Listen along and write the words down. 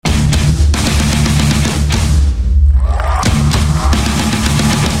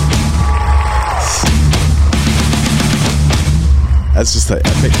That's just an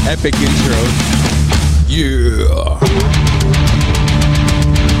epic intro. Yeah.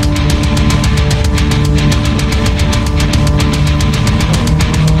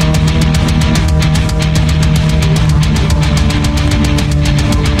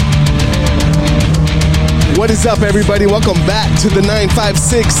 What is up, everybody? Welcome back to the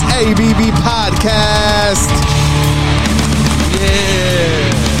 956 ABV podcast.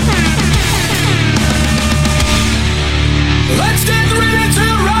 Yeah. Let's get ready to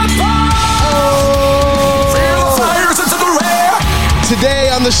rock. Feel the fires into the rear. Today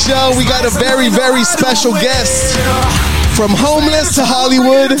on the show, we got a very, very special guest. From homeless to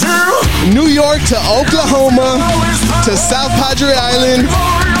Hollywood, New York to Oklahoma, to South Padre Island.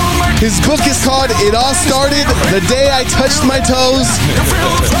 His book is called It All Started the Day I Touched My Toes.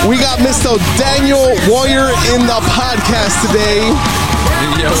 We got Mr. Daniel Warrior in the podcast today.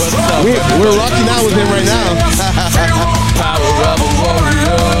 Yo, what's up? We're rocking out with him right now. Power of a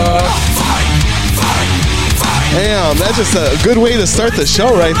warrior. Damn, that's just a good way to start the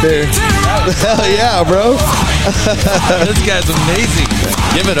show right there. Hell yeah, bro. This guy's amazing.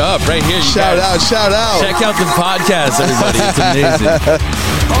 Give it up right here. Shout out. Check out the podcast, everybody. It's amazing.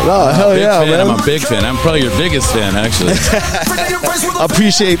 Oh, hell yeah, man. I'm a big fan. I'm probably your biggest fan, actually.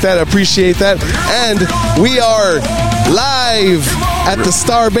 Appreciate that. And we are live at the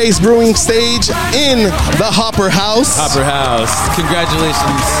Starbase Brewing stage in the Hopper House.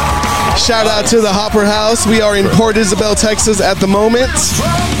 Congratulations. Shout out to the Hopper House. We are in Port Isabel, Texas at the moment.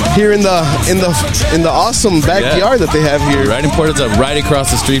 Here in the awesome backyard that they have here. Right in Port Isabel, right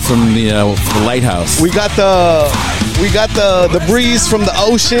across the street from the lighthouse. We got the breeze from the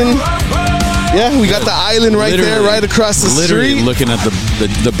ocean. Yeah, we got the island right there, right across the street. Looking at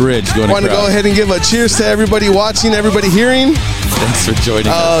the bridge going across. Want to go ahead and give a cheers to everybody watching, everybody hearing. Thanks for joining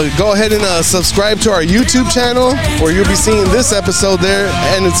us. Go ahead and subscribe to our YouTube channel, where you'll be seeing this episode there,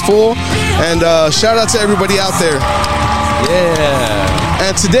 and it's full. And shout out to everybody out there. Yeah.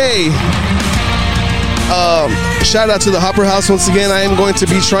 And today, shout out to the Hopper House once again. I am going to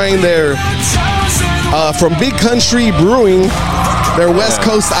be trying their from Big Country Brewing, their West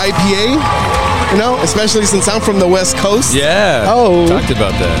Coast IPA. You know, especially since I'm from the West Coast. Yeah. Oh. Talked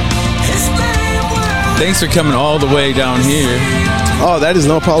about that. Thanks for coming all the way down here. Oh, that is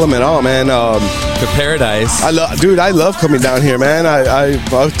no problem at all, man. To paradise. I love coming down here, man. I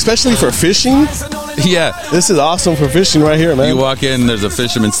especially for fishing. Yeah. This is awesome for fishing right here, man. You walk in, there's a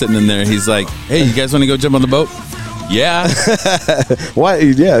fisherman sitting in there. He's like, hey, you guys want to go jump on the boat? Yeah. Why?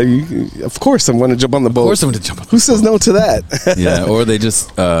 Yeah, of course I'm going to jump on the boat. Of course I'm going to jump on the boat. Who says no to that? Yeah, or they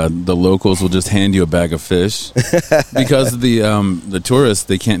just, the locals will just hand you a bag of fish. Because the tourists,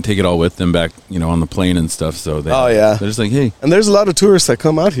 they can't take it all with them back, on the plane and stuff. So they're just like, hey. And there's a lot of tourists that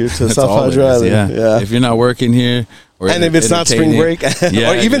come out here to South Padre Island. Yeah. If you're not working here. And if it's not spring break.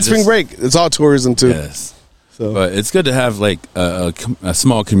 Or even spring break, it's all tourism too. Yes. So. But it's good to have like a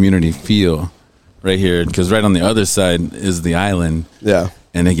small community feel. Right here, because right on the other side is the island. Yeah.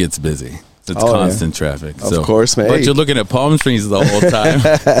 And it gets busy. So it's constant traffic. Of course, man. But you're looking at palm trees the whole time.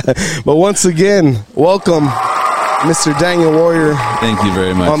 But once again, welcome, Mr. Daniel Warrior. Thank you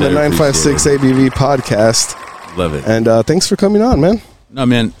very much. On the 956 ABV podcast. Love it. And thanks for coming on, man. No,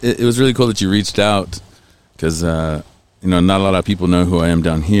 man, it was really cool that you reached out because, not a lot of people know who I am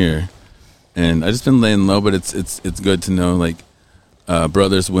down here. And I've just been laying low, but it's good to know, like,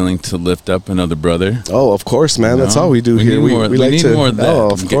 brothers willing to lift up another brother. Oh, of course, man. That's all we do here. We like need to. More of that.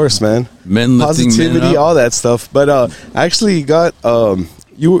 Oh, of course, man. Men lifting positivity, men up. all that stuff. But I actually got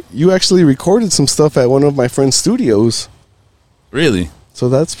you actually recorded some stuff at one of my friend's studios. Really? So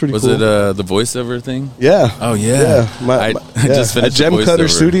that's pretty cool. Was it the voiceover thing? Yeah. Oh yeah. I just finished at Gem Cutter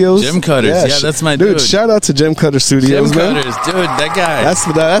Studios. Gem Cutters. Yeah, that's my dude. Shout out to Gem Cutter Studios, Gem man. Cutters, dude. That guy.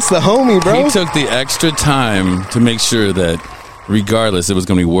 That's the homie, bro. He took the extra time to make sure that, regardless, it was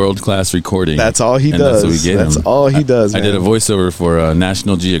going to be world-class recording. That's all he does. That's what we gave him. All he does, man. I did a voiceover for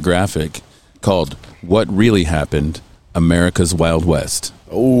National Geographic called What Really Happened, America's Wild West.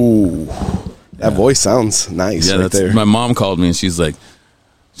 Oh, that voice sounds nice right there. My mom called me and she said,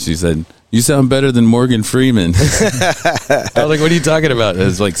 you sound better than Morgan Freeman. I was like, what are you talking about? It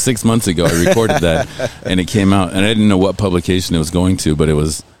was like 6 months ago I recorded that and it came out. And I didn't know what publication it was going to, but it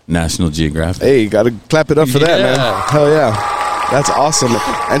was National Geographic. Hey, got to clap it up for that, man. Hell yeah. That's awesome.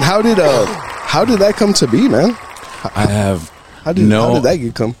 And how did that come to be, man? How did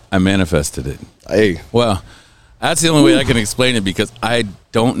that come? I manifested it. Hey. Well, that's the only way I can explain it because I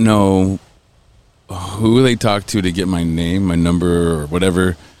don't know who they talked to get my name, my number, or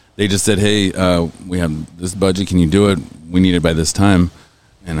whatever. They just said, hey, we have this budget. Can you do it? We need it by this time.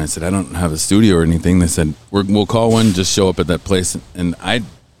 And I said, I don't have a studio or anything. They said, we'll call one, just show up at that place. And I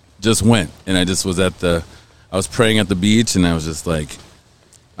just went, and I just was I was praying at the beach, and I was just like,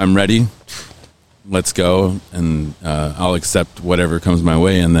 I'm ready. Let's go, and I'll accept whatever comes my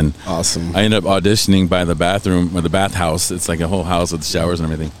way. And then Awesome. I ended up auditioning by the bathroom or the bathhouse. It's like a whole house with showers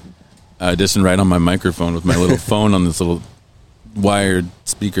and everything. I auditioned right on my microphone with my little phone on this little wired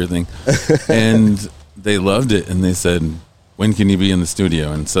speaker thing, and they loved it. And they said, when can you be in the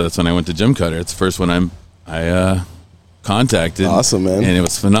studio? And so that's when I went to Jim Cutter. It's the first one I contacted. Awesome, man. And it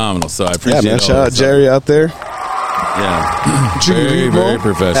was phenomenal. So I appreciate man. all Shout out that Jerry out there. stuff. Yeah. very, Rebo. very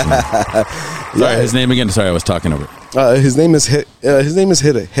professional. Sorry, his name again. Sorry, I was talking over it. His name is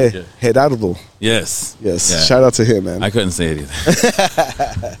Gerardo. Yes. Yes. Yeah. Shout out to him, man. I couldn't say it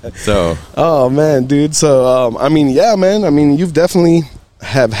either. So, Oh man, dude. So I mean, yeah, man. I mean, you've definitely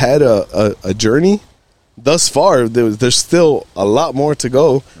have had a journey thus far. There's still a lot more to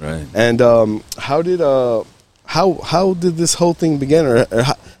go. right. And how did this whole thing begin? Or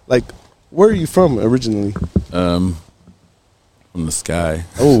how, like, where are you from originally? From the sky.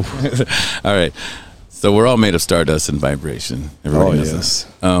 Oh, All right. So we're all made of stardust and vibration. Everybody knows yes.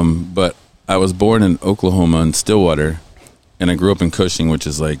 that. But I was born in Oklahoma in Stillwater, and I grew up in Cushing, which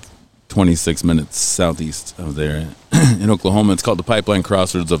is like 26 minutes southeast of there in Oklahoma. It's called the Pipeline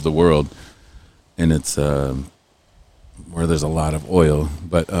Crossroads of the World, and it's where there's a lot of oil.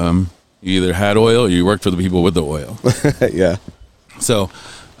 But you either had oil or you worked for the people with the oil. yeah. So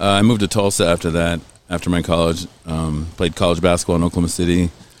I moved to Tulsa after that. After my college, played college basketball in Oklahoma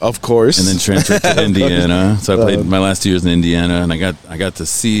City, Of course. and then transferred to Indiana. So I played my last 2 years in Indiana, and I got to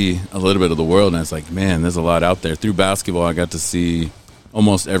see a little bit of the world. And I was like, man, there's a lot out there. Through basketball, I got to see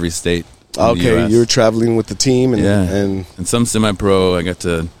almost every state. In the Okay, US. you were traveling with the team, and Yeah, and and some semi-pro. I got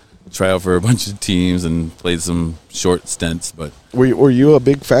to try out for a bunch of teams and played some short stints. But were you a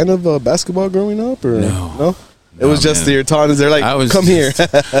big fan of basketball growing up, or No. It was just man. your taunters. They're like, come here.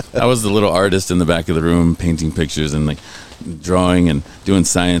 I was the little artist in the back of the room, painting pictures and like drawing and doing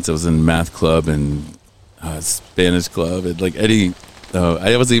science. I was in math club and Spanish club. And like Eddie,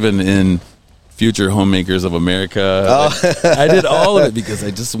 I was even in Future Homemakers of America. Like, I did all of it because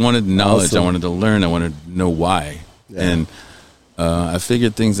I just wanted knowledge. Awesome. I wanted to learn. I wanted to know why. Yeah. And I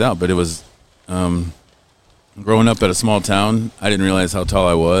figured things out. But it was growing up at a small town, I didn't realize how tall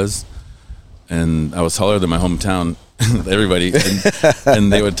I was. And I was taller than my hometown, everybody,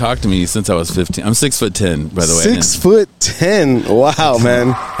 and they would talk to me since I was 15. I'm 6'10", by the way. 6'10". Wow,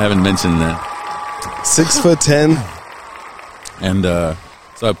 man. I haven't mentioned that. 6'10". And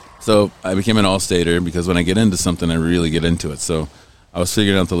so I became an all-stater because when I get into something, I really get into it. So I was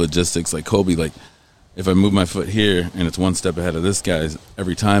figuring out the logistics, like Kobe, like if I move my foot here and it's one step ahead of this guy's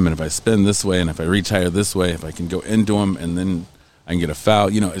every time, and if I spin this way and if I reach higher this way, if I can go into him and then I can get a foul.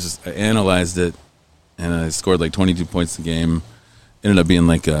 It's just I analyzed it, and I scored like 22 points a game. Ended up being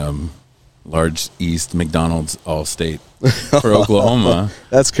like large East McDonald's All-State for Oklahoma.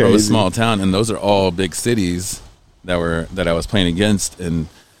 That's For a crazy. small town, and those are all big cities that I was playing against, and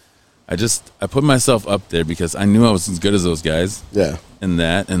I put myself up there because I knew I was as good as those guys. Yeah. And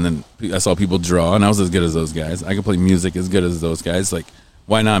then I saw people draw, and I was as good as those guys. I could play music as good as those guys. Like,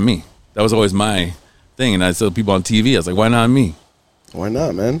 why not me? That was always my thing, and I saw people on TV. I was like, why not me? Why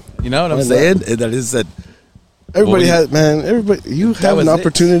not, man? You know what I'm Why saying? not? And that is that. Everybody Well, has, man. Everybody, you have was an it.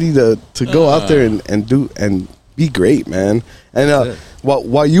 opportunity to go out there and do and be great, man. And That's it.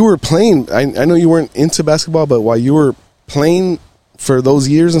 while you were playing, I know you weren't into basketball, but while you were playing for those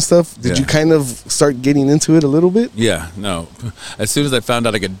years and stuff, did Yeah. you kind of start getting into it a little bit? Yeah, no. As soon as I found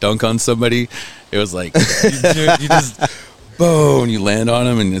out I could dunk on somebody, it was like you just boom, you land on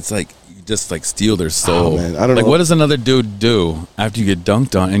them, and it's like you just like steal their soul. Oh, man, I don't like, know. what does another dude do after you get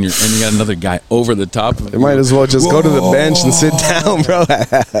dunked on, and you got another guy over the top of You might as well just go to the bench and sit down, bro.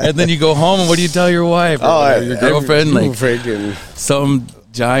 and then you go home, and what do you tell your wife or your girlfriend? Like freaking. some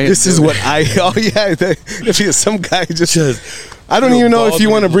giant. This is dude. what I. Oh yeah, if you some guy just. I don't even know if bald you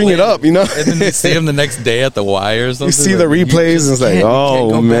want to dude bring it laying- up. You know, And then you see him the next day at the Y or something. you see like, the replays just and it's like, can't- you can't oh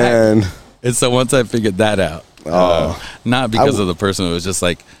go back. man. And so once I figured that out, not because of the person, it was just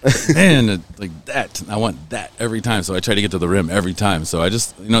like, man, like that. I want that every time. So I try to get to the rim every time. So I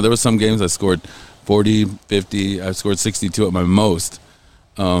just, there was some games I scored 40, 50. I scored 62 at my most.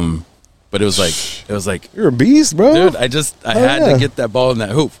 But it was like, You're a beast, bro. dude, I had yeah. to get that ball in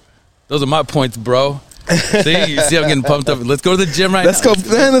that hoop. Those are my points, bro. See, I'm getting pumped up. Let's go to the gym right Let's now. go,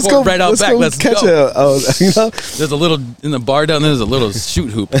 man. Let's go. Right out let's back. go Let's catch go. a. There's a little in the bar down there. There's a little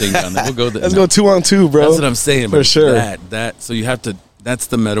shoot hoop thing down there. We'll go there. Let's go 2-on-2, bro. That's what I'm saying. For but sure. That. So you have to. That's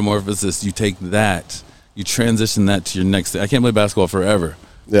the metamorphosis. You take that. You transition that to your next. I can't play basketball forever.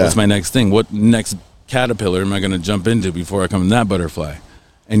 Yeah. What's my next thing? What next caterpillar am I going to jump into before I come in that butterfly?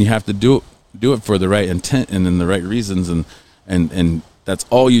 And you have to do it for the right intent and then the right reasons, and that's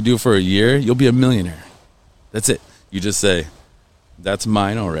all you do for a year, you'll be a millionaire. That's it. You just say, that's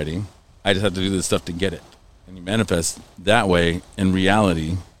mine already. I just have to do this stuff to get it. And you manifest that way in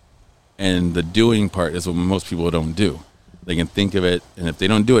reality. And the doing part is what most people don't do. They can think of it, and if they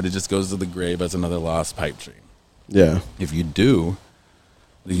don't do it, it just goes to the grave as another lost pipe dream. Yeah. If you do,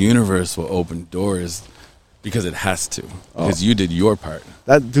 the universe will open doors because it has to. Because you did your part.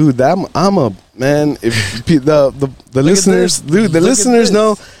 That dude, I'm a man. If the listeners, dude, the listeners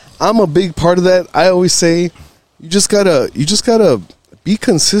know I'm a big part of that. I always say, you just gotta be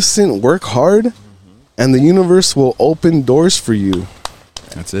consistent, work hard, and the universe will open doors for you.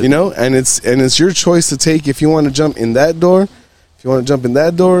 That's it. You know, and it's your choice to take if you want to jump in that door. If you want to jump in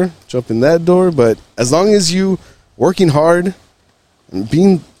that door, jump in that door. But as long as you working hard and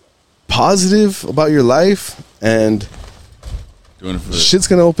being positive about your life, and Doing it for shit's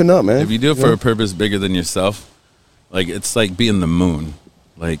gonna open up, man. if you do it for a purpose bigger than yourself, like it's like being the moon.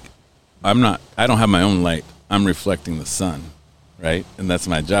 Like I don't have my own light. I'm reflecting the sun, right? And that's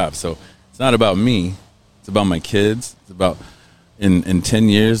my job. So it's not about me. It's about my kids. It's about in 10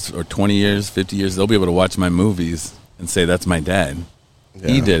 years or 20 years, 50 years, they'll be able to watch my movies and say, that's my dad.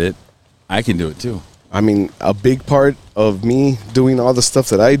 He Yeah. did it. I can do it too. I mean, a big part of me doing all the stuff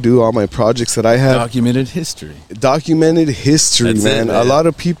that I do, all my projects that I have, Documented history. documented history, That's man. it, A man. lot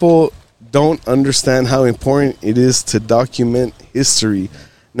of people don't understand how important it is to document history.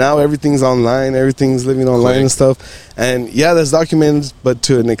 Now everything's online, everything's living online Quick. and stuff. And yeah, that's documented, but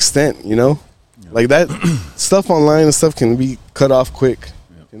to an extent, you know? Like that stuff online and stuff can be cut off quick,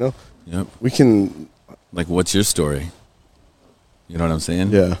 you know? Yep. We can, Like, what's your story? You know what I'm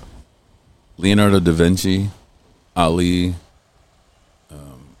saying? yeah. Leonardo da Vinci, Ali,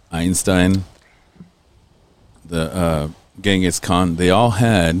 Einstein, the Genghis Khan, they all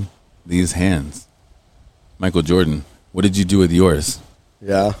had these hands. Michael Jordan, what did you do with yours?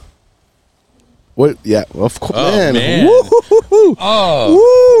 Yeah. What? Yeah, of course. Oh, man. man. Woo-hoo-hoo.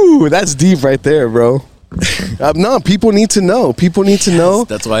 Oh, Woo, that's deep right there, bro. No, people need to know. People need to know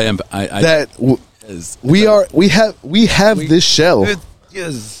that's why I that we have this shell.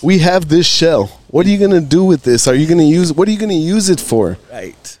 Yes. We have this shell. What are you gonna do with this? What are you gonna use it for?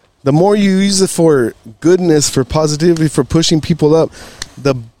 Right. The more you use it for goodness, for positivity, for pushing people up,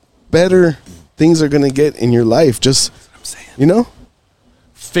 the better things are gonna get in your life. Just, I'm saying. you know.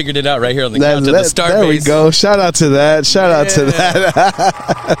 Figured it out right here on the couch at the Starbase. There we go. Shout out to that. Shout out to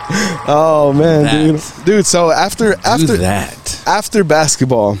that. Oh man, That. dude. So after Do that. after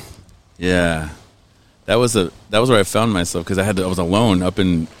basketball, Yeah, that was where I found myself because I was alone up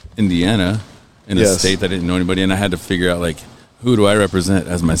in Indiana, in a Yes. state that I didn't know anybody, and I had to figure out like who do I represent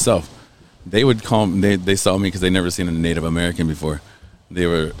as myself. They would call me, they saw me because they never seen a Native American before. They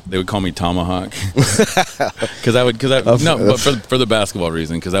would call me Tomahawk but for the basketball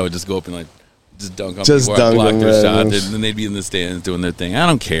reason, because I would just go up and like just dunk on Just people, dunk block them, their man. shot, and then they'd be in the stands doing their thing. I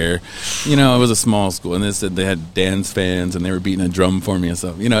don't care, you know. It was a small school, and they said they had dance fans, and they were beating a drum for me and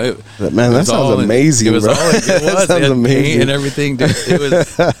stuff. You know, man, that was sounds all amazing, It was bro. all it was. That They sounds had paint amazing. and everything. Dude, it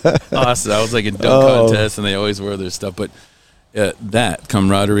was awesome. I was like in dunk Oh. contests, and they always wear their stuff, but. That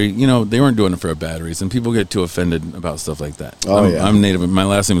camaraderie, you know, they weren't doing it for a bad reason. People get too offended about stuff like that. Oh, yeah. I'm Native. My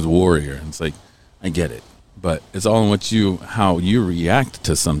last name is Warrior. And it's like, I get it, but it's all in how you react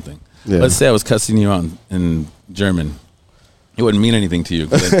to something. Yeah. Let's say I was cussing you out in German, it wouldn't mean anything to you,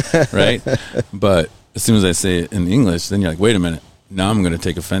 'cause right? But as soon as I say it in English, then you're like, wait a minute, now I'm going to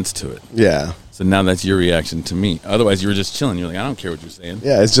take offense to it. yeah, So now that's your reaction to me. Otherwise, you were just chilling. You're like, I don't care what you're saying.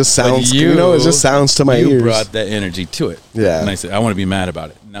 yeah. It just But sounds, it just sounds to my you ears. brought that energy to it. Yeah. And I said, I want to be mad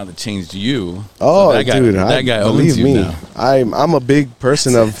about it. Now that changed you. Oh, so that guy, dude, that guy owns believe you me, now. I'm a big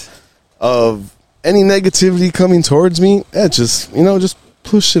person of any negativity coming towards me. Just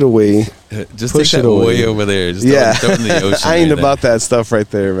push it away. Just Push take it that away. way over there. Just Yeah, throw it in the ocean. I ain't right about that stuff right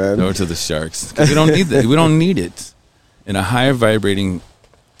there, man. Throw it to the sharks. 'Cause we don't need that. We don't need it. In a higher vibrating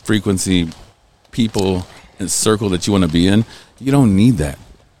frequency, people and circle that you want to be in, you don't need that.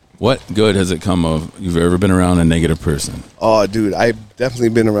 What good has it come of you've ever been around a negative person? Oh, dude, I've definitely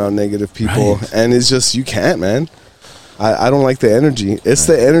been around negative people, Right. and it's just you can't, man. I don't like the energy. It's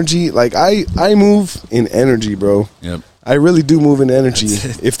the energy. Like I move in energy, bro. Yep. I really do move in energy.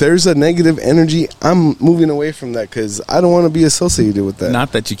 That's it. If there's a negative energy, I'm moving away from that because I don't want to be associated with that.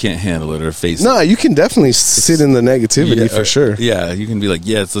 Not that you can't handle it or face it. No, you can definitely sit in the negativity for sure. Yeah, you can be like,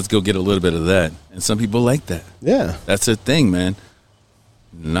 yes, let's go get a little bit of that. And some people like that. Yeah. That's their thing, man.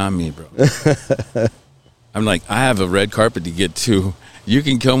 Not me, bro. I'm like, I have a red carpet to get to. You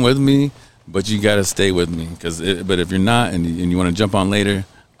can come with me, but you got to stay with me. But if you're not and you want to jump on later,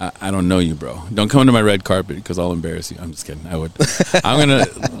 I don't know you, bro. Don't come to my red carpet because I'll embarrass you. I'm just kidding. I'm going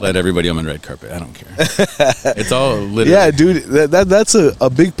to let everybody on my red carpet. I don't care. It's all literally. Yeah, dude, that's a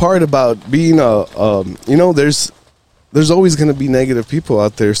big part about being there's always going to be negative people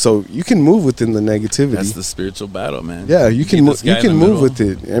out there, so you can move within the negativity. That's the spiritual battle, man. Yeah, you can move with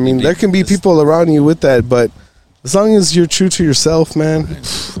it. I mean, there can be people around you with that, but as long as you're true to yourself, man,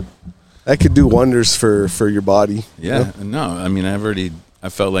 that could do wonders for your body. Yeah, you know? no, I mean, I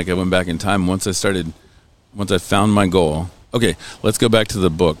felt like I went back in time once I found my goal. Okay, let's go back to the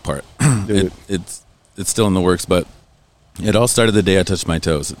book part. It's still in the works, but it all started the day I touched my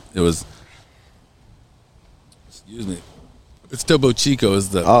toes. It was, excuse me, it's Topo Chico is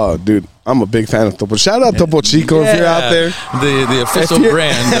the... Oh, dude, I'm a big fan of Topo. Shout out Topo Chico if you're out there. The official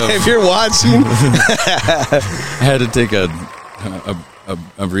brand of... If you're watching. I had to take a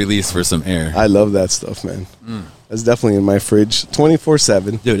release for some air. I love that stuff, man. That's definitely in my fridge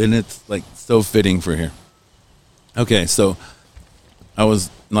 24/7. Dude, and it's like so fitting for here. Okay, so I was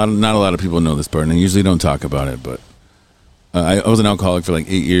not a lot of people know this part, and I usually don't talk about it, but I was an alcoholic for like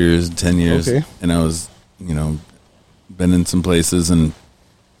 8 years, 10 years, and I was, been in some places, and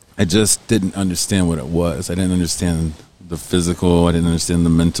I just didn't understand what it was. I didn't understand the physical. I didn't understand the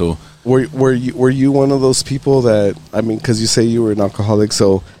mental. Were you one of those people that, I mean, because you say you were an alcoholic,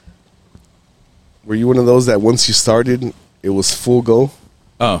 so were you one of those that once you started, it was full go?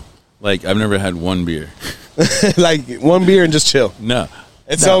 Oh, like I've never had one beer. Like one beer and just chill. No.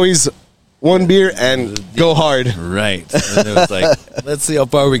 It's always one beer and go hard. Right. And it was like, let's see how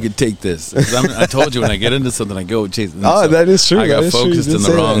far we can take this. I told you when I get into something, I go chase. Oh, that is true. I got focused in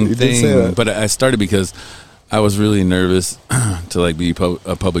the wrong thing. But I started because I was really nervous to like be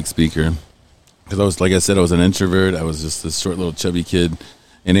a public speaker. Because I was, like I said, I was an introvert. I was just this short little chubby kid.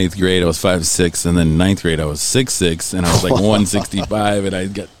 In 8th grade, I was 5'6", and then 9th grade, I was 6'6", and I was like 165, and I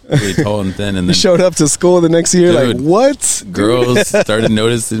got really tall and thin. And then you showed up to school the next year, dude, like, what? Girls started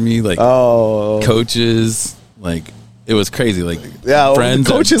noticing me, like coaches, like it was crazy. Like friends,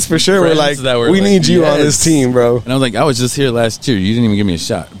 coaches for sure were like, we need you on this team, bro. And I was like, I was just here last year. You didn't even give me a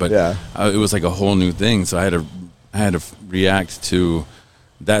shot, but it was like a whole new thing. So I had to react to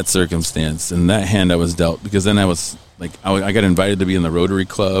that circumstance, and that hand I was dealt, because then I was like, I got invited to be in the Rotary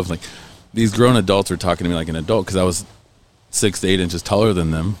Club. Like these grown adults were talking to me like an adult because I was 6 to 8 inches taller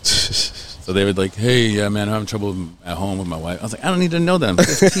than them. So they would like, hey, yeah, man, I'm having trouble at home with my wife. I was like, I don't need to know that. I'm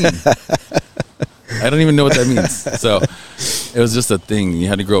 15. I don't even know what that means. So it was just a thing. You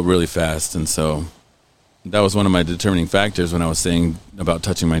had to grow up really fast, and so that was one of my determining factors when I was saying about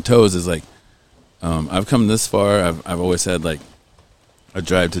touching my toes. Is like, I've come this far. I've always had like a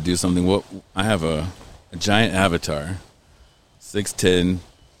drive to do something. I have a giant avatar, 6'10",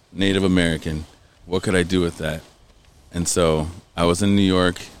 Native American. What could I do with that? And so I was in New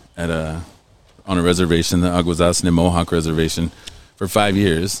York on a reservation, the Aguasasne Mohawk Reservation, for 5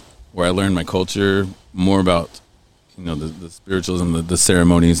 years, where I learned my culture, more about the spiritualism, the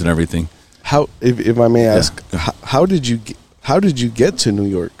ceremonies, and everything. How, if I may ask, how did you get to New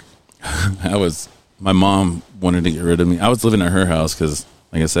York? My mom wanted to get rid of me. I was living at her house because,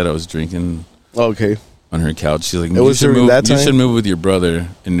 like I said, I was drinking. Okay. On her couch. She's like, you should move with your brother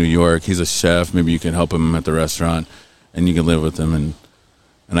in New York. He's a chef. Maybe you can help him at the restaurant, and you can live with him. And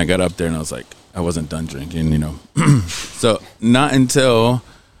I got up there, and I was like, I wasn't done drinking, So not until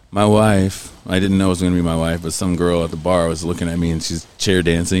my wife, I didn't know it was going to be my wife, but some girl at the bar was looking at me, and she's chair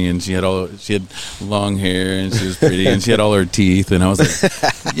dancing, and she had long hair, and she was pretty, and she had all her teeth, and I was like,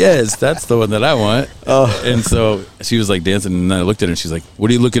 yes, that's the one that I want. And so she was like dancing, and I looked at her, and she's like, what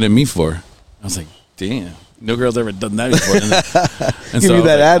are you looking at me for? I was like, damn, no girl's ever done that before. And give so me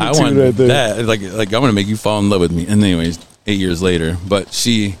that attitude, I want right there. That. Like I want to make you fall in love with me. And anyways, 8 years later, but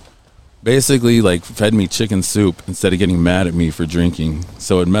she basically like fed me chicken soup instead of getting mad at me for drinking.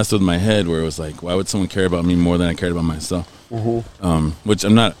 So it messed with my head, where it was like, why would someone care about me more than I cared about myself? Which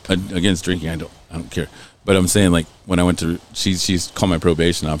I'm not against drinking. I don't care. But I'm saying, like, when I went to, she's called my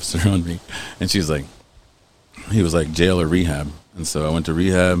probation officer on me, and she's like, he was like jail or rehab. And so I went to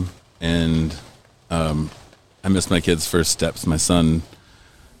rehab. And I missed my kid's first steps, my son,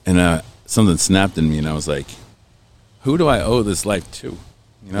 and something snapped in me, and I was like, who do I owe this life to?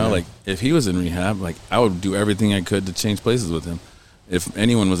 Like, if he was in rehab, like, I would do everything I could to change places with him. If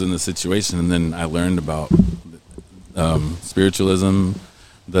anyone was in this situation. And then I learned about spiritualism.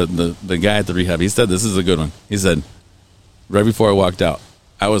 The guy at the rehab, he said, this is a good one. He said, right before I walked out,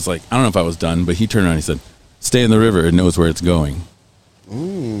 I was like, I don't know if I was done, but he turned around and he said, stay in the river, it knows where it's going.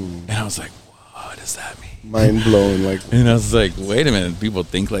 And I was like, what does that mean? mind blown. Like, And I was like, wait a minute, people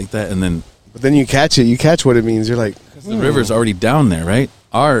think like that, and then but then you catch it. You catch what it means. You're like, the river's already down there, right?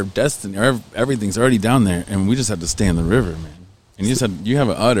 Our destiny, everything's already down there, and we just have to stay in the river, man. And you have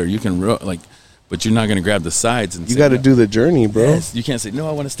an udder, you can but you're not going to grab the sides and you got to do the journey, bro. Yes, you can't say no.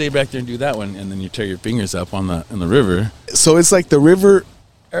 I want to stay back there and do that one, and then you tear your fingers up in the river. So it's like the river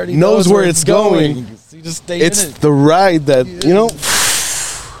Already knows where it's going. So you just stay It's in it. the ride that you know.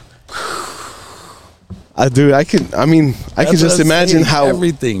 I can That's just what I'm imagine saying, how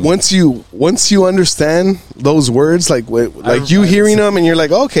everything. once you understand those words, like you hearing them, and you're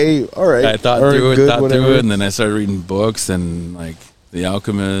like, okay, all right. I thought all right, through it, good, whatever. and then I started reading books and like The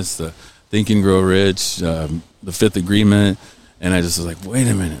Alchemist, Think and Grow Rich, The Fifth Agreement, and I just was like, wait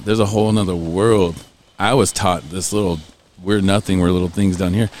a minute, there's a whole nother world. I was taught this little we're little things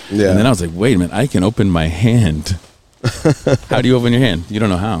down here, Yeah. and then I was like, wait a minute, I can open my hand. How do you open your hand? You don't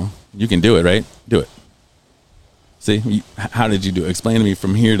know how. You can do it, right? Do it. See, how did you do it? Explain to me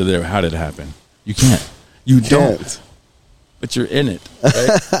from here to there. How did it happen? You can't. You don't. But you're in it,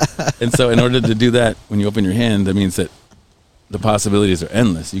 right? And so in order to do that, when you open your hand, that means that the possibilities are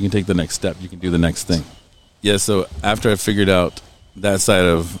endless. You can take the next step. You can do the next thing. Yeah, so after I figured out that side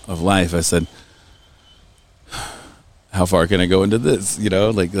of life, I said, how far can I go into this? You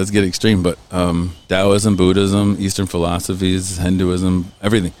know, like, let's get extreme. But Taoism, Buddhism, Eastern philosophies, Hinduism,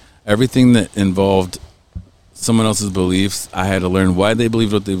 everything that involved someone else's beliefs, I had to learn why they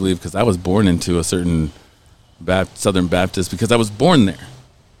believed what they believed, because I was born into a certain Southern Baptist, because I was born there.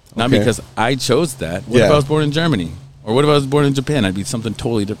 Not because I chose that. What if I was born in Germany? Or what if I was born in Japan? I'd be something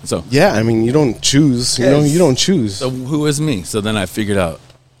totally different. So yeah, I mean, you don't choose. You don't choose. So who is me? So then I figured out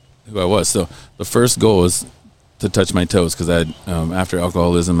who I was. So the first goal was to touch my toes, because I after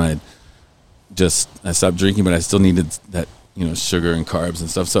alcoholism, I stopped drinking, but I still needed that, sugar and carbs and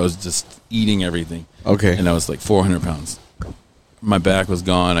stuff. So I was just eating everything. Okay. And I was like 400 pounds. My back was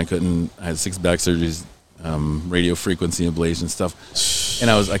gone. I had 6 back surgeries, radio frequency ablation stuff.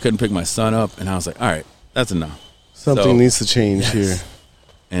 And I couldn't pick my son up. And I was like, all right, that's enough. Something needs to change here.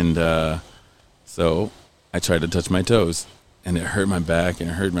 And so I tried to touch my toes, and it hurt my back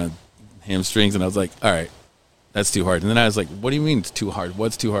and it hurt my hamstrings. And I was like, all right, that's too hard. And then I was like, what do you mean it's too hard?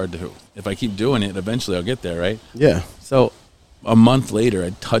 What's too hard to do? If I keep doing it, eventually I'll get there, right? Yeah. So a month later, I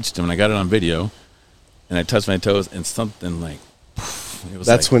touched him, and I got it on video, and I touched my toes, and something like, it was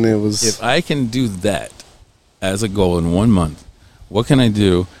that's like, when it was. If I can do that as a goal in 1 month, what can I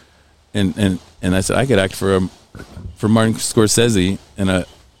do? And I said I could act for Martin Scorsese in a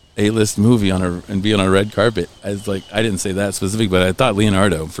A-list movie and be on a red carpet. I was like, I didn't say that specific, but I thought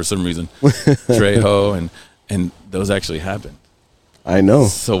Leonardo for some reason, Trejo, and those actually happened. I know.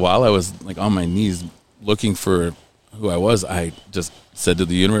 So while I was like on my knees looking for who I was, I just said to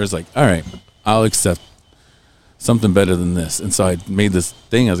the universe, like, all right, I'll accept something better than this. And so I made this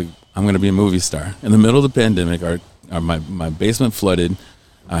thing. I was like, I'm going to be a movie star. In the middle of the pandemic, my basement flooded.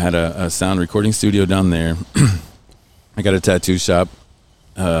 I had a sound recording studio down there. I got a tattoo shop.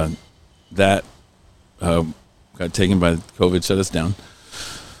 That got taken by COVID, shut us down.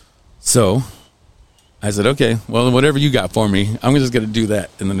 So I said, okay, well, whatever you got for me, I'm just going to do that.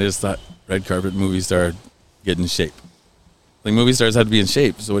 And then I just thought, red carpet movie star, get in shape. Like, movie stars have to be in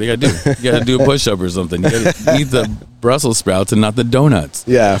shape. So what do you got to do? You got to do a push-up or something. You got to eat the Brussels sprouts and not the donuts.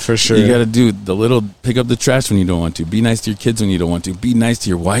 Yeah, for sure. You got to do pick up the trash when you don't want to. Be nice to your kids when you don't want to. Be nice to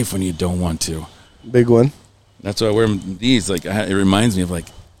your wife when you don't want to. Big one. That's why I wear these. Like, it reminds me of, like,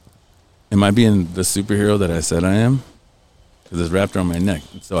 am I being the superhero that I said I am? Because it's wrapped around my neck.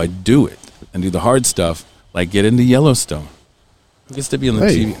 So I do it and do the hard stuff, like get into Yellowstone. Who gets to be on the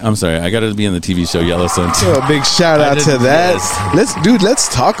TV? I'm sorry, I got to be on the TV show Yellowstone too. A big shout out to that.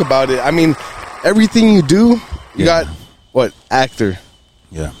 Let's talk about it. I mean, everything you do, you got what? Actor.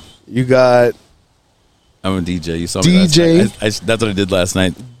 Yeah. You got. I'm a DJ. You saw me DJ. last night. That's what I did last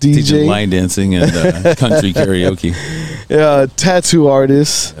night. DJ. Teaching line dancing and country karaoke. Yeah, tattoo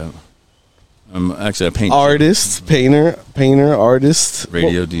artist. Yeah. I'm actually a painter. Artist, painter, artist.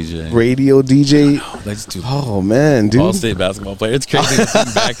 Radio DJ. Radio DJ. I just do Oh man, dude. All-state basketball player. It's crazy to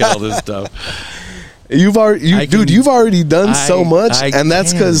think back at all this stuff. You've already done so much, and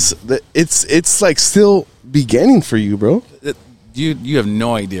that's because it's like still beginning for you, bro. You have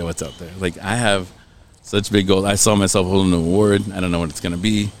no idea what's out there. Like, I have such big goals. I saw myself holding an award. I don't know what it's going to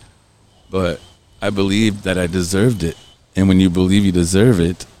be, but I believe that I deserved it. And when you believe you deserve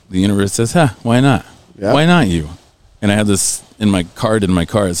it, the universe says, why not? Yeah. Why not you? And I have this in my car.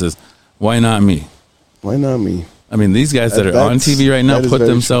 It says, why not me? Why not me? I mean, these guys that are on TV right now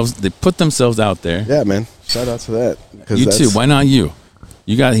put themselves out there. Yeah, man. Shout out to that. You too. Why not you?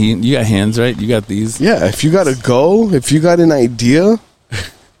 You got hands, right? You got these. Yeah, if you got to go, if you got an idea,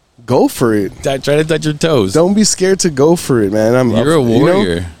 go for it. Try to touch your toes. Don't be scared to go for it, man. You're a warrior.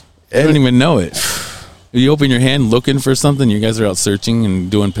 You know? You don't even know it. You open your hand looking for something. You guys are out searching and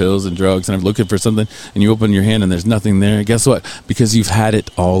doing pills and drugs, and I'm looking for something, and you open your hand and there's nothing there. Guess what? Because you've had it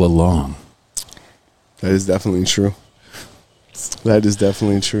all along. That is definitely true. That is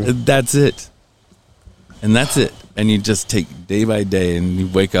definitely true. That's it. And that's it. And you just take day by day, and you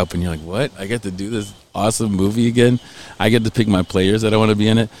wake up and you're like, what? I get to do this awesome movie again? I get to pick my players that I want to be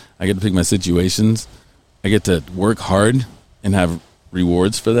in it. I get to pick my situations. I get to work hard and have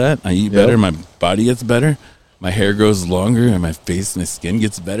rewards for that. I eat better. My body gets better. My hair grows longer, and my skin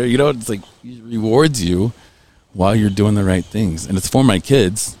gets better. You know, it's like it rewards you while you're doing the right things. And it's for my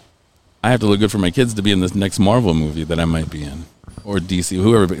kids. I have to look good for my kids to be in this next Marvel movie that I might be in, or DC,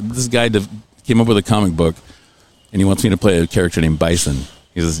 whoever. This guy came up with a comic book, and he wants me to play a character named Bison.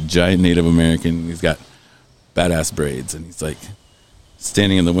 He's this giant Native American. He's got badass braids, and he's like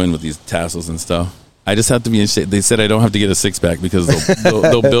standing in the wind with these tassels and stuff. I just have to be in shape. They said I don't have to get a six-pack because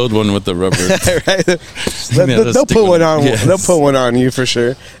they'll build one with the rubber. Right. They'll put one on. Yes. They'll put one on you for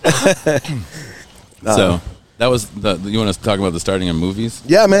sure. So that was you want to talk about the starting of movies?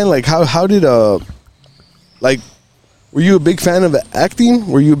 Yeah, man. Like how did like were you a big fan of acting?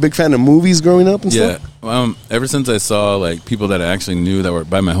 Were you a big fan of movies growing up and stuff? Yeah. Ever since I saw like people that I actually knew that were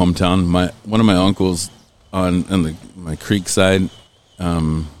by my hometown, one of my uncles on my creek side.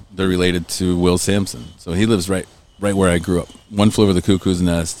 They're related to Will Sampson. So he lives right where I grew up. One Flew Over the Cuckoo's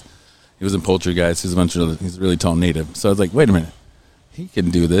Nest. He was in Poltergeist. He's a really tall native. So I was like, wait a minute. He can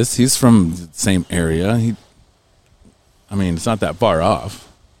do this. He's from the same area. It's not that far off.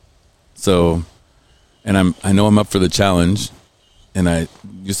 So, and I know I'm up for the challenge. And I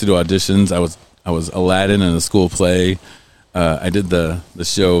used to do auditions. I was Aladdin in a school play. I did the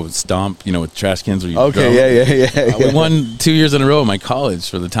show Stomp, with trash cans where you yeah. We won 2 years in a row at my college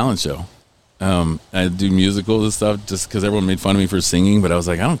for the talent show. I do musicals and stuff just because everyone made fun of me for singing, but I was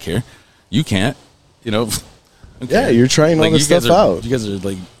like, I don't care. You can't, Okay. Yeah, you're trying all this stuff out. You guys are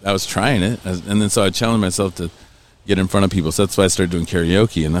like, I was trying it, and then so I challenged myself to get in front of people. So that's why I started doing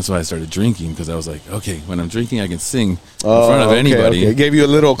karaoke, and that's why I started drinking, because I was like, okay, when I'm drinking, I can sing in front of anybody. Okay. It gave you a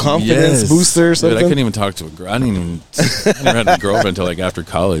little confidence booster or something? Dude, I couldn't even talk to a girl. I never had a girlfriend until like after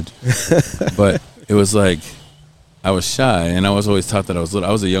college. But it was like, I was shy, and I was always taught that I was little.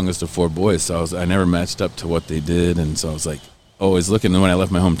 I was the youngest of 4 boys, so I never matched up to what they did, and so I was like, always looking. And when I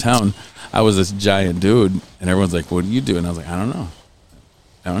left my hometown, I was this giant dude, and everyone's like, what do you do? And I was like, I don't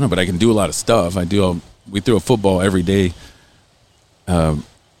know, but I can do a lot of stuff. We threw a football every day. What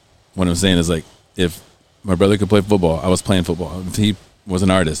I'm saying is, like, if my brother could play football, I was playing football. If he was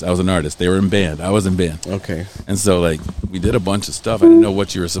an artist, I was an artist. They were in band, I was in band. Okay. And so, like, we did a bunch of stuff. I didn't know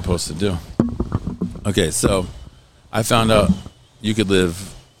what you were supposed to do. Okay, so I found out you could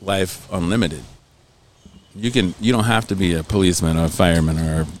live life unlimited. You don't have to be a policeman or a fireman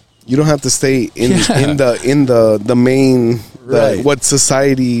or you don't have to stay in the main right. What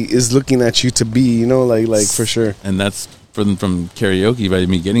society is looking at you to be, like for sure. And that's from karaoke. By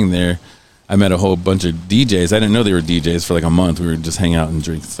me getting there, I met a whole bunch of DJs. I didn't know they were DJs for like a month. We were just hang out and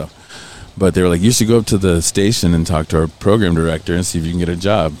drink stuff. But they were like, you should go up to the station and talk to our program director and see if you can get a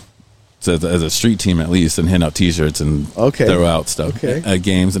job. So as a street team at least, and hand out T-shirts and throw out stuff at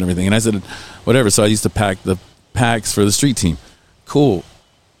games and everything. And I said, whatever. So I used to pack the packs for the street team. Cool.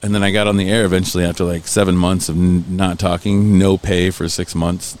 And then I got on the air eventually after like 7 months of not talking, no pay for 6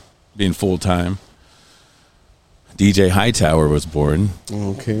 months, being full time. DJ Hightower was born.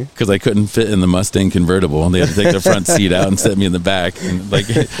 Okay. Because I couldn't fit in the Mustang convertible, and they had to take the front seat out and set me in the back. And like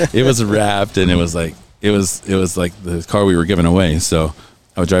it was wrapped, and it was like the car we were giving away. So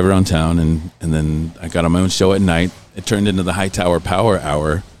I would drive around town, and then I got on my own show at night. It turned into the Hightower Power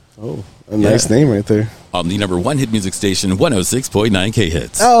Hour. Oh, a nice name right there. On the number 1 hit music station, 106.9 K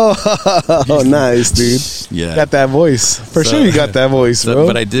Hits. Oh, nice, dude. Yeah. Got that voice. For sure you got that voice, bro.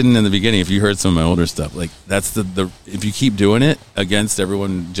 But I didn't in the beginning. If you heard some of my older stuff, like that's the if you keep doing it against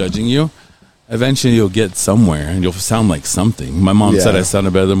everyone judging you, eventually you'll get somewhere and you'll sound like something. My mom said I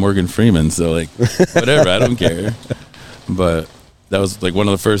sounded better than Morgan Freeman, so like whatever, I don't care. But that was like one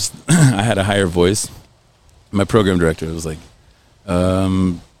of the first I had a higher voice. My program director was like,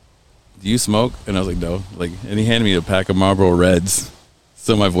 do you smoke? And I was like, no. And he handed me a pack of Marlboro Reds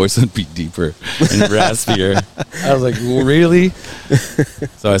so my voice would be deeper and raspier. I was like, well, really?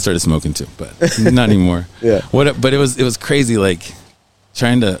 So I started smoking too, but not anymore. Yeah. But it was crazy, like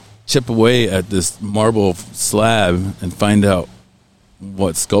trying to chip away at this marble slab and find out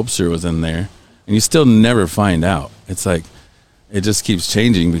what sculpture was in there, and you still never find out. It's like it just keeps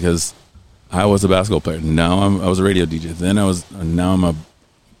changing because I was a basketball player. Now I was a radio DJ. Then now I'm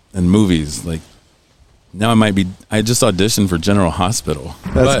in movies. Like now I just auditioned for General Hospital.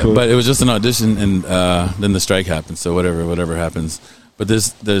 That's cool. But it was just an audition, and then the strike happened. So whatever happens. But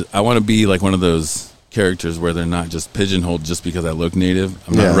I want to be like one of those characters where they're not just pigeonholed just because I look native.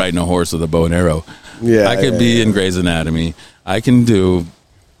 I'm not riding a horse with a bow and arrow. Yeah, I could be in Grey's Anatomy. I can do,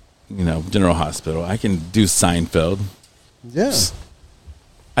 General Hospital. I can do Seinfeld. Yeah.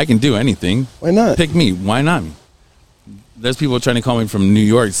 I can do anything. Why not? Pick me. Why not me? There's people trying to call me from New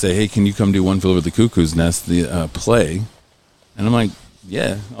York, say, hey, can you come do One Flew Over the Cuckoo's Nest, the play? And I'm like,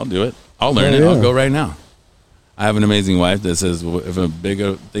 yeah, I'll do it. I'll learn it. Yeah. I'll go right now. I have an amazing wife that says, well, if a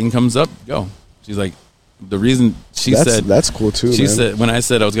bigger thing comes up, go. She's like, the reason that's cool too. She man. said, when I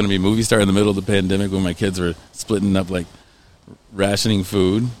said I was going to be a movie star in the middle of the pandemic when my kids were splitting up, like rationing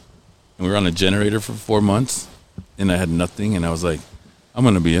food, and we were on a generator for 4 months, and I had nothing, and I was like, I'm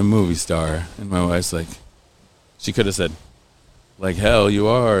going to be a movie star. And my wife's like, she could have said, like, hell, you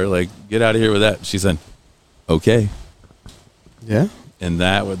are. Like, get out of here with that. She said, okay. Yeah. And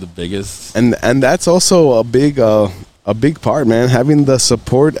that was the biggest. And that's also a big part, man. Having the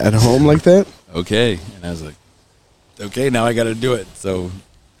support at home like that. Okay. And I was like, okay, now I got to do it. So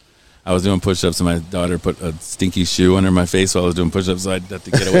I was doing push-ups, and my daughter put a stinky shoe under my face while I was doing push-ups, so I'd have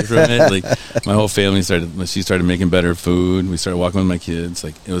to get away from it. Like, my whole family started making better food. We started walking with my kids.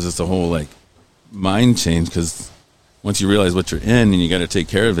 Like, it was just a whole, like, mind change, because once you realize what you're in and you got to take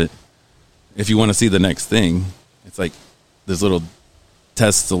care of it, if you want to see the next thing, it's like there's little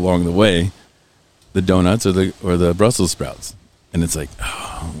tests along the way, the donuts or the Brussels sprouts. And it's like,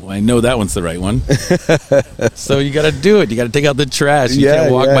 oh, well, I know that one's the right one. So you got to do it. You got to take out the trash. You can't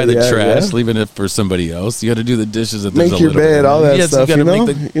walk by the trash, leaving it for somebody else. You got to do the dishes. Make your bed, all that stuff. You got to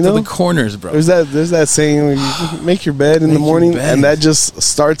make the corners, bro. There's that saying where you make your bed in the morning, and that just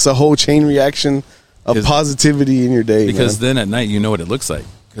starts a whole chain reaction of positivity in your day. Because then at night, you know what it looks like.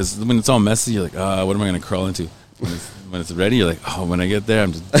 Because when it's all messy, you're like, what am I going to crawl into? When it's ready, you're like, oh, when I get there,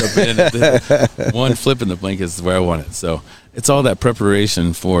 I'm just jumping in. One flip in the blanket is where I want it. So it's all that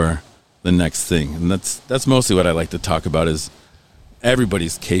preparation for the next thing. And that's mostly what I like to talk about, is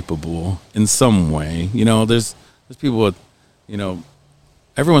everybody's capable in some way. There's people with,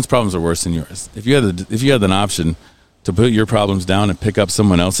 everyone's problems are worse than yours. If you had an option to put your problems down and pick up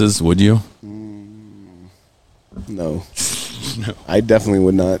someone else's, would you? No. No. I definitely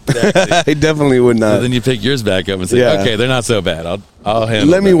would not. I definitely would not. So then you pick yours back up and say, okay, they're not so bad. I'll handle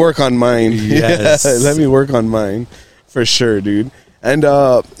it. Let me work on mine. Yes. Let me work on mine. For sure, dude. And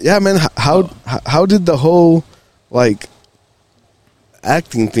man, how did the whole like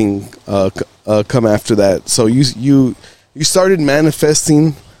acting thing come after that? So you started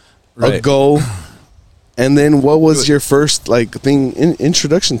manifesting a goal, and then what was your first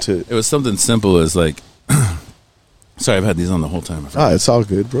introduction to it? It was something simple as like, sorry, I've had these on the whole time. It's all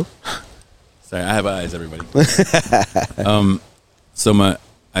good, bro. Sorry, I have eyes, everybody. So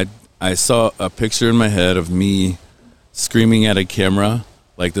I saw a picture in my head of me screaming at a camera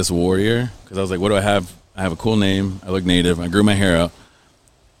like this warrior, because I was like, what do I have? I have a cool name. I look native. I grew my hair out.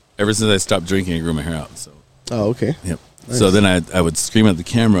 Ever since I stopped drinking, I grew my hair out. So. Oh, okay. Yep. Nice. So then I would scream at the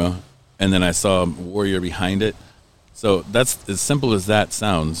camera, and then I saw a warrior behind it. So that's as simple as that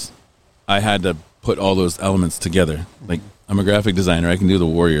sounds. I had to put all those elements together. Like, I'm a graphic designer. I can do the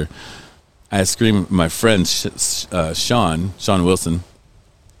warrior. I scream at my friend, Sean Wilson.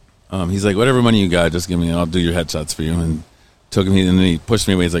 He's like, whatever money you got, just give me, and I'll do your headshots for you. And took me, and then he pushed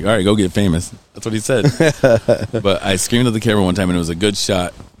me away. He's like, all right, go get famous. That's what he said. But I screamed at the camera one time, and it was a good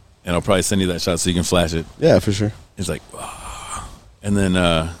shot. And I'll probably send you that shot so you can flash it. Yeah, for sure. He's like, oh. And then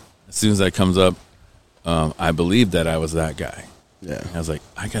as soon as that comes up, I believed that I was that guy. Yeah. I was like,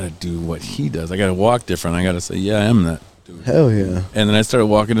 I got to do what he does. I got to walk different. I got to say, yeah, I am that dude. Hell yeah. And then I started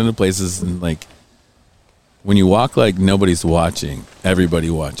walking into places, and like, when you walk like nobody's watching,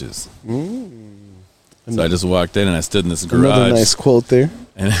 everybody watches. So I just walked in, and I stood in this garage. Another nice quote there.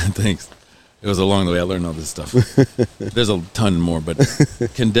 And thanks. It was along the way I learned all this stuff. There's a ton more, but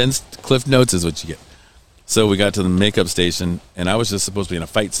condensed Cliff Notes is what you get. So we got to the makeup station, and I was just supposed to be in a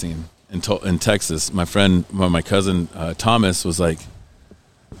fight scene in Texas. My cousin Thomas was like,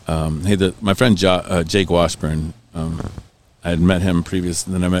 hey, my friend Jake Washburn, I had met him previous,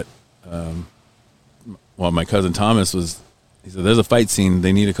 and then I met, my cousin Thomas he said, there's a fight scene.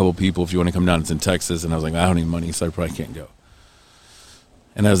 They need a couple people if you want to come down. It's in Texas. And I was like, I don't need money, so I probably can't go.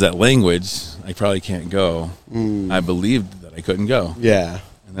 And as that language, I probably can't go. I believed that I couldn't go. Yeah.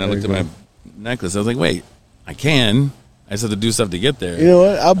 And then I looked at my necklace. I was like, wait, I can I just have to do stuff to get there. You know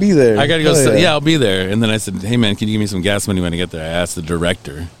what? I'll be there. I got to go. Hell Yeah, I'll be there. And then I said, hey, man, can you give me some gas money when I get there? I asked the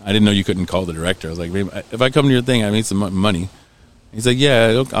director. I didn't know you couldn't call the director. I was like, babe, if I come to your thing, I need some money. He's like,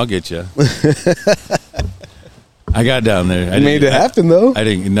 yeah, I'll get you. I got down there. I made it happen, though. I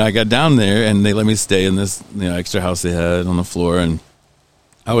didn't. No, I got down there, and they let me stay in this extra house they had on the floor, and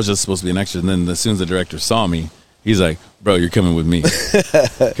I was just supposed to be an extra. And then as soon as the director saw me, he's like, "Bro, you're coming with me.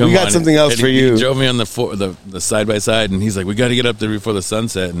 We got something else for you." He drove me on the side by side, and he's like, "We got to get up there before the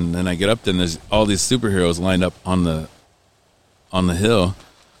sunset." And then I get up there, and there's all these superheroes lined up on the hill,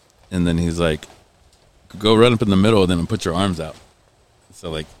 and then he's like, "Go run up in the middle, and then put your arms out." So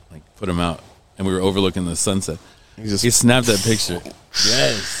like put them out, and we were overlooking the sunset. He snapped that picture.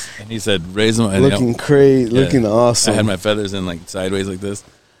 Yes, and he said, "Raise them." And looking crazy, looking awesome. I had my feathers in like sideways like this,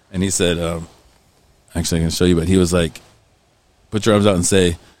 and he said, "Actually, I can show you." But he was like, "Put your arms out and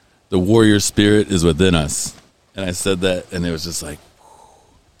say, the warrior spirit is within us." And I said that, and it was just like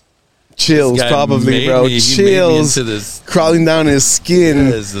chills, probably, bro. Chills into this, crawling down his skin.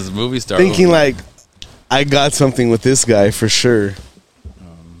 Yes, this movie star, thinking like, I got something with this guy for sure.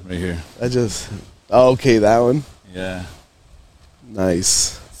 Right here. Okay, that one. Yeah.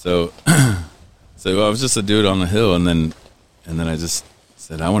 Nice. So I was just a dude on the hill, and then I just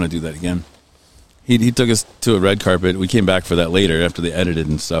said, I want to do that again. He took us to a red carpet. We came back for that later after they edited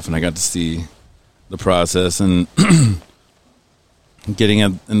and stuff, and I got to see the process and getting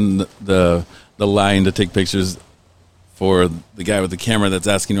in the line to take pictures for the guy with the camera that's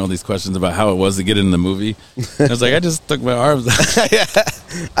asking all these questions about how it was to get in the movie. I was like, I just stuck my arms out. Yeah.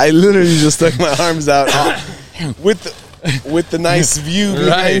 I literally just stuck my arms out with the nice view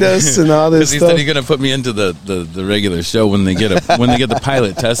behind us and all this stuff. Because he said he's gonna put me into the regular show when they get the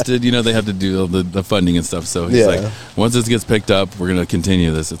pilot tested. You know, they have to do the funding and stuff. So he's like, once this gets picked up, we're gonna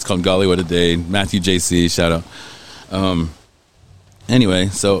continue this. It's called Gollywood a Day. Matthew JC, shout out. Anyway,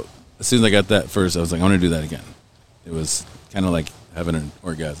 so as soon as I got that first, I was like, I want to do that again. It was kind of like having an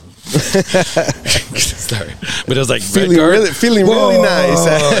orgasm. Sorry, but it was like feeling really nice.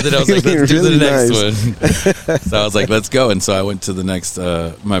 Then I was like, let's do the next one. So I was like, let's go. And so I went to the next.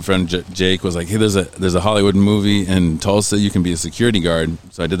 My friend Jake was like, hey, there's a Hollywood movie in Tulsa. You can be a security guard.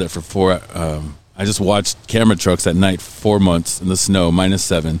 So I did that for 4. I just watched camera trucks at night 4 months in the snow,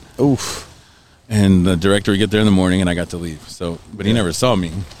 -7. Oof. And the director would get there in the morning, and I got to leave. So, but he never saw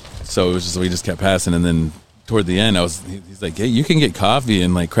me. So it was just we just kept passing, and then toward the end, he's like, hey, you can get coffee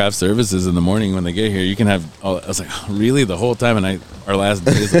and like craft services in the morning when they get here. You can have all. I was like, oh, really? The whole time? And our last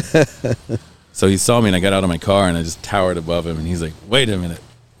days. So he saw me, and I got out of my car, and I just towered above him. And he's like, wait a minute,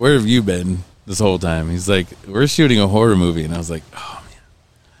 where have you been this whole time? He's like, we're shooting a horror movie. And I was like, oh, man,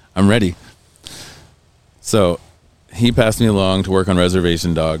 I'm ready. So he passed me along to work on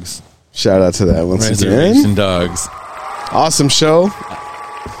Reservation Dogs. Shout out to that once again. Reservation Dogs. Awesome show.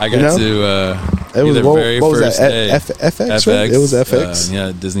 I got to it was the very what was first that? day. FX, right? It was FX.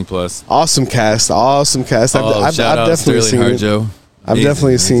 Yeah, Disney Plus. Awesome cast. I've definitely seen Harjo. I've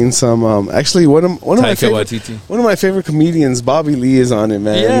definitely seen some. Actually, one of my favorite comedians, Bobby Lee, is on it,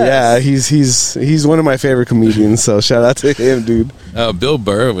 man. Yes. Yeah, he's one of my favorite comedians. So shout out to him, dude. Bill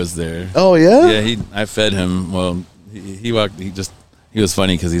Burr was there. Oh yeah. Yeah, I fed him. Well, he walked. He was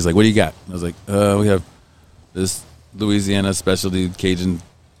funny because he's like, "What do you got?" I was like, "We have this Louisiana specialty Cajun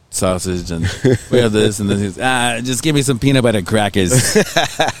sausage, and we have this." And then he's, just give me some peanut butter crackers.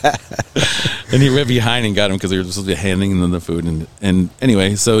 And he went behind and got him because they were supposed to be handing them the food. And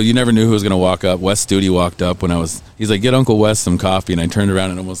anyway, so you never knew who was going to walk up. Wes Studi walked up when he's like, get Uncle Wes some coffee. And I turned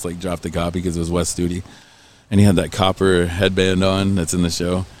around and almost like dropped the coffee because it was Wes Studi. And he had that copper headband on that's in the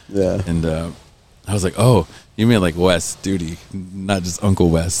show. Yeah. And I was like, oh, you mean like Wes Studi, not just Uncle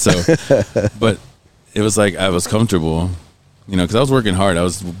Wes. So, but it was like I was comfortable, because I was working hard. I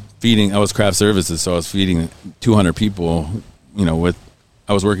was craft services, so I was feeding 200 people,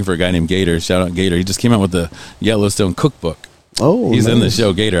 I was working for a guy named Gator. Shout out Gator. He just came out with the Yellowstone cookbook. Oh, he's nice. in the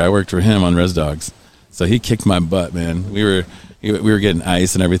show Gator. I worked for him on Res Dogs, so he kicked my butt, man. We were getting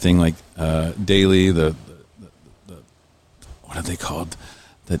ice and everything like daily. The what are they called?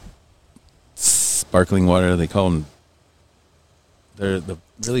 The sparkling water. They call them. They're the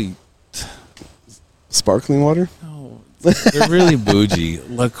really sparkling water. No, they're really bougie.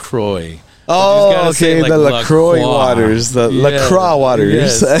 LaCroix. Oh, okay, the LaCroix waters. The LaCroix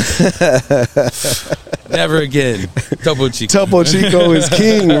waters. Yes. Never again. Topo Chico. Topo Chico is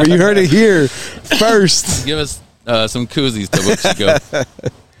king. You heard it here first. Give us some koozies, Topo Chico.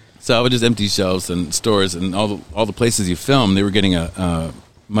 So I would just empty shelves and stores and all the places you film, they were getting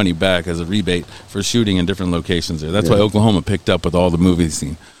money back as a rebate for shooting in different locations there. That's why Oklahoma picked up with all the movie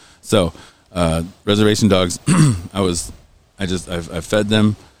scene. So Reservation Dogs, I was I fed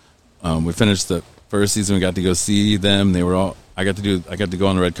them. We finished the first season. We got to go see them. They were all. I got to go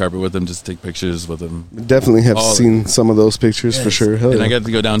on the red carpet with them, just take pictures with them. Definitely have seen some of those pictures for sure. Hell And yeah. I got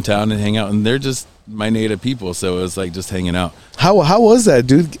to go downtown and hang out, and they're just my native people, so it was like just hanging out. How was that,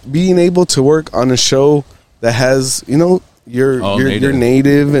 dude? Being able to work on a show that has, you're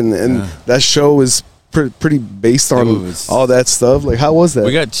native, and that show is pretty based on all that stuff. Like, how was that?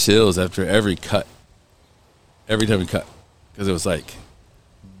 We got chills after every cut. Every time we cut, because it was like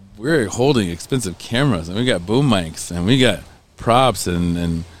we're holding expensive cameras, and we got boom mics, and we got props,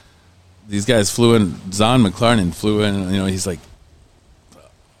 and these guys flew in. Zahn McClarnon flew in. He's like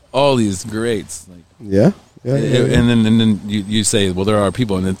all these greats. Like, yeah. And then you say, well, there are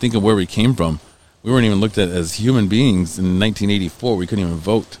people, and then think of where we came from. We weren't even looked at as human beings in 1984. We couldn't even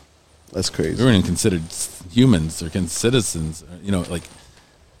vote. That's crazy. We weren't even considered humans or citizens. Like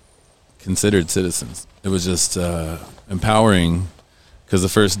considered citizens. It was just empowering, because the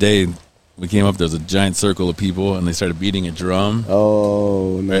first day we came up, there was a giant circle of people, and they started beating a drum.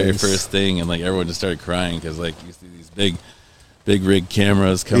 Oh, nice. Very first thing, and like everyone just started crying because like you see these big rig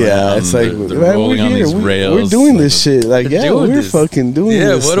cameras coming out. It's like they're rolling on these rails. We're doing this shit. Like, we're fucking doing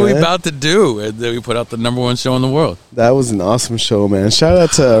this. Yeah, what are we about to do? And then we put out the #1 show in the world. That was an awesome show, man. Shout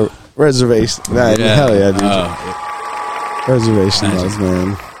out to Reservation. Hell yeah, dude. Reservation Dogs,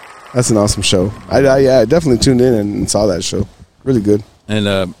 man. That's an awesome show. I definitely tuned in and saw that show. Really good.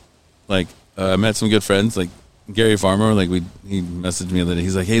 And I met some good friends, like Gary Farmer. Like he messaged me the other day.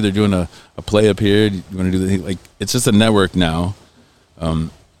 He's like, "Hey, they're doing a play up here. Do you want to do that?" Like, it's just a network now,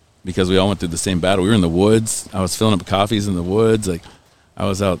 because we all went through the same battle. We were in the woods. I was filling up coffees in the woods. Like, I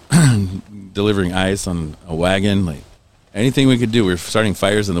was out delivering ice on a wagon. Like, anything we could do. We were starting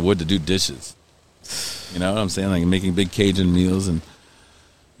fires in the wood to do dishes. You know what I'm saying? Like making big Cajun meals, and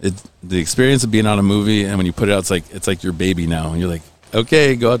it's the experience of being on a movie. And when you put it out, it's like your baby now. And you're like,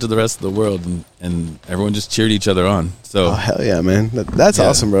 okay, go out to the rest of the world, and everyone just cheered each other on. So, hell yeah, man, that's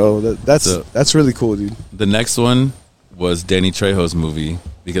awesome, bro. That's really cool, dude. The next one was Danny Trejo's movie,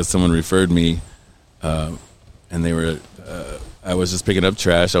 because someone referred me, and they were. I was just picking up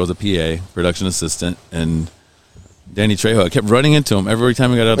trash. I was a PA, production assistant, and Danny Trejo. I kept running into him every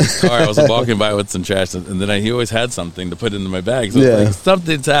time I got out of the car. I was walking by with some trash, and then he always had something to put into my bag. So I was like,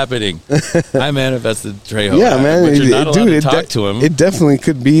 something's happening. I manifested Trejo. Yeah, man. But you're not allowed to talk to him. It definitely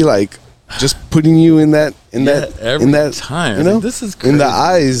could be like just putting you in that time. You know, like, this is crazy. in the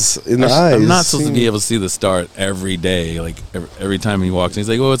eyes. I'm not supposed to be able to see the star every day. Like every time he walks, he's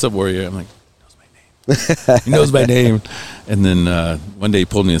like, "Well, what's up, Warrior?" I'm like, he knows my name. And then one day he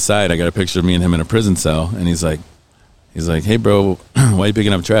pulled me aside. I got a picture of me and him in a prison cell, and he's like, "Hey, bro, why are you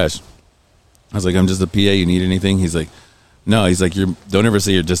picking up trash?" I was like, "I'm just a PA. You need anything?" He's like, "No." He's like, "Don't ever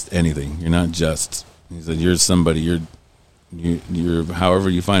say you're just anything. You're not just." He said, "You're somebody. You're however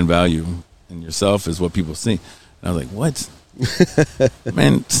you find value in yourself is what people see." And I was like, "What?"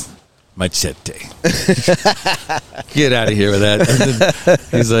 Man, machete. Get out of here with that.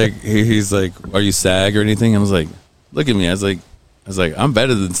 And then he's like, "Are you SAG or anything?" I was like, "Look at me." I was like, "I'm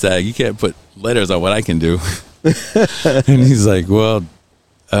better than SAG. You can't put letters on what I can do." And he's like, "Well,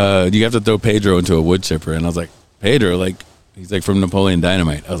 you have to throw Pedro into a wood chipper." And I was like, "Pedro?" Like, he's like, "From Napoleon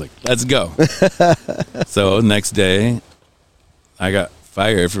Dynamite." I was like, "Let's go." So next day, I got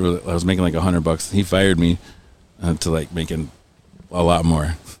fired I was making like $100. He fired me to like making a lot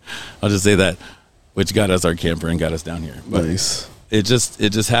more. I'll just say that, which got us our camper and got us down here. But nice. It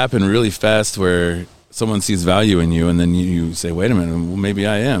just happened really fast, where someone sees value in you, and then you say, "Wait a minute, well, maybe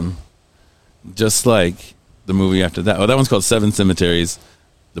I am." Just like the movie after that. Oh, that one's called Seven Cemeteries.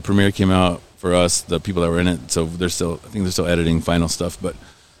 The premiere came out for us, the people that were in it. So I think they're still editing final stuff, but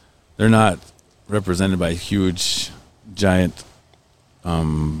they're not represented by a huge, giant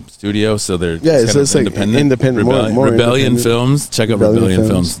studio. So they're it's like independent, more Rebellion independent. Films. Check out Rebellion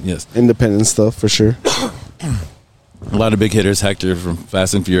Films. Yes, independent stuff for sure. A lot of big hitters. Hector from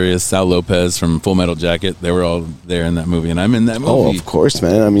Fast and Furious, Sal Lopez from Full Metal Jacket. They were all there in that movie, and I'm in that movie. Oh, of course,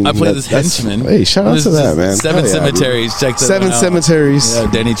 man. I mean, I play this henchman. Hey, shout out to that, man. Seven Cemeteries. Check that Seven out. Cemeteries. Yeah,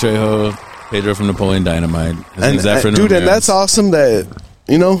 Danny Trejo, Pedro from Napoleon Dynamite. Dude, and that's awesome that,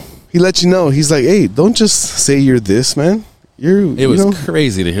 he let you know. He's like, "Hey, don't just say you're this, man. It was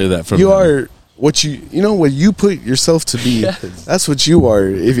crazy to hear that from him. You are what what you put yourself to be. Yes. That's what you are.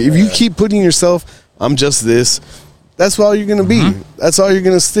 If you keep putting yourself, I'm just this, that's all you're going to be. That's all you're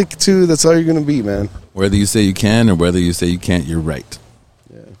going to stick to. That's all you're going to be, man. Whether you say you can or whether you say you can't, you're right.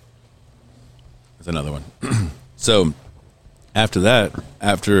 Yeah. That's another one. So after that,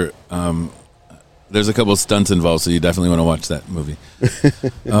 there's a couple of stunts involved, so you definitely want to watch that movie.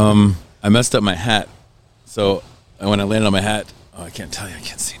 I messed up my hat. So when I landed on my hat, I can't tell you, I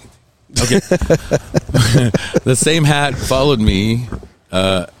can't see anything. Okay. The same hat followed me,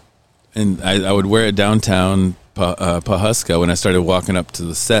 and I would wear it downtown Pawhuska when I started walking up to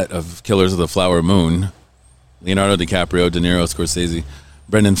the set of Killers of the Flower Moon. Leonardo DiCaprio, De Niro, Scorsese,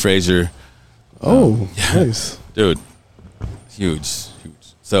 Brendan Fraser. Nice. Dude, huge.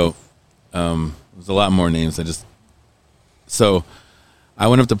 So, there's a lot more names. So I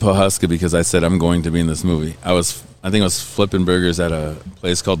went up to Pawhuska because I said I'm going to be in this movie. I think I was flipping burgers at a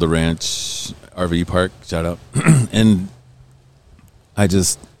place called the Ranch RV Park. Shout out. And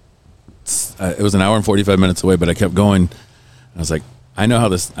it was an hour and 45 minutes away, but I kept going. I was like, I know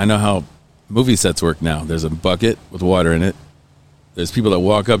how movie sets work now. There's a bucket with water in it. There's people that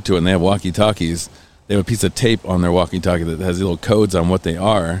walk up to it and they have walkie-talkies. They have a piece of tape on their walkie-talkie that has little codes on what they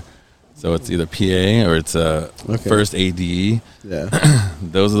are. So it's either PA or it's first AD. Yeah.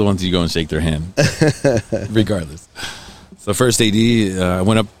 Those are the ones you go and shake their hand, regardless. So first AD, I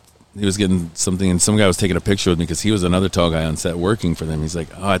went up. He was getting something, and some guy was taking a picture with me because he was another tall guy on set working for them. He's like,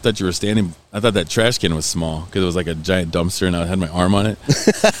 "Oh, I thought you were standing. I thought that trash can was small because it was like a giant dumpster, and I had my arm on it."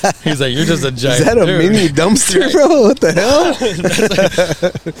 He's like, "You're just a giant." Is that a mini dumpster, bro? What the hell?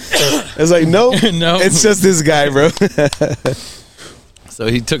 It's like, nope. No, it's just this guy, bro. So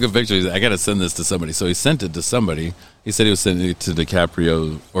he took a picture. He's like, I got to send this to somebody. So he sent it to somebody. He said he was sending it to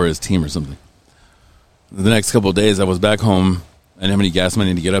DiCaprio or his team or something. The next couple of days, I was back home. I didn't have any gas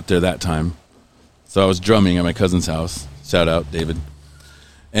money to get up there that time. So I was drumming at my cousin's house. Shout out, David.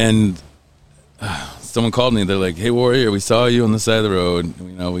 And someone called me. They're like, "Hey, Warrior, we saw you on the side of the road.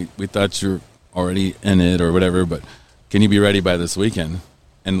 You know, we thought you were already in it or whatever, but can you be ready by this weekend?"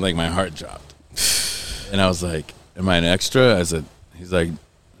 And, like, my heart dropped. And I was like, "Am I an extra?" I said, he's like,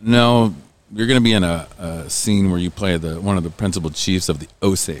 "No, you're going to be in a scene where you play one of the principal chiefs of the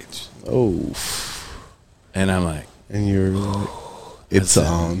Osage." Oh. And I'm like, and you're like, it's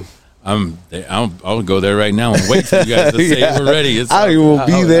on. I'll go there right now and wait for you guys to say we're ready. I will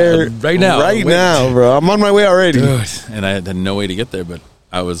be there right now. Right now, bro. I'm on my way already. Dude. And I had no way to get there, but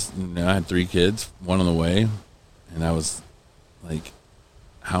I had 3 kids, 1 on the way, and I was like,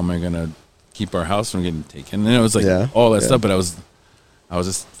 how am I going to keep our house from getting taken? And it was like all that stuff, but I was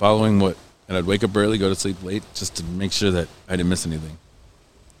just following and I'd wake up early, go to sleep late, just to make sure that I didn't miss anything.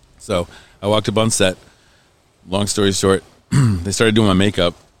 So I walked up on set. Long story short, they started doing my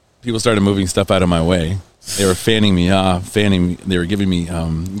makeup. People started moving stuff out of my way. They were fanning me off, They were giving me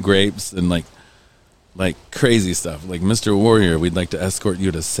grapes and like crazy stuff. Like, "Mr. Warrior, we'd like to escort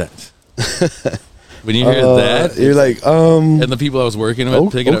you to set." When you hear that, you're like, and the people I was working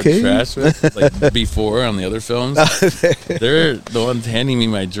with, picking up trash with, like before on the other films, they're the ones handing me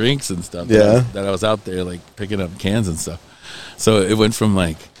my drinks and stuff. That I was out there like picking up cans and stuff. So it went from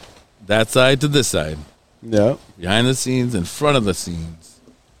like that side to this side. Yeah. Behind the scenes, in front of the scenes.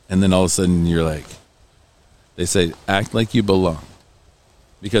 And then all of a sudden you're like, they say, act like you belong.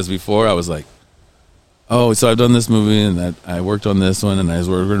 Because before I was like, oh, so I've done this movie and I worked on this one and I was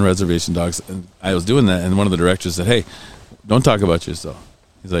working on Reservation Dogs. And I was doing that. And one of the directors said, "Hey, don't talk about yourself."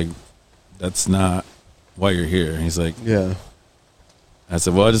 He's like, "That's not why you're here." He's like, yeah. I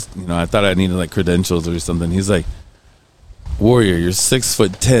said, "Well, I thought I needed like credentials or something." He's like, "Warrior, you're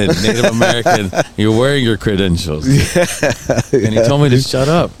 6'10", Native American. You're wearing your credentials." And he told me to shut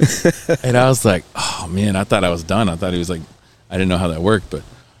up. And I was like, oh man, I thought I was done. I thought he was like, I didn't know how that worked, but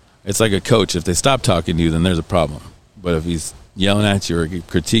it's like a coach. If they stop talking to you, then there's a problem. But if he's yelling at you or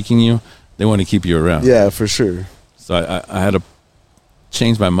critiquing you, they want to keep you around. Yeah, for sure. So I had to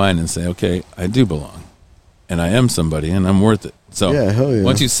change my mind and say, okay, I do belong. And I am somebody and I'm worth it. So hell yeah.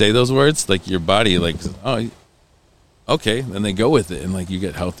 Once you say those words, like your body, like, oh, okay, then they go with it, and like you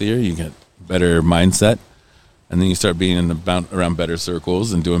get healthier, you get better mindset, and then you start being around better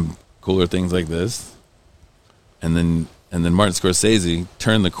circles and doing cooler things like this. And then Martin Scorsese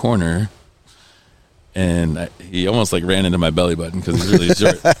turned the corner, and he almost like ran into my belly button because he's really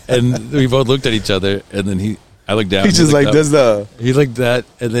short. And we both looked at each other, and then I looked down. He just like does he like that,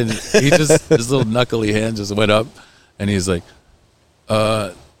 and then he just his little knuckly hand just went up, and he's like,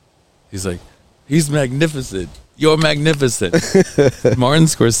 he's magnificent. You're magnificent. Martin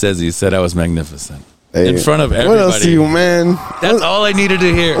Scorsese said I was magnificent in front of everybody. What else do you, man? That's all I needed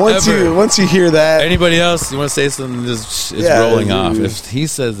to hear. Once you hear that, anybody else? You want to say something? It's rolling off. If he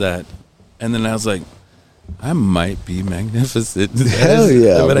says that, and then I was like, I might be magnificent. Hell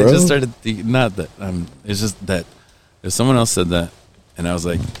yeah, but bro. I just started thinking, not that. It's just that if someone else said that, and I was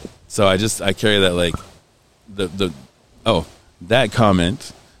like, so I carry that like that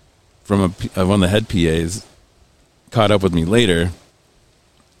comment from one of the head PAs caught up with me later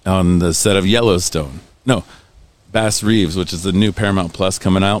on the set of Yellowstone. No, Bass Reeves, which is the new Paramount Plus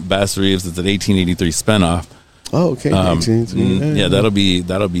coming out. Bass Reeves is an 1883 spinoff. Oh, okay. Yeah,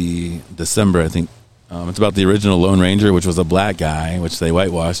 that'll be December, I think. It's about the original Lone Ranger, which was a black guy, which they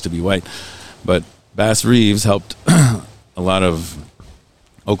whitewashed to be white. But Bass Reeves helped a lot of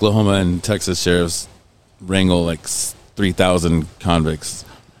Oklahoma and Texas sheriffs wrangle like 3,000 convicts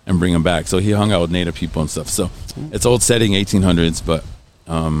and bring them back. So he hung out with Native people and stuff. So it's old setting, 1800s, but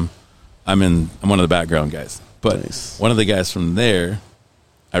I'm one of the background guys. But Nice. one of the guys from there,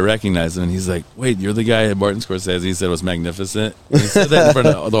 I recognized him, and he's like, "Wait, you're the guy that Martin Scorsese said was magnificent?" And he said that in front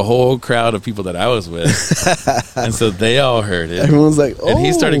of the whole crowd of people that I was with, and so they all heard it. Everyone's like, "Oh!" And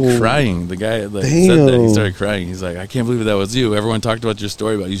he started crying. The guy that said that, he started crying. He's like, "I can't believe that was you. Everyone talked about your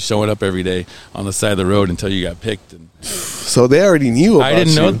story about you showing up every day on the side of the road until you got picked." And So they already knew about you. I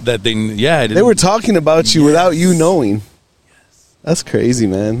didn't know that they. Yeah, I didn't. They were talking about you without you knowing. That's crazy,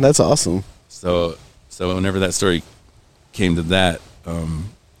 man. That's awesome. So whenever that story came to that, one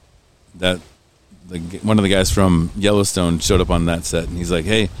of the guys from Yellowstone showed up on that set, and he's like,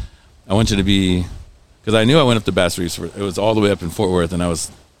 "Hey, I want you to be," because I knew I went up to Bass Reeves. It was all the way up in Fort Worth, and I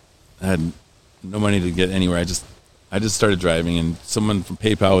had no money to get anywhere. I just started driving, and someone from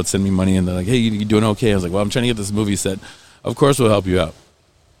PayPal would send me money, and they're like, "Hey, you doing okay?" I was like, "Well, I'm trying to get this movie set. Of course, we'll help you out."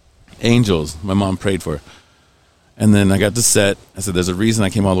 Angels, my mom prayed for. And then I got the set. I said, "There's a reason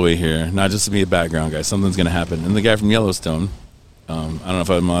I came all the way here, not just to be a background guy. Something's going to happen." And the guy from Yellowstone, I don't know if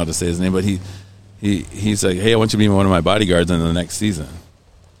I'm allowed to say his name, but he's like, "Hey, I want you to be one of my bodyguards in the next season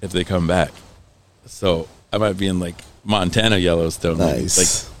if they come back." So I might be in like Montana Yellowstone. Nice. Like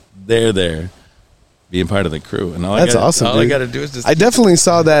they're there being part of the crew. And That's awesome. All I dude. got to do is just. I definitely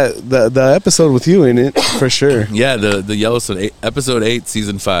saw the episode with you in it for sure. Yeah, the Yellowstone, episode 8,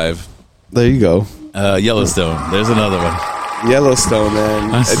 season 5. There you go. Yellowstone. There's another one. Yellowstone,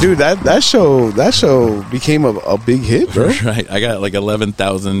 man. Dude, that show became a big hit, bro. Right. I got like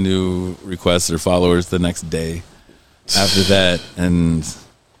 11,000 new requests or followers the next day after that. And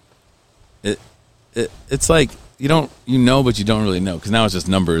it's like, you know, but you don't really know. Because now it's just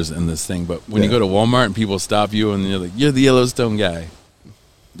numbers in this thing. But when you go to Walmart and people stop you and you're like, "You're the Yellowstone guy,"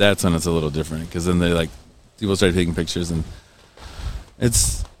 that's when it's a little different. Because then they like, people start taking pictures, and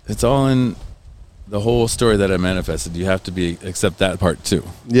it's all in the whole story that I manifested. You have to accept that part too.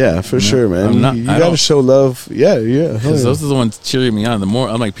 Yeah, for sure, man. You got to show love. Yeah. Because those are the ones cheering me on. The more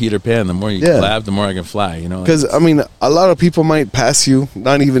I'm like Peter Pan, the more you clap, the more I can fly. You know. Because I mean, a lot of people might pass you,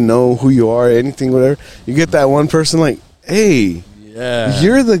 not even know who you are, anything, whatever. You get that one person like, "Hey,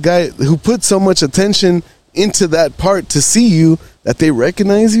 you're the guy who put so much attention into that part to see you that they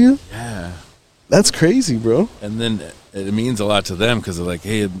recognize you." Yeah, that's crazy, bro. And then it means a lot to them because they're like,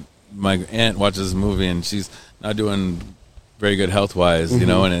 "Hey, my aunt watches this movie and she's not doing very good health-wise, you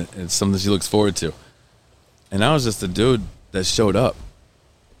know, and it's something she looks forward to." And I was just a dude that showed up.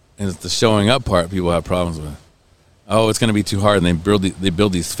 And it's the showing up part people have problems with. Oh, it's going to be too hard. And they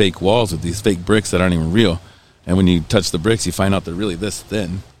build these fake walls with these fake bricks that aren't even real. And when you touch the bricks, you find out they're really this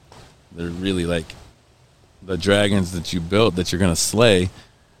thin. They're really like the dragons that you built that you're going to slay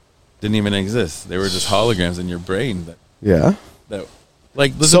didn't even exist. They were just holograms in your brain. That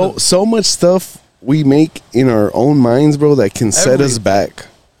like so much stuff we make in our own minds, bro, that can set us back.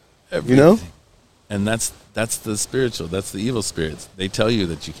 Everything. You know? And that's the spiritual. That's the evil spirits. They tell you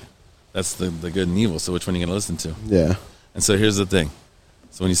that you can. That's the good and evil. So which one are you going to listen to? Yeah. And so here's the thing.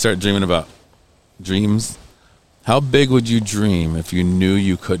 So when you start dreaming about dreams, how big would you dream if you knew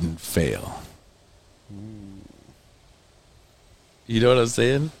you couldn't fail? You know what I'm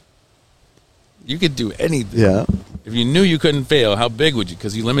saying? You could do anything. Yeah. If you knew you couldn't fail, how big would you?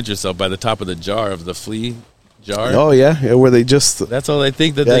 Because you limit yourself by the top of the jar of the flea jar. Oh yeah, where they just. That's all they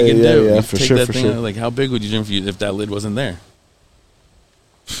think that they can do. Yeah, you for take sure. that For thing sure. out, like, how big would you dream if that lid wasn't there?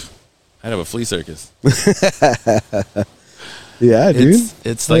 I'd have a flea circus. Yeah, dude.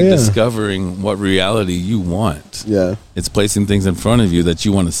 It's like discovering what reality you want. Yeah. It's placing things in front of you that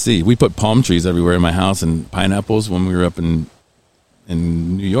you want to see. We put palm trees everywhere in my house and pineapples when we were up in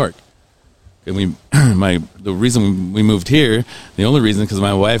New York. And the reason we moved here, the only reason, because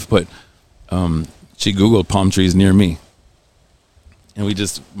my wife put, she Googled palm trees near me. And we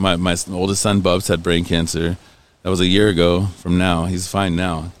just, my oldest son, Bubs, had brain cancer. That was a year ago from now. He's fine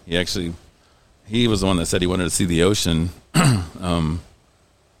now. He was the one that said he wanted to see the ocean when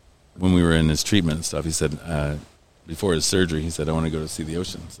we were in his treatment and stuff. He said, before his surgery, he said, "I want to go to see the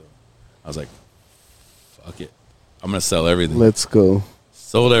ocean." So I was like, fuck it. I'm going to sell everything. Let's go.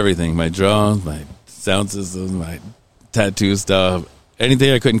 Sold everything. My drones, my sound systems, my tattoo stuff,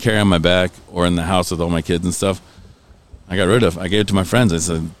 anything I couldn't carry on my back or in the house with all my kids and stuff, I got rid of. I gave it to my friends. I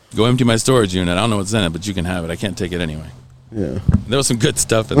said, Go empty my storage unit. I don't know what's in it, but you can have it. I can't take it anyway. Yeah. There was some good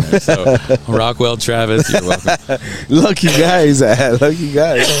stuff in there. So, Rockwell, Travis, you're welcome. Lucky guys. Lucky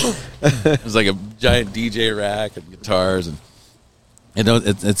guys. It was like a giant DJ rack and guitars, and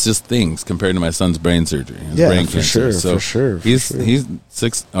it's just things compared to my son's brain surgery. His brain for cancer. sure. So for sure. he's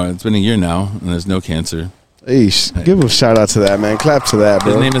 6. It's been a year now, and there's no cancer. Hey, give a shout out to that, man. Clap to that,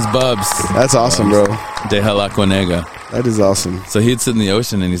 bro. His name is Bubs. That's awesome, bro. De Jalacuanega. That is awesome. So he'd sit in the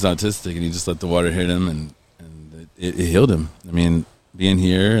ocean, and he's autistic, and he just let the water hit him, and it healed him. I mean, being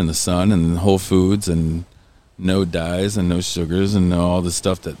here in the sun and Whole Foods and no dyes and no sugars and no all the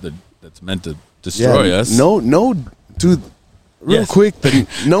stuff that's meant to destroy us. No, dude. Real quick,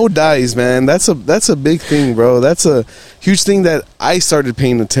 no dyes, man. That's a big thing, bro. That's a huge thing that I started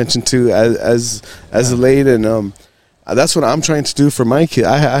paying attention to as of late, and that's what I'm trying to do for my kid.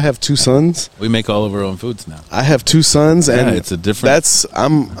 I have 2 sons. We make all of our own foods now. I have 2 sons, and it's a different.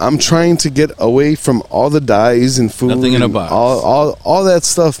 I'm trying to get away from all the dyes and food. Nothing in a box. All that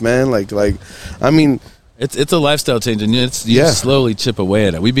stuff, man. Like I mean. It's a lifestyle change, and you slowly chip away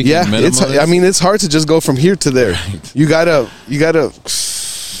at it. We became minimalists. It's hard to just go from here to there. Right. You gotta.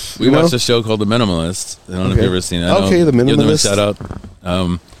 We watched a show called The Minimalists. I don't know if you've ever seen it. The Minimalists. Give them a shout out.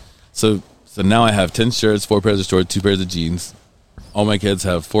 So now I have 10 shirts, 4 pairs of shorts, 2 pairs of jeans. All my kids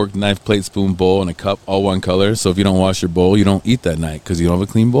have fork, knife, plate, spoon, bowl, and a cup, all one color. So if you don't wash your bowl, you don't eat that night because you don't have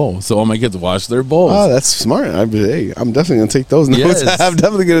a clean bowl. So all my kids wash their bowls. Oh, that's smart. I'm definitely going to take those notes. Yes. I'm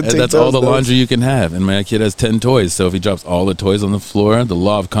definitely going to take that's those all the notes. laundry you can have. And my kid has 10 toys. So if he drops all the toys on the floor, the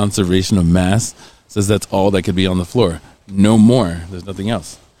law of conservation of mass says that's all that could be on the floor. No more. There's nothing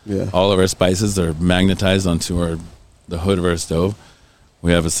else. Yeah. All of our spices are magnetized onto the hood of our stove.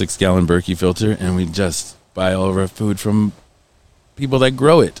 We have a 6-gallon Berkey filter, and we just buy all of our food from people that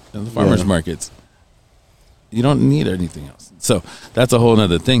grow it in the farmers markets. You don't need anything else. So that's a whole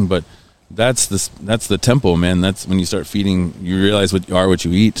other thing, but that's the temple, man. That's when you start feeding, you realize what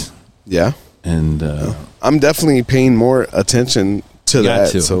you eat. Yeah. And I'm definitely paying more attention to that.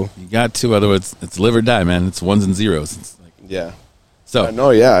 So you got to, otherwise it's live or die, man. It's ones and zeros. It's like, yeah. So I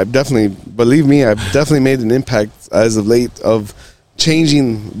know, yeah. I've definitely made an impact as of late of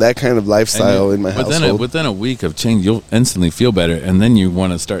changing that kind of lifestyle in my household. Within a week of change, you'll instantly feel better, and then you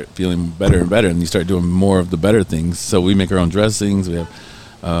want to start feeling better and better, and you start doing more of the better things. So we make our own dressings. We have,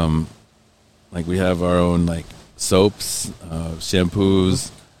 we have our own soaps,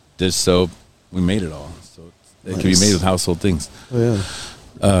 shampoos, dish soap. We made it all, so it can be made with household things. Oh,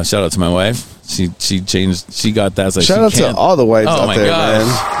 yeah. Shout out to my wife. She changed. She got that. Shout out to all the wives out there,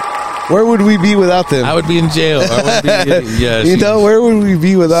 man. Where would we be without them? I would be in jail. Where would we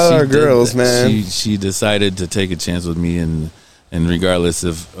be without our girls, man? She decided to take a chance with me, and regardless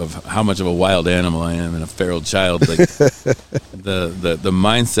of how much of a wild animal I am and a feral child, the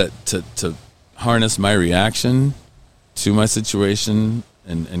mindset to harness my reaction to my situation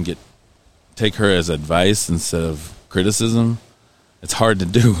and take her as advice instead of criticism. It's hard to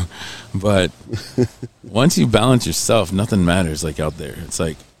do, but once you balance yourself, nothing matters out there. It's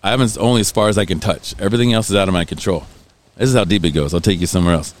like, I'm only as far as I can touch. Everything else is out of my control. This is how deep it goes. I'll take you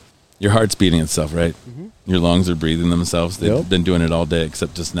somewhere else. Your heart's beating itself, right? Mm-hmm. Your lungs are breathing themselves. They've been doing it all day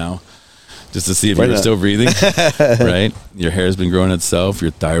except just now, just to see if you're still breathing, right? Your hair's been growing itself. Your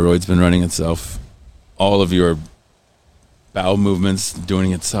thyroid's been running itself. All of your bowel movements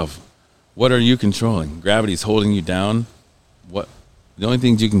doing itself. What are you controlling? Gravity's holding you down. The only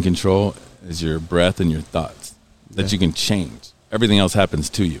things you can control is your breath and your thoughts that you can change. Everything else happens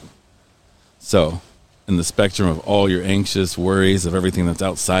to you. So, in the spectrum of all your anxious worries of everything that's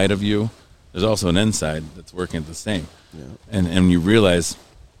outside of you, there's also an inside that's working the same. Yeah. And you realize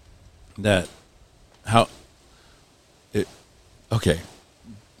that this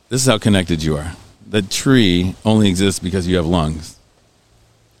is how connected you are. The tree only exists because you have lungs.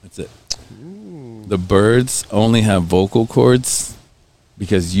 That's it. Ooh. The birds only have vocal cords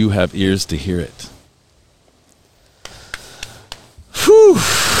because you have ears to hear it. Whew.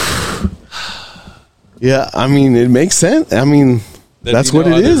 Yeah, I mean, it makes sense. I mean, that's what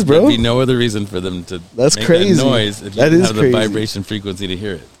it is, bro. There'd be no other reason for them to make crazy. That noise if you didn't have the vibration frequency to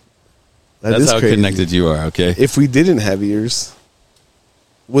hear it. That's how connected you are, okay? If we didn't have ears,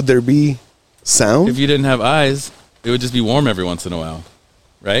 would there be sound? If you didn't have eyes, it would just be warm every once in a while,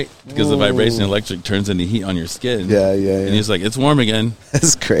 right? Because the vibration electric turns into heat on your skin. Yeah. And you're just like, it's warm again.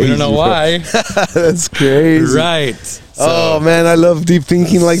 That's crazy. We don't know why. That's crazy. Right. So, oh, man, I love deep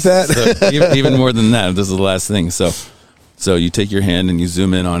thinking like that. So even more than that, this is the last thing. So you take your hand and you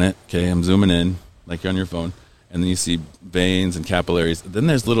zoom in on it. Okay, I'm zooming in like you're on your phone. And then you see veins and capillaries. Then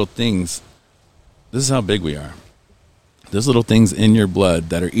there's little things. This is how big we are. There's little things in your blood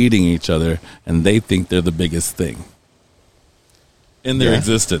that are eating each other, and they think they're the biggest thing in their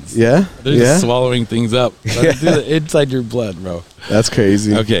existence. Yeah. They're just swallowing things up. Inside your blood, bro. That's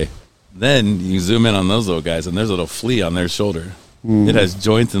crazy. Okay. Then you zoom in on those little guys, and there's a little flea on their shoulder. It has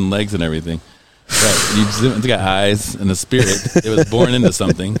joints and legs and everything. Right. You zoom, it's got eyes and a spirit. It was born into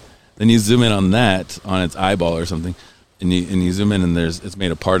something. Then you zoom in on that, on its eyeball or something, and you zoom in, and it's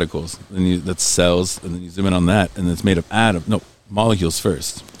made of particles. And that's cells. And then you zoom in on that, and it's made of molecules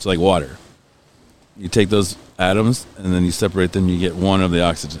first. It's like water. You take those atoms, and then you separate them. You get one of the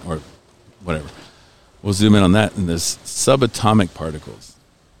oxygen or whatever. We'll zoom in on that, and there's subatomic particles.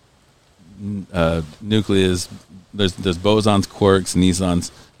 Nucleus. There's bosons, quarks,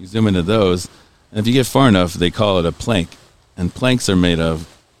 mesons. You zoom into those, and if you get far enough, they call it a Planck. And Plancks are made of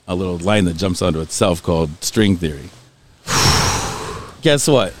a little line that jumps onto itself called string theory. Guess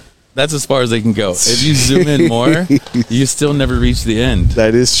what? That's as far as they can go. If you zoom in more, you still never reach the end.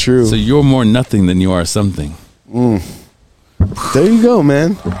 That is true. So you're more nothing than you are something. There you go,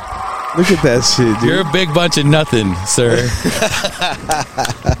 man. Look at that shit, dude. You're a big bunch of nothing, sir.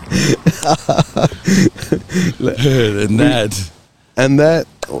 And that,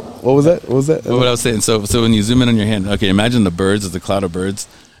 what was that? What was that? What I was saying. So when you zoom in on your hand, okay, imagine the birds as a cloud of birds,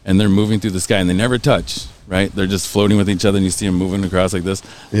 and they're moving through the sky, and they never touch, right? They're just floating with each other, and you see them moving across like this.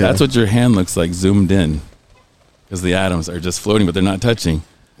 Yeah. That's what your hand looks like zoomed in, because the atoms are just floating, but they're not touching.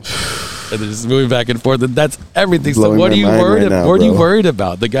 And they're just moving back and forth. And that's everything. So what are you worried about? What are you worried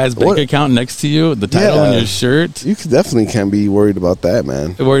about? The guy's bank account next to you, the title on your shirt. You definitely can't be worried about that,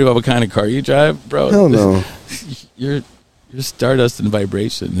 man. You're worried about what kind of car you drive, bro? Hell no. You're stardust and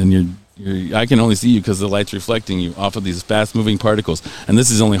vibration, and I can only see you because the light's reflecting you off of these fast moving particles. And this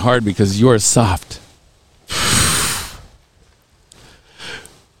is only hard because you're soft.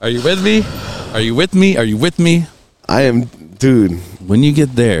 Are you with me? Are you with me? Are you with me? I am, dude. When you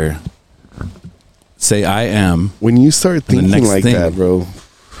get there, say I am. When you start thinking like that, bro.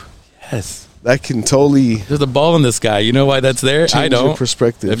 Yes. That can totally. There's a ball in the sky. You know why that's there? I don't. Your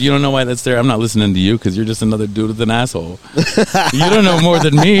perspective. If you don't know why that's there, I'm not listening to you because you're just another dude with an asshole. You don't know more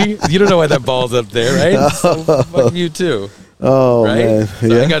than me. You don't know why that ball's up there, right? So fuck you too. Oh, right? man.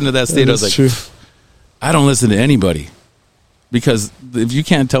 So I got into that state. I was like, I don't listen to anybody because if you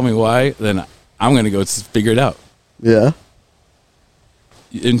can't tell me why, then I'm going to go figure it out. Yeah.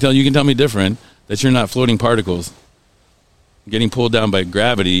 Until you can tell me different, that you're not floating particles getting pulled down by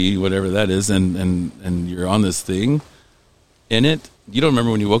gravity, whatever that is, and you're on this thing in it. You don't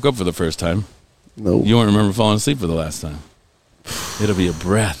remember when you woke up for the first time. No. You won't remember falling asleep for the last time. It'll be a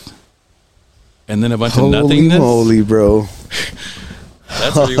breath. And then a bunch of nothingness. Holy bro.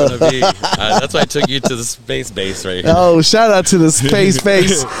 That's where you want to be. That's why I took you to the space base right here. Oh, shout out to the space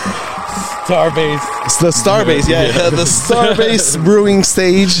base. Starbase. It's the Starbase, yeah. The Starbase brewing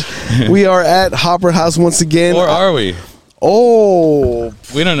stage. We are at Hopper House once again. Or are we? Oh.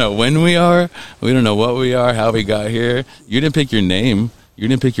 We don't know when we are. We don't know what we are, how we got here. You didn't pick your name. You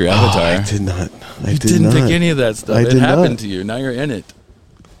didn't pick your avatar. I did not. You didn't pick any of that stuff. It happened to you. Now you're in it.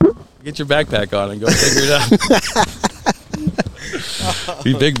 Get your backpack on and go figure it out.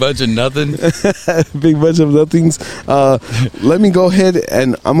 You big bunch of nothing. Big bunch of nothings. Let me go ahead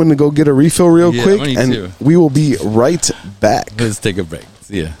and I'm going to go get a refill real quick. And we will be right back. Let's take a break.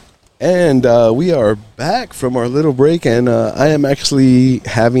 See ya. And we are back from our little break. And I am actually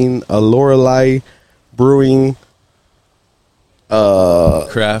having a Lorelei Brewing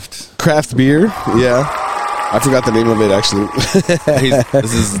craft beer. Yeah. I forgot the name of it, actually.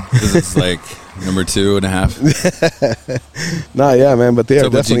 This is like number 2.5. Nah, yeah, man, but they are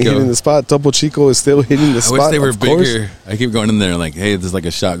Topo definitely Chico. Hitting the spot. Topo Chico is still hitting the spot. I wish they were bigger. Course. I keep going in there like, hey, this is like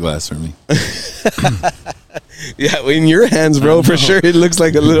a shot glass for me. Yeah, in your hands, bro, for sure. It looks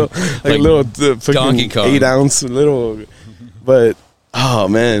like a little, Donkey Kong, 8-ounce little. But oh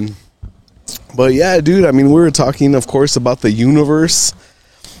man, but yeah, dude. I mean, we were talking, of course, about the universe,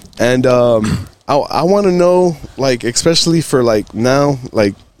 and I want to know, like, especially for like now,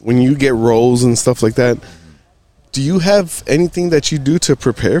 like when you get roles and stuff like that. Do you have anything that you do to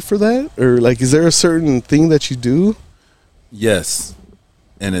prepare for that, or like, is there a certain thing that you do? Yes,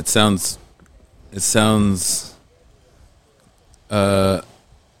 and it sounds.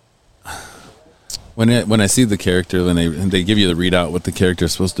 When I see the character, when they give you the readout what the character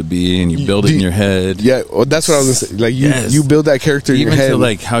is supposed to be, and you build it in your head. Yeah, well, that's what I was gonna say. Like you build that character in your head, even to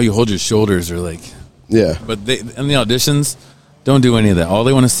like how you hold your shoulders, or like But in the auditions, don't do any of that. All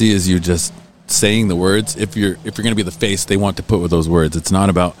they want to see is you just saying the words. If you're going to be the face they want to put with those words, it's not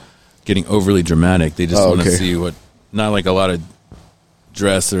about getting overly dramatic. They just want to see what, not like a lot of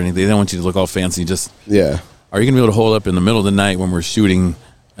dress or anything. They don't want you to look all fancy. Just are you going to be able to hold up in the middle of the night when we're shooting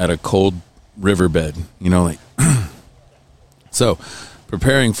at a cold riverbed? You know, like, so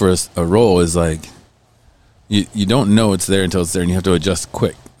preparing for a role is like, you don't know it's there until it's there, and you have to adjust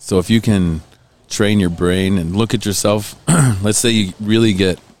quick. So if you can train your brain and look at yourself, let's say you really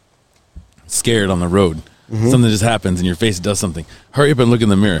get scared on the road. Something just happens and your face does something. Hurry up and look in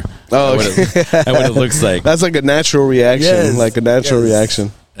the mirror. Oh, what it looks like. That's like a natural reaction. Yes, like a natural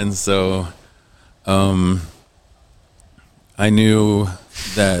reaction. And so, I knew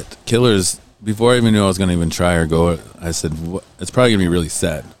that Killers, before I even knew I was going to even try or go, I said, it's probably going to be really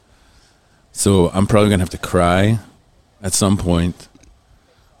sad. So I'm probably going to have to cry at some point.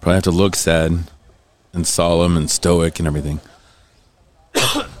 Probably have to look sad and solemn and stoic and everything.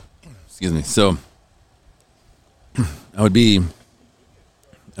 Excuse me. So I would be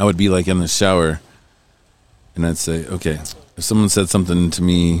like in the shower, and I'd say, okay, if someone said something to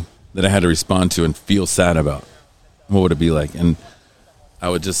me that I had to respond to and feel sad about, what would it be like? And I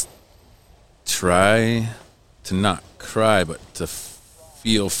would just try to not cry, but to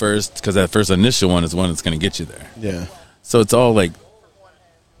feel first, because that first initial one is one that's going to get you there. Yeah. So it's all like,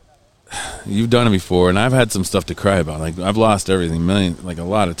 you've done it before, and I've had some stuff to cry about. Like, I've lost everything, a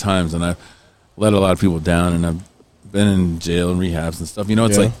lot of times, and I've let a lot of people down, and I've been in jail and rehabs and stuff. You know,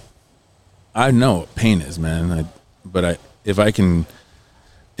 it's like, I know what pain is, man. If I can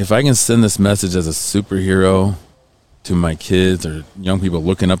send this message as a superhero to my kids or young people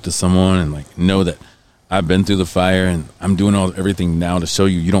looking up to someone, and like know that I've been through the fire and I'm doing everything now to show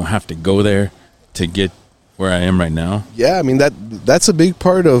you don't have to go there to get where I am right now. Yeah, I mean that's a big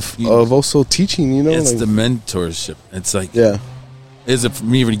part of also teaching. You know, it's like, the mentorship. It's like, yeah, is it for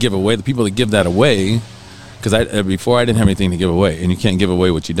me to give away? The people that give that away, because before I didn't have anything to give away, and you can't give away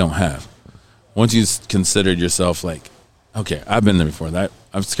what you don't have. Once you considered yourself like, okay, I've been there before. That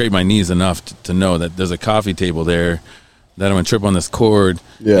I've scraped my knees enough to know that there's a coffee table there, that I'm gonna trip on this cord,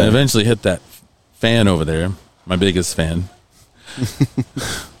 and eventually hit that fan over there. My biggest fan.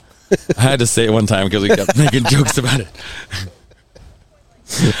 I had to say it one time because we kept making jokes about it.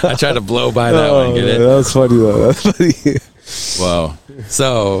 I tried to blow by that one. Get it? That was funny though. That's funny. Wow.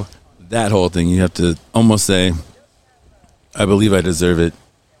 So that whole thing, you have to almost say, I believe I deserve it.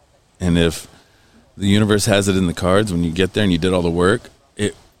 And if the universe has it in the cards, when you get there and you did all the work,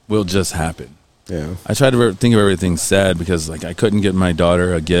 it will just happen. Yeah. I tried to think of everything sad because like I couldn't get my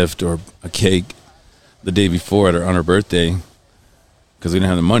daughter a gift or a cake the day before on her birthday because we didn't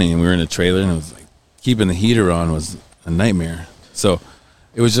have the money, and we were in a trailer, and it was like keeping the heater on was a nightmare. So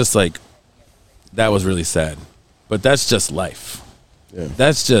it was just like, that was really sad. But that's just life. Yeah.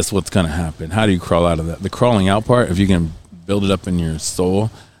 That's just what's going to happen. How do you crawl out of that? The crawling out part, if you can build it up in your soul,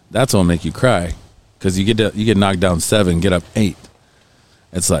 that's what will make you cry. Because you get knocked down 7, get up 8.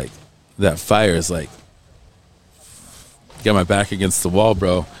 It's like, that fire is like, got my back against the wall,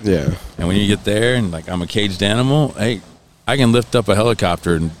 bro. Yeah. And when you get there, and like I'm a caged animal, hey, I can lift up a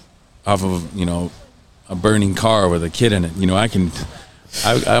helicopter and off of, a burning car with a kid in it.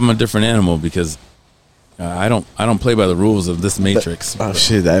 I'm a different animal because I don't play by the rules of this matrix.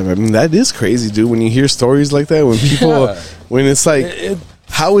 Shit! I mean, that is crazy, dude. When you hear stories like that, when people, when it's like,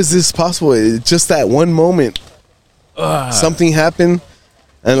 how is this possible? It's just that one moment, something happened,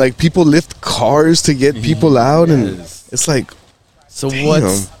 and like people lift cars to get people out, and it's like, so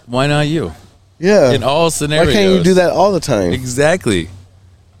why not you? Yeah, in all scenarios. Why can't you do that all the time? Exactly,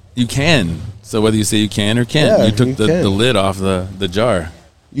 you can. So whether you say you can or can't, you took the lid off the jar.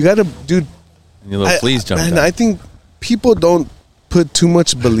 You got to, dude. And your little fleas jumped out. I think people don't put too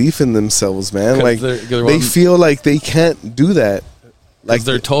much belief in themselves, man. Like they feel like they can't do that. Like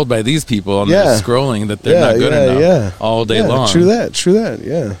they're told by these people on their scrolling that they're not good enough all day long. True that.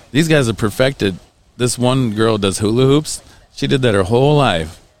 Yeah. These guys are perfected. This one girl does hula hoops. She did that her whole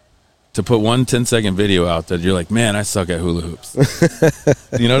life to put one 10-second video out that you're like, man, I suck at hula hoops.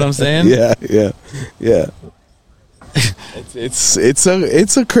 You know what I'm saying? Yeah.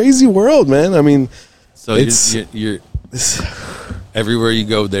 It's a crazy world, man. I mean, so you're everywhere you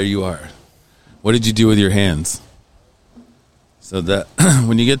go, there you are. What did you do with your hands? So that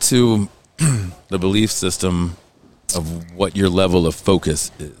when you get to the belief system of what your level of focus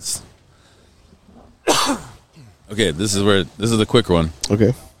is. Okay, this is a quick one.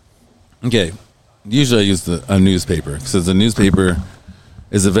 Okay. Usually I use a newspaper because the newspaper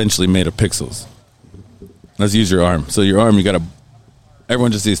is eventually made of pixels. Let's use your arm. So your arm,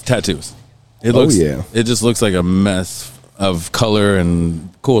 everyone just sees tattoos. It just looks like a mess of color and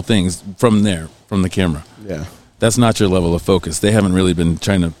cool things from the camera. Yeah. That's not your level of focus. They haven't really been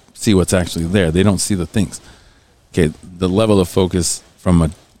trying to see what's actually there. They don't see the things. Okay, the level of focus from a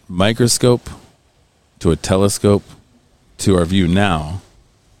microscope to a telescope to our view now.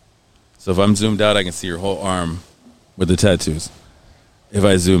 So if I'm zoomed out, I can see your whole arm with the tattoos. If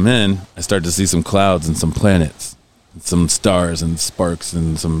I zoom in, I start to see some clouds and some planets, and some stars and sparks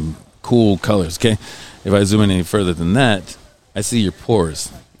and some cool colors, okay? If I zoom in any further than that, I see your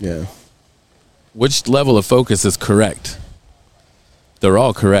pores. Yeah. Which level of focus is correct? They're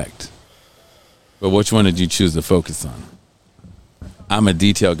all correct. But which one did you choose to focus on? I'm a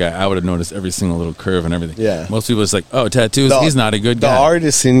detail guy. I would have noticed every single little curve and everything. Yeah. Most people are like, oh, tattoos, he's not a good guy. The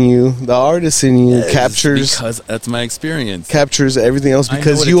artist in you captures, because that's my experience. Captures everything else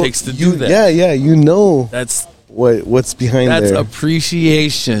because I know what it takes to do that. Yeah, you know That's what's behind That's there.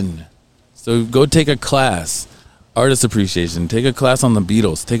 appreciation. So go take a class, artist appreciation. Take a class on the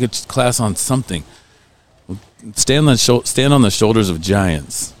Beatles. Take a class on something. Stand on the shoulders of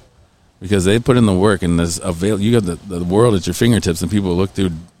giants, because they put in the work, and you got the world at your fingertips, and people look through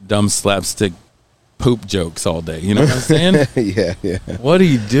dumb slapstick poop jokes all day. You know what I'm saying? yeah. What are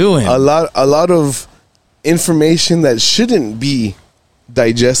you doing? A lot of information that shouldn't be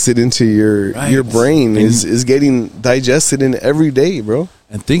digested into your brain is getting digested in every day, bro.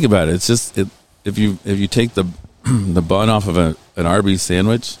 And think about it. It's just if you take the the bun off of an Arby's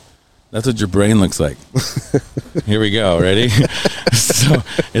sandwich, that's what your brain looks like. Here we go. Ready? So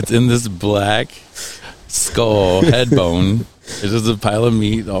it's in this black skull head bone. It's just a pile of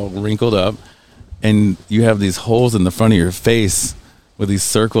meat all wrinkled up, and you have these holes in the front of your face with these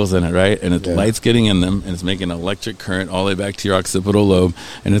circles in it, right? And it's light's getting in them, and it's making an electric current all the way back to your occipital lobe,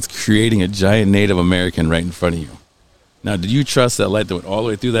 and it's creating a giant Native American right in front of you. Now, did you trust that light that went all the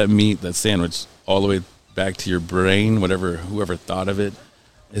way through that meat, that sandwich, all the way back to your brain, whoever thought of it?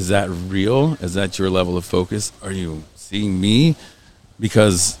 Is that real? Is that your level of focus? Are you seeing me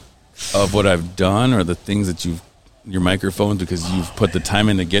because of what I've done, or the things that your microphone, because you've put the time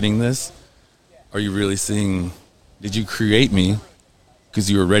into getting this? Are you really seeing, did you create me because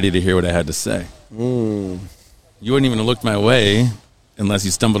you were ready to hear what I had to say? You wouldn't even have looked my way unless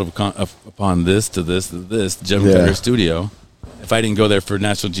you stumbled upon this to this to this, Jim Cutter Studio. If I didn't go there for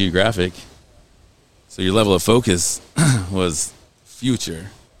National Geographic. So your level of focus was future.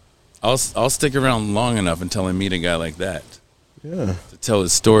 I'll stick around long enough until I meet a guy like that. Yeah. To tell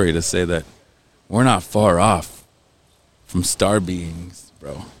his story, to say that we're not far off from star beings,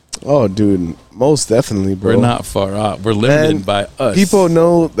 bro. Oh, dude, most definitely, bro. We're not far off. We're limited by us. People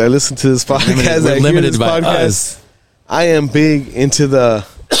know that listen to this podcast. We're limited by us. I am big into the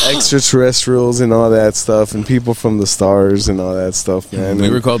extraterrestrials and all that stuff, and people from the stars and all that stuff, man. We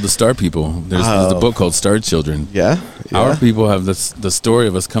were called the Star People. There's a book called Star Children. Yeah. Our people have the story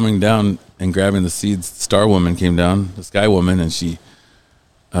of us coming down and grabbing the seeds. Star Woman came down, the Sky Woman, and she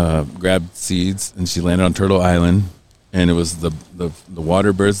grabbed seeds, and she landed on Turtle Island. And it was the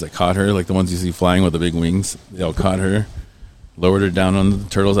water birds that caught her, like the ones you see flying with the big wings. They all caught her, lowered her down on the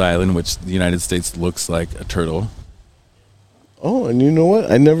Turtle's Island, which the United States looks like a turtle. Oh, and you know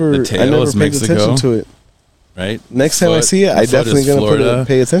what? I never paid attention to it. Right? Next time I see it, I definitely gonna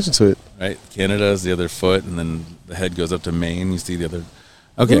pay attention to it. Right? Canada is the other foot, and then the head goes up to Maine. You see the other.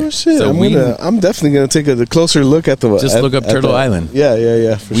 Okay, oh, shit. So I'm definitely gonna take a closer look at the. Look up Turtle Island.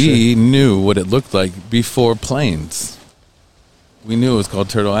 Yeah. We knew what it looked like before planes. We knew it was called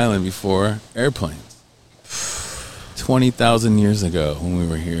Turtle Island before airplanes. 20,000 years ago when we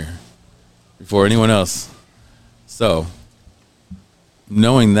were here, before anyone else. So,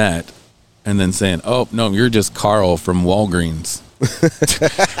 knowing that, and then saying, "Oh no, you're just Carl from Walgreens."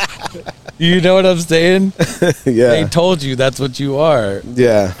 You know what I'm saying? Yeah. They told you that's what you are.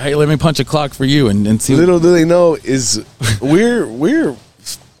 Yeah. Hey, let me punch a clock for you and see. Little do they know is we're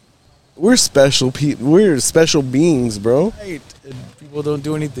special people. We're special beings, bro. Right. And people don't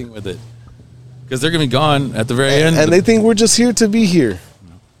do anything with it because they're gonna be gone at the very end. And they think we're just here to be here.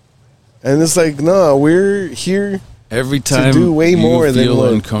 And it's like, no, we're here. Every time to do way more you than feel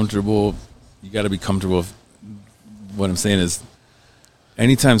what. uncomfortable, you got to be comfortable. With, what I'm saying is,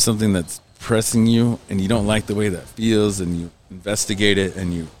 anytime something that's pressing you and you don't like the way that feels, and you investigate it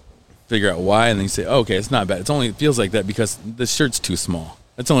and you figure out why, and then you say, oh, okay, it's not bad. It feels like that because the shirt's too small.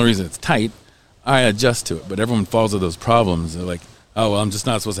 That's the only reason it's tight. I adjust to it, but everyone falls to those problems. They're like, oh, well, I'm just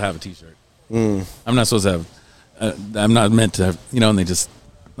not supposed to have a T-shirt. I'm not supposed to have. I'm not meant to have. And they just.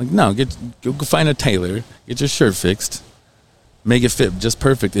 Like, no, go find a tailor, get your shirt fixed, make it fit just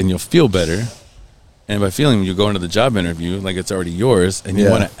perfect, and you'll feel better. And by feeling, you go into the job interview like it's already yours, and you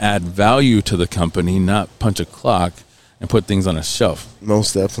want to add value to the company, not punch a clock and put things on a shelf.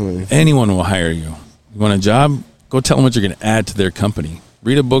 Most definitely. Anyone will hire you. You want a job? Go tell them what you're going to add to their company.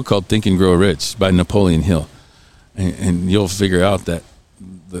 Read a book called Think and Grow Rich by Napoleon Hill, and you'll figure out that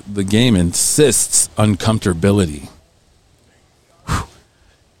the game insists on comfortability.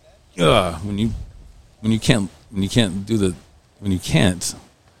 When you can't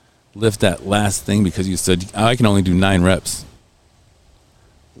lift that last thing because you said I can only do 9 reps.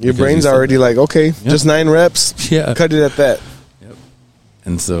 Your Because brain's you said already that. like, okay, just 9 reps. Yeah. Cut it at that. Yep.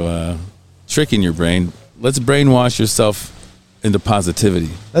 And so tricking your brain. Let's brainwash yourself into positivity.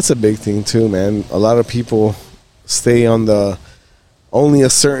 That's a big thing too, man. A lot of people stay on the only a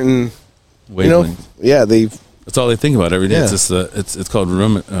certain Wavelength. they That's all they think about every day. Yeah. It's just it's called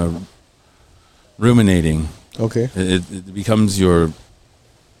ruminating. okay. It becomes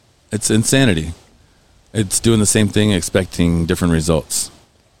it's insanity. It's doing the same thing, expecting different results.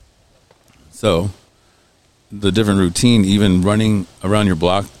 So, the different routine, even running around your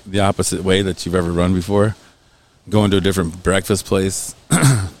block the opposite way that you've ever run before, going to a different breakfast place,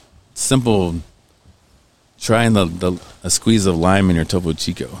 simple, trying a squeeze of lime in your Topo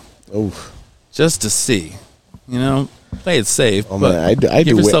Chico, Oh, just to see, play it safe. oh but man, I do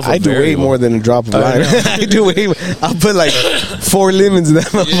give yourself a I do way variable. more than a drop of lime. I do way. I'll put like 4 lemons in that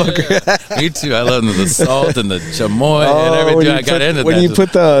motherfucker. Yeah, me too. I love the salt and the chamoy and when everything. you I got put, into when that. you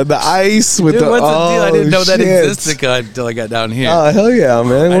put the ice with Dude, the what's the deal? I didn't know that shit. existed until I got down here. Oh hell yeah,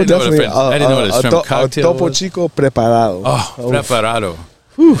 man! I We'll didn't know what a definitely. French- I didn't know what a shrimp cocktail Topo was. Chico preparado. Oh, preparado.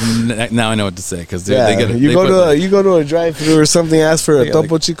 Now I know what to say because Yeah, they get it. you go to a drive-through or something, ask for a got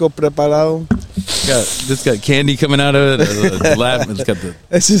Topo Chico preparado. It's got candy coming out of it. It's got the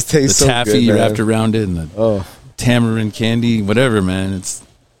It just tastes so taffy good, man. wrapped around it and the Oh, tamarind candy, whatever, man. It's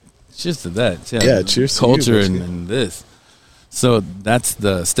just to that. Yeah, cheers to you, culture and, Whiskey. and this. So that's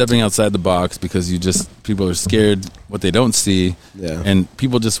the stepping outside the box because people are scared what they don't see. Yeah. And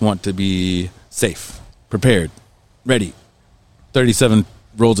people just want to be safe, prepared, ready. 37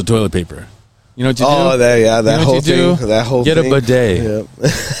 rolls of toilet paper. You know what you do? oh, that You know that what whole you do? thing. That whole Get thing. a bidet. Yep.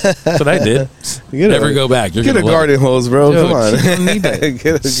 That's what I did. Get Never go back. You're Get a gonna love garden hose, bro. Dude, Come on. you don't need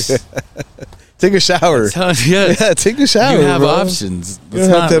that. Take a shower. Yes. Yeah, take a shower. You have bro. options. You don't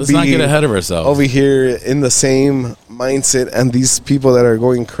have to Let's not be get ahead of ourselves. Over here in the same mindset, and these people that are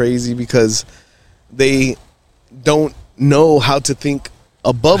going crazy because they don't know how to think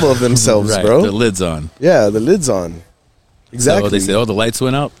above of themselves, right, bro. the lid's on. Yeah, the lid's on. Exactly. So they say, the lights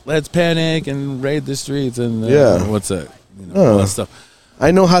went out. Let's panic and raid the streets and Yeah. what's that? All that stuff.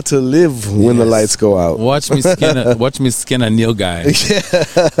 I know how to live when the Yes. lights go out. Watch me skin a Neil guy.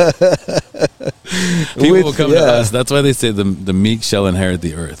 People With- will come to us. That's why they say the meek shall inherit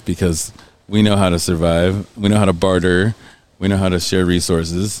the earth, because we know how to survive. We know how to barter. We know how to share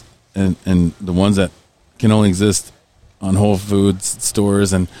resources. And the ones that can only exist on Whole Foods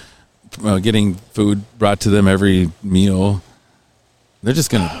stores and getting food brought to them every meal, they're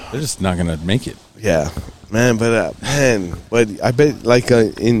just not gonna make it. Yeah, man, but I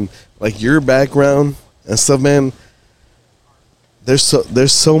bet in like your background and stuff, man. There's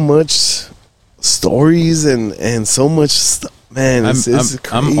so much stories and so much stuff, man. It's crazy,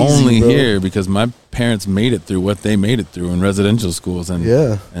 I'm only bro. here because my parents made it through what they made it through in residential schools and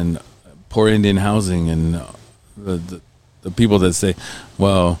Yeah. and poor Indian housing and the people that say,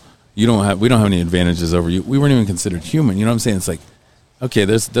 well, we don't have any advantages over you. We weren't even considered human. You know what I'm saying? It's like, okay,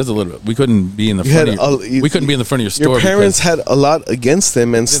 there's a little bit. We couldn't be in the You front. had Of your, we couldn't be in the front of your store. Your parents because had a lot against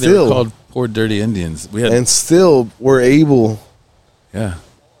them, and they were still called poor, dirty Indians. We had, and still were able, yeah,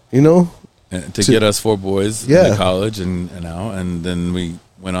 you know. to get us 4 boys Yeah. to college and out, and then we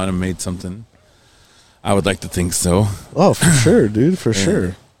went on and made something. I would like to think so. Oh, for sure, dude, for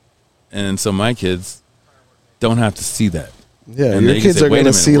sure. And so my kids don't have to see that. Yeah, And your they can kids say, are "Wait a gonna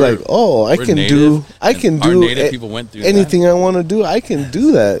minute, see we're- like, oh, I we're can native, do, I and can our do native people went through that." anything I want to do. I can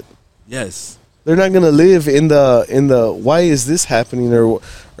do that. Yes. They're not gonna live in the why is this happening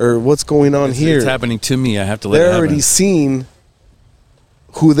or what's going on here. It's happening to me. I have to let They're it happen. already seen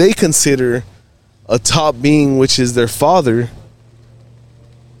who they consider a top being, which is their father,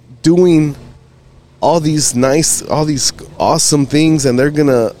 doing all these awesome things, and they're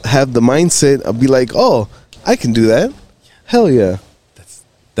gonna have the mindset of be like, oh, I can do that. Hell yeah.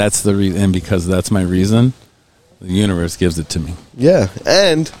 That's the reason, and because that's my reason, the universe gives it to me. Yeah.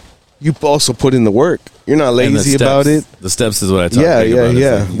 And you also put in the work. You're not And the lazy steps- about it. The steps is what I talk Yeah, big yeah, about. It's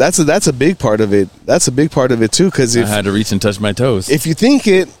yeah. like, That's a big part of it. That's a big part of it too, because I had to reach and touch my toes. if you think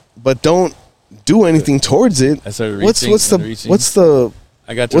it but don't do anything towards it, I started what's reaching and the reaching. what's the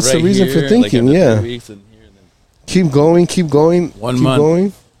I got to what's the right reason here, for thinking? Like after Yeah. 3 weeks and here and then keep going, One keep month.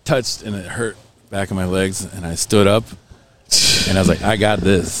 going? touched and it hurt back of my legs, and I stood up and I was like, I got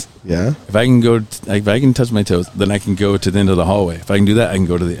this. Yeah. If I can touch my toes, then I can go to the end of the hallway. If I can do that, I can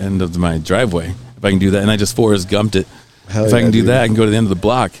go to the end of my driveway. If I can do that, and I just Forrest Gumped it. Hell if I yeah, can do dude. that, I can go to the end of the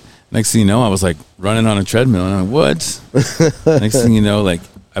block. Next thing you know, I was like running on a treadmill, and I'm like, what? Next thing you know, like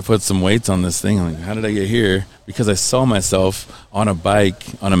I put some weights on this thing. I'm like, how did I get here? Because I saw myself on a bike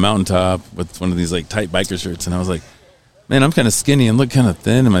on a mountaintop with one of these like tight biker shirts, and I was like, man, I'm kind of skinny and look kind of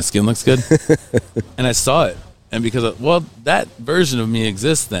thin, and my skin looks good. And I saw it, and because that version of me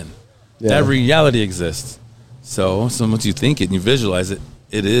exists then. Yeah. That reality exists. So once you think it and you visualize it,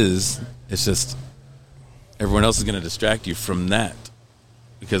 it is. It's just everyone else is going to distract you from that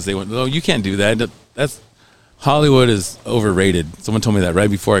because they went, "Oh, you can't do that." That's Hollywood is overrated. Someone told me that right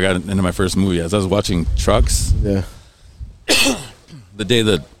before I got into my first movie. As I was watching Trucks, Yeah. the day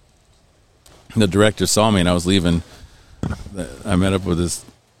that the director saw me and I was leaving, I met up with this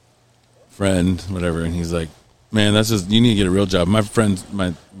friend, whatever, and he's like, "Man, that's just, you need to get a real job. My friend,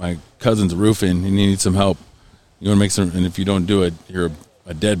 my cousin's roofing, and you need some help. You want to make some, and if you don't do it, you're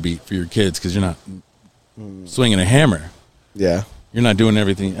a deadbeat for your kids because you're not swinging a hammer. Yeah. You're not doing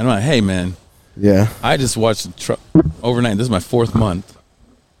everything." And I'm like, "Hey, man, Yeah. I just watched overnight. This is my 4th month.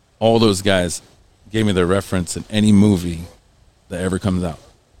 All those guys gave me their reference in any movie that ever comes out.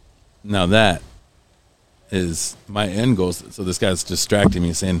 Now that is my end goal. So this guy's distracting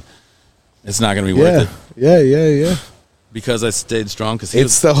me, saying it's not going to be worth it Yeah. because I stayed strong. Because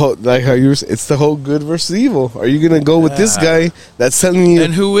It's the whole, like how it's the whole good versus evil. Are you gonna go with this guy that's telling you,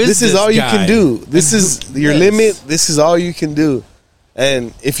 And who is this is this all you guy? can do? This And is who- your yes. limit. This is all you can do.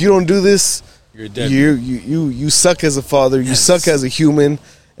 And if you don't do this, You're dead. you suck as a father. You Yes. suck as a human,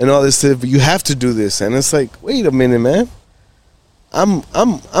 and all this stuff. But you have to do this. And it's like, wait a minute, man. I'm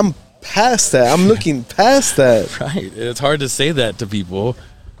past that. I'm looking past that. right. It's hard to say that to people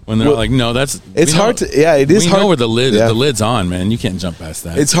when they're Well, like, "No, that's." It's we know- hard to. Yeah, it is we hard. know where the lid. Yeah. The lid's on, man. You can't jump past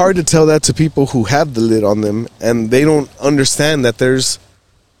that. It's hard to tell that to people who have the lid on them, and they don't understand that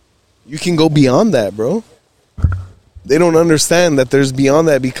you can go beyond that, bro. They don't understand that there's beyond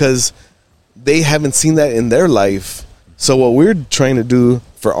that because they haven't seen that in their life. So what we're trying to do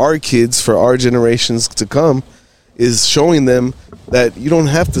for our kids, for our generations to come, is showing them that you don't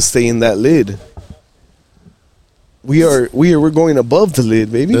have to stay in that lid. We're going above the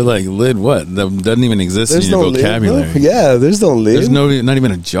lid, baby. They're like, lid what? That doesn't even exist There's in your no lid. vocabulary. No. Yeah, there's no lid. There's not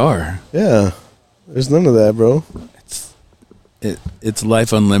even a jar. Yeah, there's none of that, bro. It's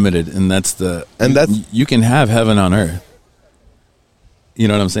life unlimited, and that's- you can have heaven on earth. You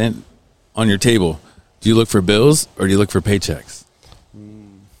know what I'm saying? On your table, do you look for bills or do you look for paychecks?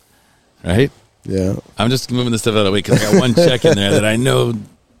 Right? Yeah. I'm just moving this stuff out of the way because I got one check in there that I know.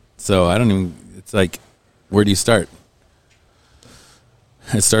 So I don't even. It's like, where do you start?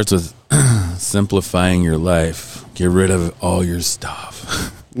 It starts with simplifying your life. Get rid of all your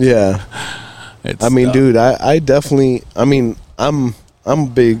stuff. Yeah. It's I mean, tough. dude, I definitely, I mean, I'm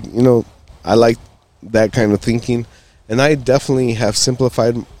big, I like that kind of thinking, and I definitely have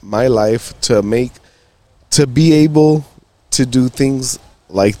simplified my life to be able to do things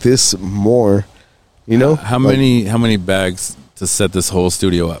like this more, How many bags to set this whole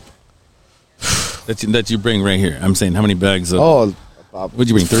studio up? that you bring right here. I'm saying, how many bags of? Oh, Would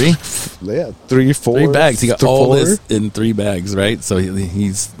you bring 3? yeah, 3, 4. 3 bags. He got 4. all this in 3 bags, right? So you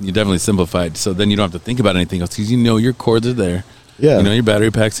definitely simplified. So then you don't have to think about anything else because your cords are there. Yeah. Your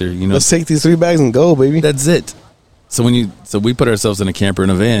battery packs are. Let's take these 3 bags and go, baby. That's it. So we put ourselves in a camper in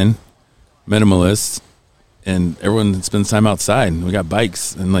a van, minimalist, and everyone spends time outside. And we got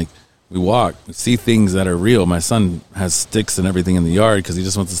bikes and we walk, we see things that are real. My son has sticks and everything in the yard because he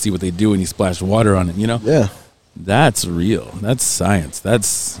just wants to see what they do, and he splashed water on it. Yeah. That's real. That's science.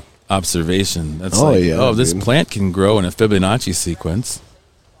 That's observation. That's this dude. plant can grow in a Fibonacci sequence.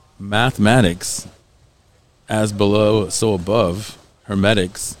 Mathematics, as below, so above.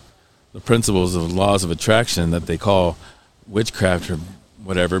 Hermetics, the principles of laws of attraction that they call witchcraft or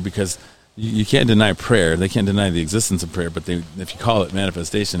whatever, because you can't deny prayer. They can't deny the existence of prayer, but if you call it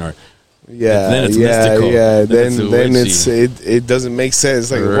manifestation or then it's mystical. Yeah. Then Then it's it's it doesn't make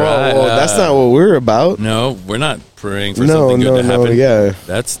sense. Like, Right. whoa, that's not what we're about. No, we're not praying for No, something good to no, happen. yeah.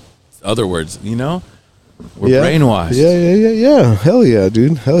 That's other words, We're Yeah. brainwashed. Yeah. Hell yeah,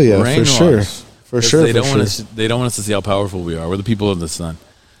 dude. Hell yeah, for sure. Brainwashed. For 'Cause sure. They don't for want sure. us. They don't want us to see how powerful we are. We're the people of the sun.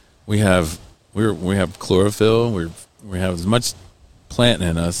 We have chlorophyll. We have as much plant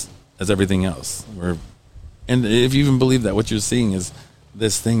in us as everything else. And if you even believe that, what you're seeing is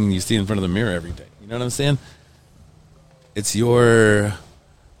this thing you see in front of the mirror every day. You know what I'm saying? It's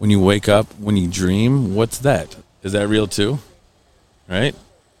when you wake up, when you dream, what's that? Is that real too? Right?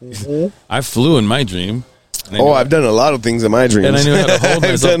 I flew in my dream. and I knew I've done a lot of things in my dreams. and I knew how to hold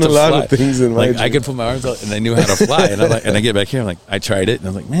I've myself done to a lot fly. of things in my I dreams. could put my arms out, and I knew how to fly. And I get back here, I tried it, and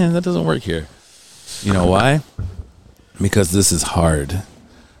I'm like, man, that doesn't work here. You know why? Because this is hard.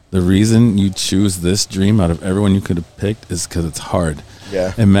 The reason you choose this dream out of everyone you could have picked is because it's hard.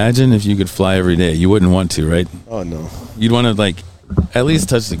 Yeah. Imagine if you could fly every day. You wouldn't want to, right? Oh no. You'd want to like at least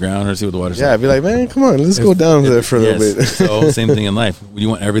touch the ground or see what the water's Yeah, like. I'd be like, man, come on, let's go down there for a little bit. So same thing in life. Would you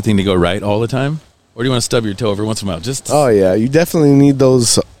want everything to go right all the time? Or do you want to stub your toe every once in a while? Just Oh yeah, you definitely need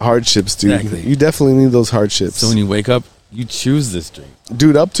those hardships, dude. Exactly. You definitely need those hardships. so when you wake up, you choose this dream.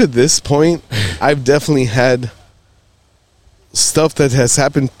 Dude, up to this point, I've definitely had stuff that has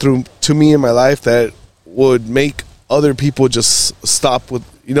happened to me in my life that would make other people just stop with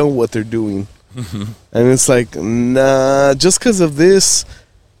what they're doing. And it's like, nah, just because of this,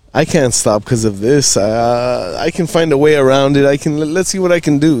 I can't stop because of this. I can find a way around it. Let's see what I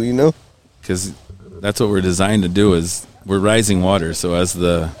can do. Because that's what we're designed to do. Is we're rising water. So as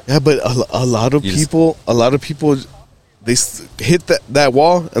the Yeah, but a lot of You just- people, they hit that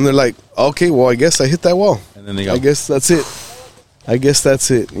wall and they're like, okay, well, I guess I hit that wall. and then they go I guess that's it.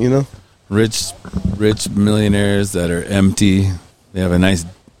 rich millionaires that are empty. They have a nice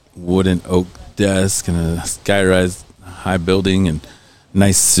wooden oak desk and a skyrise high building and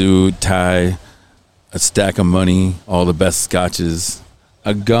nice suit, tie, a stack of money, all the best scotches,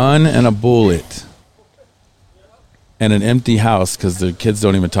 a gun and a bullet, and an empty house because their kids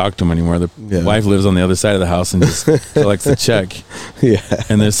don't even talk to them anymore. The Yeah. wife lives on the other side of the house and just collects the check. Yeah.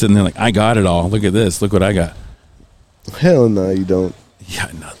 And they're sitting there like, I got it all. Look at this. Look what I got. Hell no, you don't. You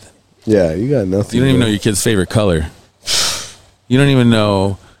got nothing. Yeah, you got nothing. You don't even know bro. your kid's favorite color. You don't even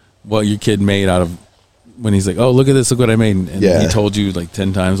know what your kid made out of when he's like, oh, look at this. Look what I made. And Yeah. he told you like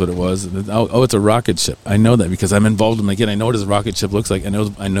 10 times what it was. And then, oh, it's a rocket ship. I know that because I'm involved in my kid. I know what his rocket ship looks like. I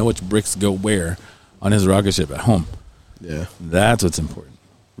know which bricks go where on his rocket ship at home. Yeah. That's what's important.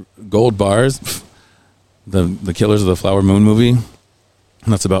 Gold bars, the Killers of the Flower Moon movie.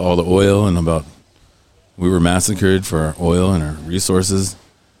 That's about all the oil and about we were massacred for our oil and our resources.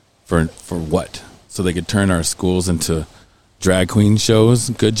 For what? So they could turn our schools into drag queen shows.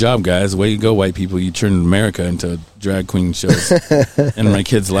 Good job, guys. Way you go, white people. You turned America into drag queen shows. And my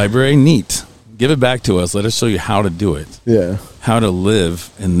kids' library, neat. Give it back to us. Let us show you how to do it. Yeah. How to live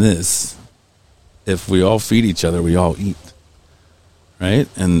in this. If we all feed each other, we all eat. Right?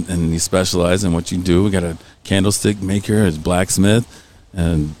 And you specialize in what you do. We got a candlestick maker, a blacksmith,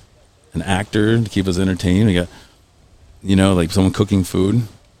 and an actor to keep us entertained. We got, like someone cooking food.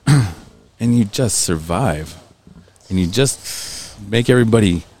 And you just survive. And you just make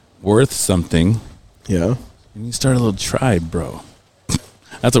everybody worth something. Yeah. And you start a little tribe, bro.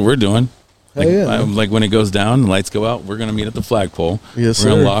 That's what we're doing. Hell yeah. Like when it goes down, the lights go out, we're going to meet at the flagpole. Yes,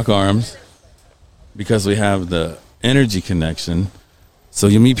 we're going sir. to lock arms because we have the energy connection. So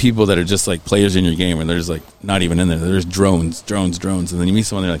you meet people that are just like players in your game and they're just like not even in there. There's drones. And then you meet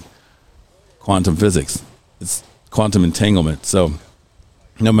someone, they're like quantum physics. It's quantum entanglement. So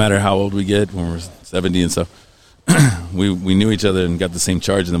no matter how old we get, when we're 70 and stuff, we knew each other and got the same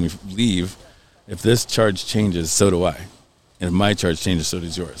charge, and then we leave. If this charge changes, so do I. And if my charge changes, so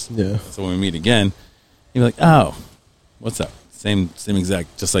does yours. Yeah. So when we meet again, you're like, oh, what's up? Same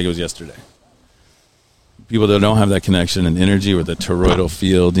exact, just like it was yesterday. People that don't have that connection and energy with the toroidal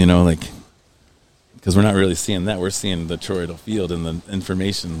field, because we're not really seeing that. We're seeing the toroidal field and the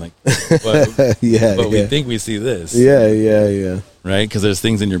information, but Yeah. we think we see this. Yeah. Right? Because there's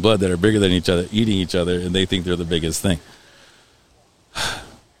things in your blood that are bigger than each other, eating each other, and they think they're the biggest thing.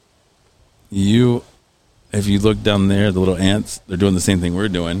 If you look down there, the little ants, they're doing the same thing we're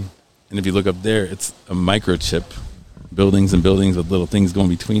doing. And if you look up there, it's a microchip, buildings and buildings with little things going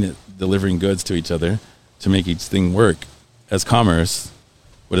between it, delivering goods to each other to make each thing work as commerce,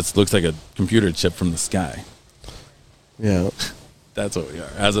 but it looks like a computer chip from the sky. Yeah. That's what we are.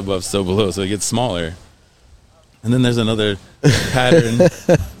 As above, so below. So it gets smaller. And then there's another pattern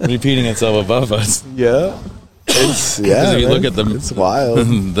repeating itself above us. Yeah. It's Because if you look at it's wild.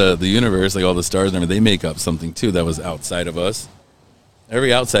 the universe, like all the stars and everything, they make up something too that was outside of us.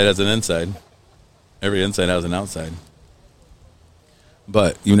 Every outside has an inside. Every inside has an outside.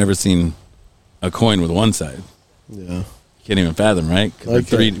 But you've never seen a coin with one side. Yeah. You can't even fathom, right?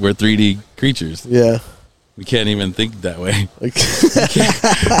 'Cause Okay. we're 3D creatures. Yeah. We can't even think that way. Like,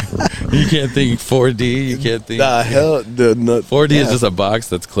 You can't think 4D. You can't think... the hell, the nut. 4D is yeah. just a box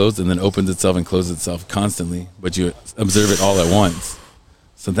that's closed and then opens itself and closes itself constantly, but you observe it all at once.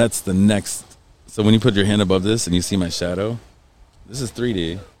 So that's the next. So when you put your hand above this and you see my shadow, this is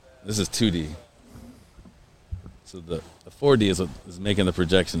 3D, this is 2D. So the 4D is making the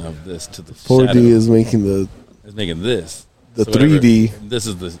projection of this to the 4D shadow. is making the It's making this. The whatever- 3D. This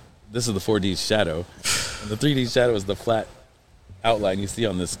is the 4D shadow, and the 3D shadow is the flat outline you see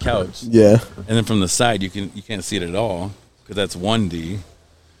on this couch, Yeah. and then from the side you can't see it at all because that's 1D.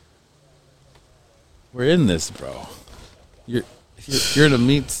 We're in this, bro. You're in a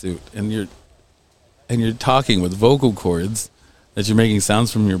meat suit, and you're talking with vocal cords that you're making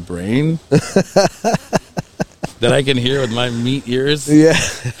sounds from your brain that I can hear with my meat ears. Yeah.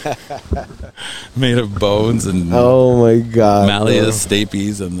 Made of bones and Oh my God. malleus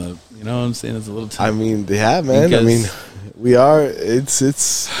stapes and the, you know what I'm saying? It's a little I mean, yeah, man. Because- I mean, we are.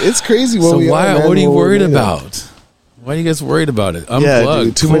 It's crazy. What so we why? are, man, What are you what we're worried made of. about? Why are you guys worried about it? Unplug. Yeah,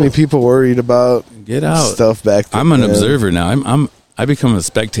 dude. Too Cool. many people worried about Get out. stuff back there. I'm an man. observer now. I become a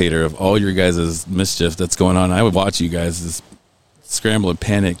spectator of all your guys' mischief that's going on. I would watch you guys just scramble and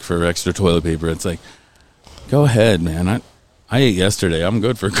panic for extra toilet paper. It's like, go ahead, man. I ate yesterday. I'm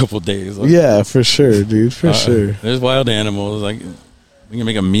good for a couple days. Yeah, for sure, dude. For sure. There's wild animals. Like, we can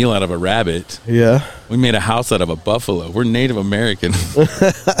make a meal out of a rabbit. Yeah. We made a house out of a buffalo. We're Native American.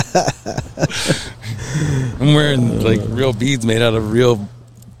 I'm wearing like real beads made out of real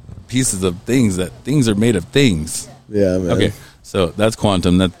pieces of things. That things are made of things. Yeah, man. Okay, so that's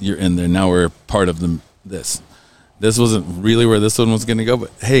quantum. That you're in there now. We're part of this. This wasn't really where this one was going to go,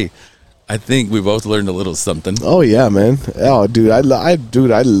 but hey, I think we both learned a little something. Oh yeah, man. Oh, dude.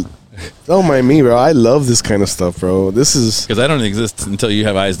 Don't mind me, bro. I love this kind of stuff, bro. This is Because I don't exist until you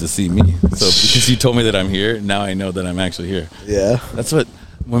have eyes to see me. So because you told me that I'm here, now I know that I'm actually here. yeah. That's what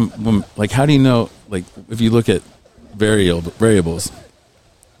when like how do you know, like if you look at variables,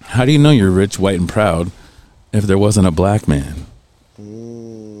 how do you know you're rich, white, and proud if there wasn't a black man?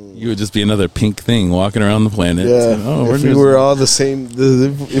 You would just be another pink thing walking around the planet. Yeah. Oh, If we were all the same,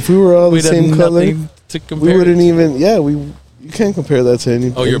 if we were all the we'd have same color, nothing to compare. we wouldn't it to. even. Yeah, you can't compare that to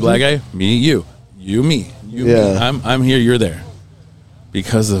anything. Oh, you're a black guy? Me, you. You, me. You, me. Yeah. I'm here, you're there.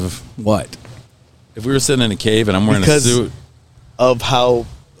 Because of what? If we were sitting in a cave and I'm wearing Because- a suit, Of how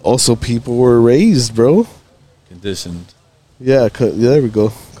also people were raised, bro. conditioned. Yeah, there we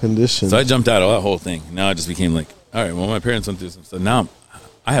go. Condition. So I jumped out of that whole thing. Now I just became like, all right, well, my parents went through some stuff. Now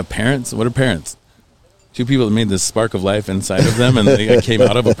I have parents. What are parents? Two people that made this spark of life inside of them, and I came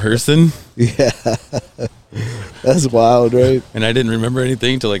out of a person, Yeah. That's wild, right? and I didn't remember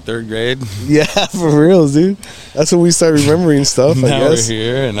anything till like third grade. Yeah, for real, dude. That's when we start remembering stuff, I Now guess. we're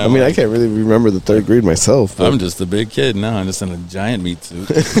here, and I mean, I like, can't really remember the third grade myself. But I'm just a big kid now. I'm just in a giant meat suit.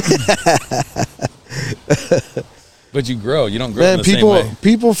 But you grow. You don't grow in man, the same way.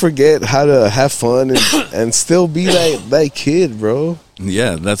 people forget how to have fun and still be that kid, bro.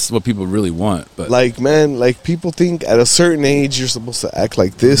 Yeah, that's what people really want. But Like, man, like people think at a certain age you're supposed to act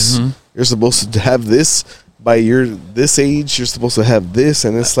like this. Mm-hmm. You're supposed to have this. By this age, you're supposed to have this,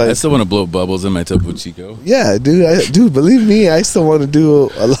 and it's like, I still want to blow bubbles in my Topo Chico. yeah, dude, believe me, I still want to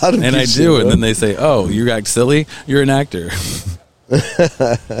do a lot of And good I shit, do, bro. and then they say, "Oh, you act silly. You're an actor."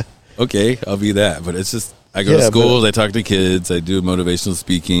 Okay, I'll be that. But it's just I go to Yeah, schools, I talk to kids, I do motivational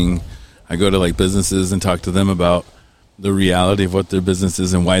speaking, I go to like businesses and talk to them about the reality of what their business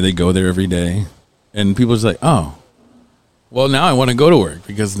is and why they go there every day. And people are just like, "Oh, well, now I want to go to work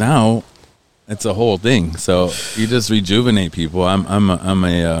because now it's a whole thing." So you just rejuvenate people. I'm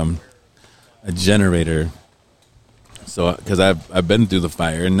a generator. So, because I've been through the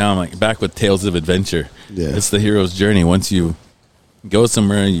fire, and now I'm like back with Tales of Adventure. Yeah. It's the hero's journey. Once you go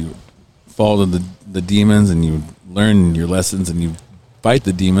somewhere, you fall to the demons, and you learn your lessons, and you fight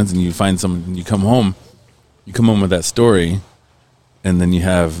the demons, and you find some, and you come home. You come home with that story, and then you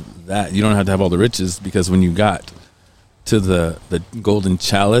have that. You don't have to have all the riches, because when you got to the golden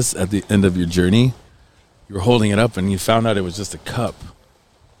chalice at the end of your journey, you were holding it up, and you found out it was just a cup.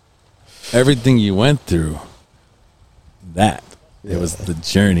 Everything you went through, it was the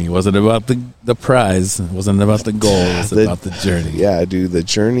journey. It wasn't about the prize. It wasn't about the goal. It was about the journey. Yeah, dude, the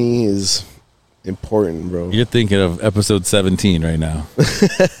journey is important, bro. You're thinking of episode 17 right now.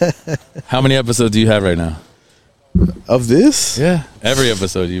 How many episodes do you have right now? Of this, Yeah, every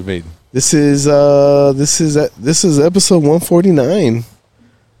episode you've made. this is episode 149.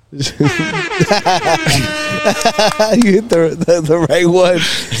 You hit the right one.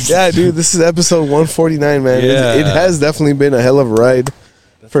 Yeah, dude, this is episode 149, man. Yeah. It has definitely been a hell of a ride,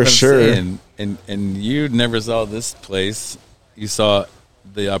 for What I'm sure. saying. And you never saw this place. You saw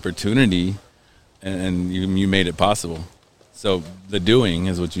the opportunity, and you made it possible. So the doing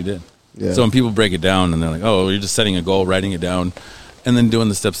is what you did. Yeah. So when people break it down and they're like, "Oh, you're just setting a goal, writing it down, and then doing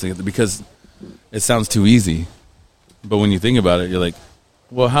the steps together," because it sounds too easy. But when you think about it, you're like,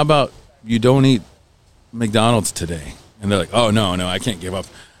 "Well, how about you don't eat McDonald's today?" And they're like, "Oh, no, I can't give up."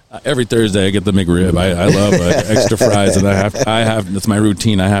 Every Thursday I get the McRib. I love extra fries, and I have. That's my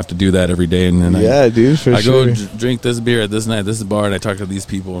routine. I have to do that every day. And then dude, for I sure. go drink this beer at this night, this bar, and I talk to these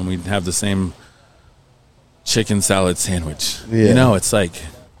people, and we have the same chicken salad sandwich. Yeah. You know, it's like,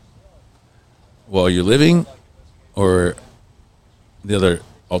 well, you're living, or the other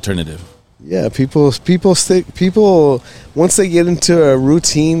alternative. Yeah, people once they get into a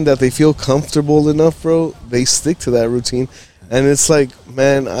routine that they feel comfortable enough, bro, they stick to that routine. And it's like,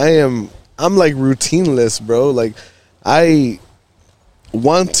 man, I'm like routineless, bro. Like, I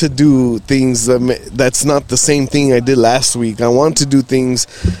want to do things that's not the same thing I did last week. I want to do things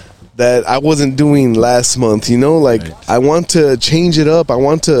that I wasn't doing last month, you know? Like, Right. I want to change it up. I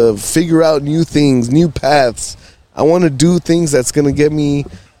want to figure out new things, new paths. I want to do things that's going to get me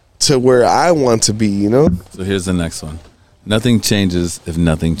to where I want to be, you know? So here's the next one. Nothing changes if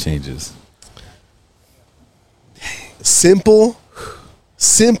nothing changes. Simple,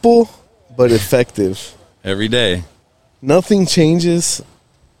 but effective. Every day, Nothing changes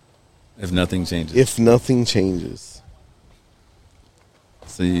if nothing changes. if nothing changes.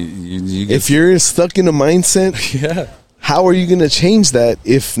 So you get If you're stuck in a mindset, yeah. how are you going to change that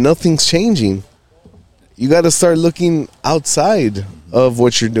if nothing's changing? You got to start looking outside of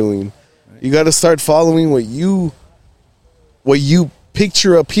what you're doing. You got to start following what you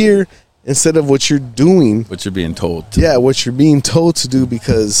picture up here instead of what you're doing. What you're being told. To. Yeah, what you're being told to do,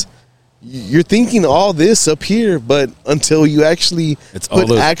 because you're thinking all this up here, but until you actually It's all put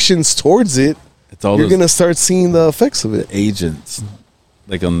those- actions towards it, It's all you're those going to start seeing the effects of it. agents,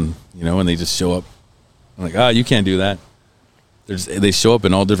 like when they just show up. I'm like, you can't do that. They show up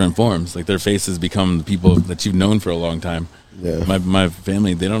in all different forms. Like their faces become the people that you've known for a long time. Yeah. My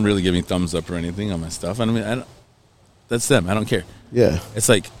family, they don't really give me thumbs up or anything on my stuff. I mean, that's them. I don't care. Yeah. It's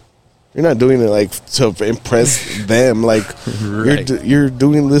like, You're not doing it like to impress them. Like Right. you're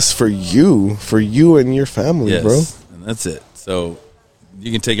doing this for you and your family, yes, bro. and that's it. So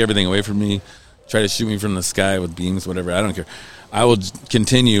you can take everything away from me, try to shoot me from the sky with beams, whatever. I don't care. I will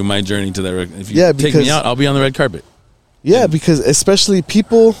continue my journey to that. If you take because- me out, I'll be on the red carpet. Yeah, because especially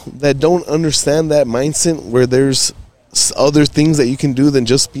people that don't understand that mindset where there's other things that you can do than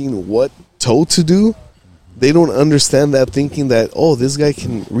just being told to do. They don't understand that, thinking that, oh, this guy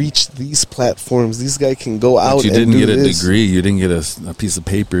can reach these platforms. This guy can go out But you and didn't do get a this. degree. You didn't get a piece of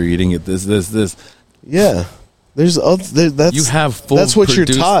paper. You didn't get this. Yeah. There's that's You have full. that's what you're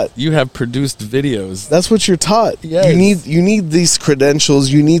taught. You have produced videos. That's what you're taught. Yes. You need these credentials.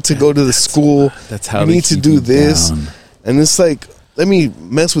 You need to go to the school. That's how you they need to keep do you this. down. And it's like, let me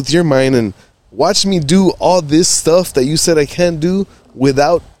mess with your mind and watch me do all this stuff that you said I can't do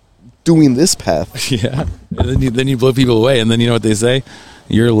without doing this path. Yeah. And then you blow people away, and then you know what they say?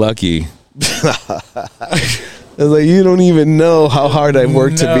 You're lucky. It's like, you don't even know how hard I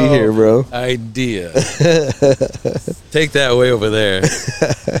worked to be No here, bro. Idea. Take that way over there.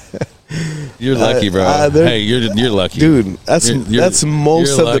 You're lucky, bro. Hey, you're lucky, Dude, that's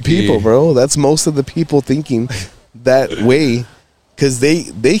most you're of the people, lucky. bro. That's most of the people thinking that way, because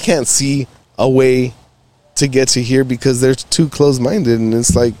they can't see a way to get to here because they're too close-minded. And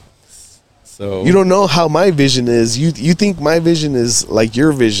it's like, So you don't know how my vision is. You think my vision is like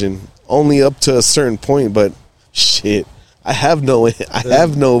your vision, only up to a certain point, but shit, I have no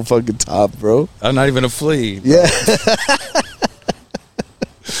fucking top, bro. I'm not even a flea. Yeah.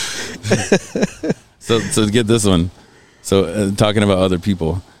 So get this one. So talking about other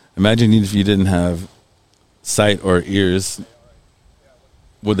people, imagine if you didn't have sight or ears,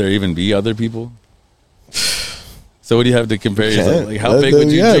 would there even be other people? So what do you have to compare yourself? Like how big would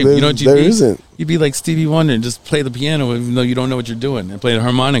you dream? You know what you'd there be? isn't. You'd be like Stevie Wonder and just play the piano even though you don't know what you're doing, and play the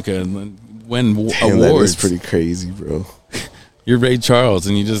harmonica and win Damn, that awards. is pretty crazy, bro. You're Ray Charles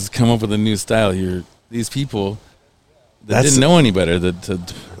and you just come up with a new style. You're these people that That's- didn't know any better.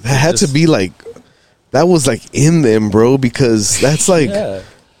 That had to be like, that was like in them, bro, because that's like, yeah,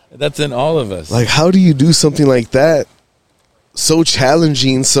 that's in all of us. like, how do you do something like that? So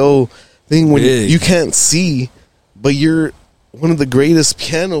challenging, so thing when Big. you can't see, but you're one of the greatest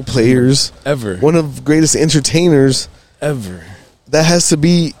piano players, ever, one of the greatest entertainers. ever. That has to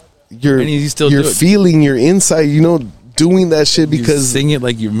be your And you still your do it. feeling, your insight, doing that shit You because sing it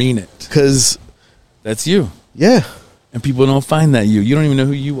like you mean it. That's you. yeah, And people don't find that you. You don't even know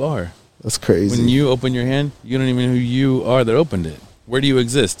who you are. that's crazy. When you open your hand, you don't even know who you are that opened it. Where do you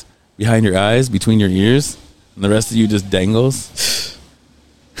exist? Behind your eyes, between your ears, and the rest of you just dangles?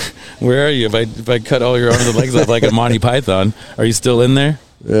 Where are you? If I cut all your arms and legs off like a Monty Python, are you still in there?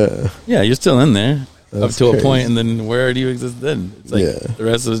 Yeah, Yeah, you're still in there That's up to crazy. a point, and then where do you exist then? It's like Yeah. the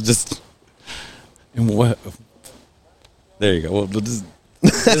rest is just. And what? There you go. Well, just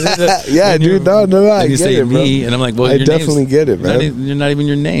Yeah, And you- dude. No. I and you get say it, bro. me, and I'm like, well, I your definitely name's get it, not man. e- You're not even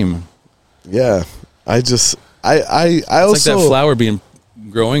your name. Yeah, I It's also like that flower being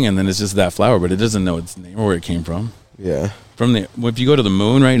growing, and then it's just that flower, but it doesn't know its name or where it came from. Yeah, If you go to the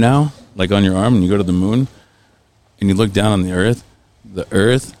moon right now, like on your arm, and you go to the moon, and you look down on the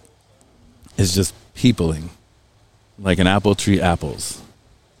earth is just peopling, like an apple tree apples.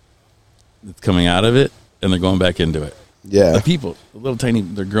 It's coming out of it, and they're going back into it. yeah, The people, the little tiny,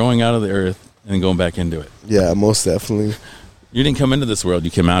 they're growing out of the earth and going back into it. yeah. Most definitely. You didn't come into this world; you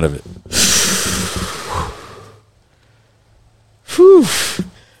came out of it. Whew.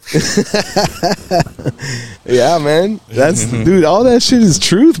 Yeah, man. That's dude. All that shit is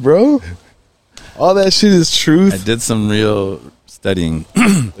truth, bro. All that shit is I truth. did some real studying.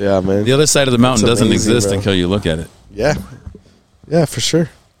 Yeah, man. The other side of the mountain That's doesn't amazing, exist bro. until you look at it. Yeah, yeah, for sure.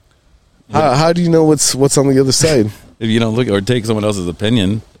 How do you know what's on the other side? If you don't look or take someone else's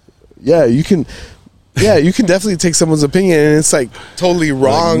opinion, Yeah, you can. Yeah, you can definitely take someone's opinion, and it's like totally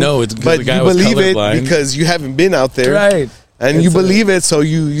wrong. no, it's 'cause but the guy you was believe it colorblind. because you haven't been out there, right? And It's you a- believe it, so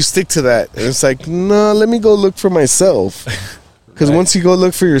you stick to that. And it's like, no, let me go look for myself. Because Right. once you go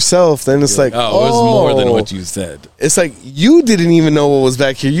look for yourself, then it's like, oh, it was more than what you said. It's like you didn't even know what was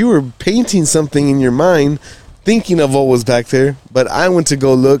back here. You were painting something in your mind, thinking of what was back there. But I went to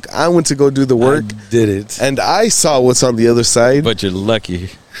go look. I went to go do the work, I did it, and I saw what's on the other side. but you're lucky.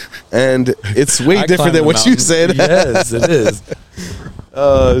 And it's way I different climbed than the what you mountain. said. Yes, it is.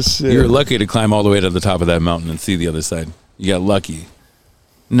 Oh shit! You're lucky to climb all the way to the top of that mountain and see the other side. You got lucky.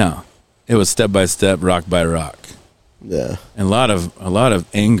 No, it was step by step, rock by rock, Yeah, and a lot of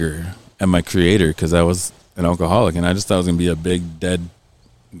anger at my creator because I was an alcoholic and I just thought I was gonna be a big dead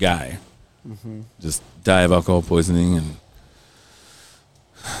guy, just die of alcohol poisoning,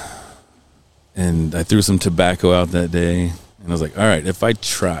 and I threw some tobacco out that day, and I was like, all right, if I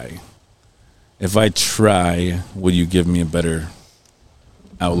try, will you give me a better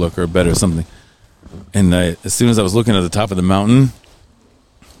outlook or a better something? And as soon as I was looking at the top of the mountain,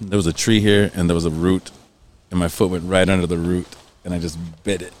 there was a tree here and there was a root, and my foot went right under the root, and I just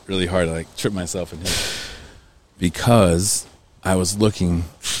bit it really hard. I like tripped myself and hit it because I was looking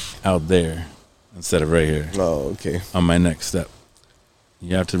out there instead of right here oh okay. on my next step.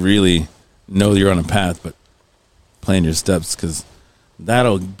 You have to really know you're on a path, but plan your steps because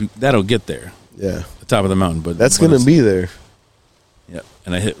that'll get there, Yeah, the top of the mountain. But that's when gonna it's- be there. Yeah,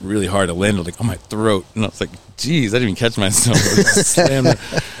 and I hit really hard. I landed like on my throat, and I was like, "Geez, I didn't even catch myself." I just slammed it.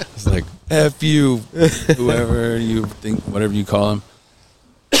 It's like, "F you, whoever you think, whatever you call him."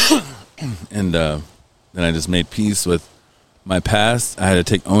 And then I just made peace with my past. I had to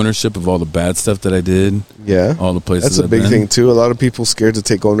take ownership of all the bad stuff that I did. Yeah, All the places that's a I've big been. thing too. A lot of people scared to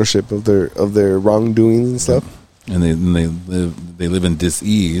take ownership of their wrongdoings and stuff. And they live in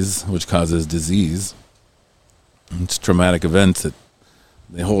dis-ease, which causes disease. It's traumatic events that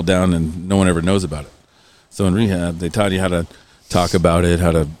they hold down and no one ever knows about it. So in rehab, they taught you how to talk about it,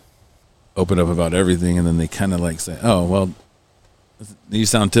 how to open up about everything, and then they kind of like say, "Oh, well, you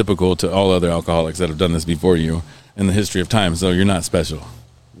sound typical to all other alcoholics that have done this before you in the history of time, so you're not special."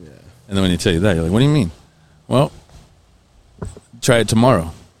 Yeah, And then when you tell you that, you're like, "What do you mean?" Well, try it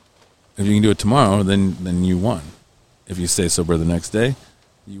tomorrow. If you can do it tomorrow, then you won. If you stay sober the next day,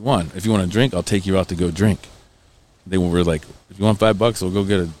 you won. If you want to drink, I'll take you out to go drink. They were like, if you want $5, we'll go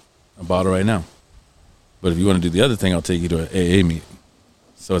get a bottle right now. But if you want to do the other thing, I'll take you to an AA meeting.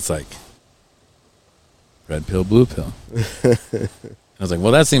 So it's like red pill, blue pill. I was like,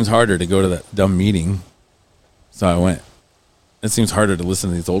 well, that seems harder to go to that dumb meeting. So I went. It seems harder to listen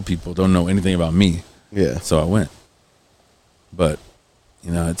to these old people who don't know anything about me. yeah. So I went. But,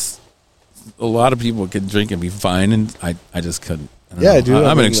 it's a lot of people could drink and be fine, and I just couldn't. I don't Yeah, know. dude, I'm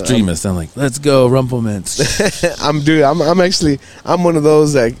I an mean, extremist. I'm like, let's go, Rumplemans. I'm one of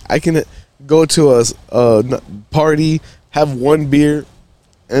those that I can go to a party, have one beer,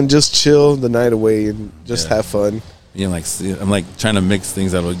 and just chill the night away and just Yeah. have fun. I'm like trying to mix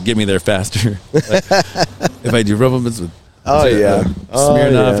things that will get me there faster. Like, if I do Rumplemans with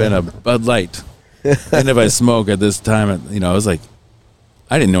Smirnoff and a Bud Light, and if I smoke at this time, I was like,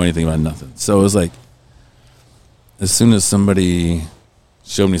 I didn't know anything about nothing. So it was like, as soon as somebody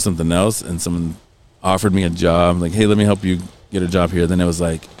showed me something else and someone offered me a job, like, hey, let me help you get a job here, then it was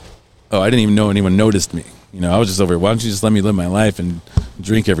like, oh, I didn't even know anyone noticed me. I was just over here, why don't you just let me live my life and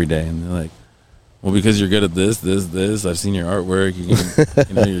drink every day? And they're like, well, because you're good at this. I've seen your artwork.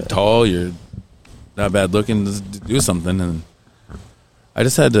 You're tall. You're not bad looking. Just do something. And I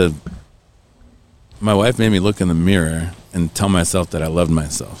just had to. My wife made me look in the mirror and tell myself that I loved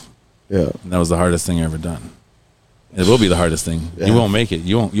myself. Yeah, And that was the hardest thing I ever done. It will be the hardest thing. Yeah. You won't make it.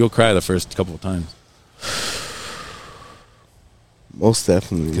 You'll cry the first couple of times Most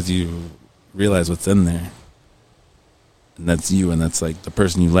definitely. because you realize what's in there, and that's you, and that's like the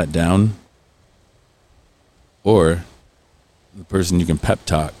person you let down, or the person you can pep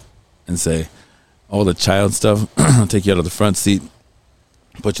talk and say, all the child stuff, I'll take you out of the front seat,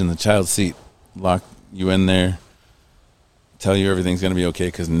 put you in the child seat, lock you in there, tell you everything's going to be okay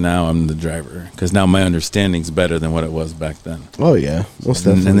because now I'm the driver. Because now my understanding's better than what it was back then. Oh, yeah. Most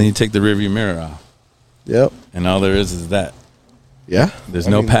And definitely. then you take the rearview mirror off, Yep. and all there is that. Yeah. There's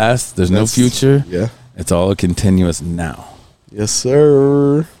I no mean, past, there's no that's- future. Yeah. It's all a continuous now. Yes,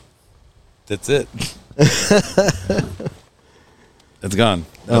 sir. That's it. That's gone.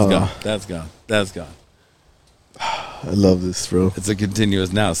 That's Oh. gone. That's gone. That's gone. I love this, bro. It's a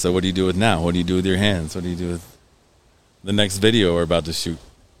continuous now. So what do you do with now? What do you do with your hands? What do you do with the next video we're about to shoot?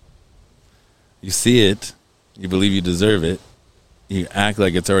 You see it, you believe you deserve it, you act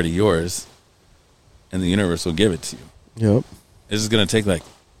like it's already yours, and the universe will give it to you. Yep. It's just going to take like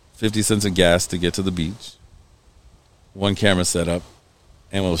 50 cents of gas to get to the beach, one camera setup,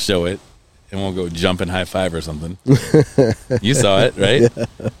 and we'll show it, and we'll go jump and high five or something. You saw it, right?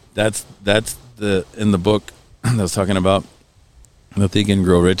 Yeah. That's the in the book that I was talking about, the Think and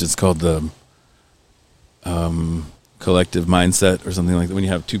Grow Rich. It's called the collective mindset or something like that. When you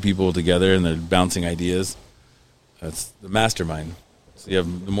have two people together and they're bouncing ideas, that's the mastermind. So you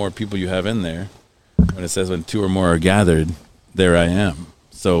have the more people you have in there. When it says when two or more are gathered, there I am.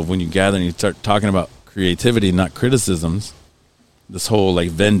 So when you gather and you start talking about creativity, not criticisms, this whole like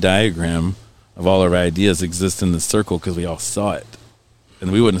Venn diagram of all our ideas exists in the circle because we all saw it.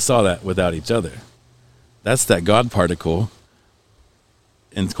 And we wouldn't have saw that without each other. That's that God particle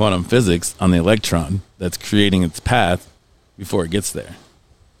in quantum physics on the electron that's creating its path before it gets there.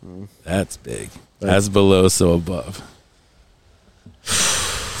 That's big. As below, so above.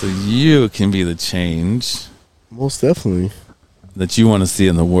 So you can be the change Most definitely. that you want to see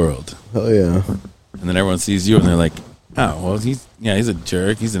in the world. Hell yeah. And then everyone sees you and they're like, oh, well, he's a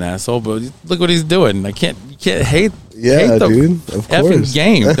jerk. He's an asshole, but look what he's doing. You can't hate Yeah, the dude. Of effing course.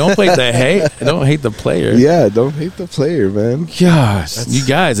 game. Don't play the hate. Don't hate the player. Yeah, don't hate the player, man. Gosh, you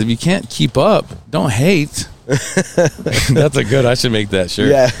guys, if you can't keep up, don't hate. That's a good. I should make that shirt.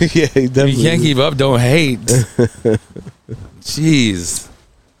 Yeah, yeah, definitely. If you can't keep up, don't hate. Jeez,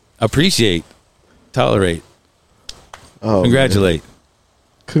 appreciate, tolerate, Oh, congratulate. man.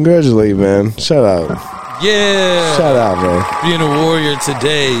 Congratulate, man. Shout out. Yeah, Shout out, man. being a warrior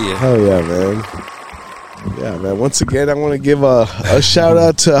today. Hell yeah, man. Yeah, man. Once again, I want to give a shout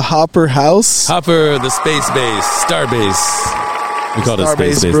out to Hopper House. Hopper, the space base, star base. We call it Starbase space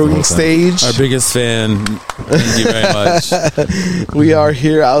base. the Brewing whole time. Stage. Our biggest fan. Thank you very much. We are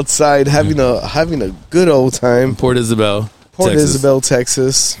here outside having a good old time. Port Isabel, Port Texas. Isabel,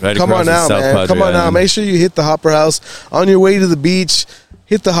 Texas. Right Come across on from out, South man. Padre Come on out. Island. Make sure you hit the Hopper House on your way to the beach.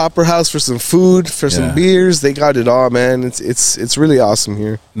 Hit the Hopper House for some food, for some Yeah. beers. They got it all, man. It's really awesome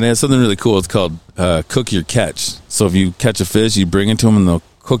here. And they have something really cool. It's called Cook Your Catch. So if you catch a fish, you bring it to them and they'll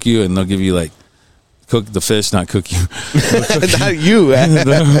cook you and they'll give you like, cook the fish, not cook you. Not you.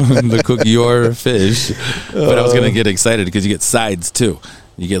 They'll cook your fish. But I was going to get excited because you get sides too.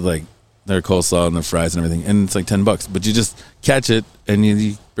 You get like their coleslaw and their fries and everything. And it's like $10. But you just catch it and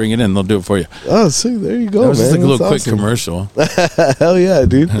you bring it in. They'll do it for you. Oh, see, there you go, That was man. just like a little That's quick awesome. commercial. Hell yeah,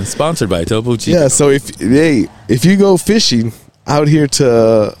 dude. Sponsored by Topo Chico. Yeah, so if you go fishing out here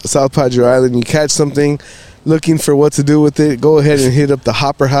to South Padre Island, you catch something, looking for what to do with it, go ahead and hit up the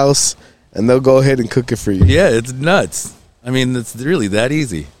Hopper House, and they'll go ahead and cook it for you. Yeah, it's nuts. I mean, it's really that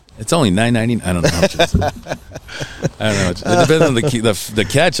easy. It's only $9.99. I don't know how much it is. I don't know. How much. It depends on the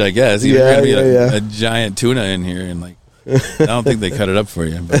catch, I guess. You're Yeah, gonna be yeah. a giant tuna in here, and like, I don't think they cut it up for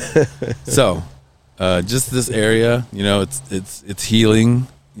you. But, so, just this area, you know, it's healing.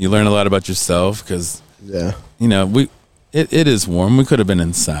 You learn a lot about yourself because, Yeah. you know, it is warm. We could have been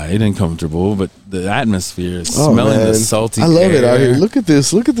inside and comfortable, but the atmosphere is Oh, smelling man. the salty I love it air. out here. Look at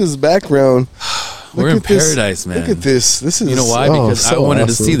this. Look at this background. We're Look in at this. paradise, man. Look at this. This is, You know why? oh, Because I so wanted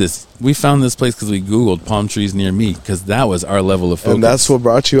to awesome. see this. We found this place because we Googled palm trees near me because that was our level of focus. And that's what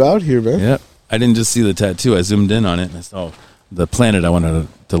brought you out here, man. Yep. I didn't just see the tattoo. I zoomed in on it and I saw the planet I wanted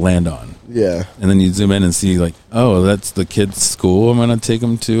to land on. Yeah. And then you zoom in and see like, oh, that's the kids' school I'm going to take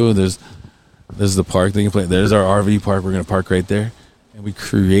them to. There's the park they can play. There's our RV park. We're going to park right there. And we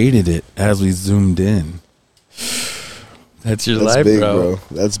created it as we zoomed in. That's your That's life, big, bro.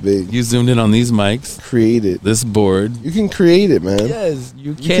 That's big. You zoomed in on these mics, Create it. this board. You can create it, man. Yes,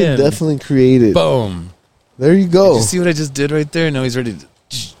 you You can can. definitely create it. Boom. There you go. Did you see what I just did right there? No, he's ready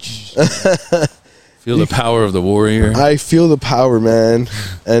to... Feel the power of the warrior. I feel the power, man.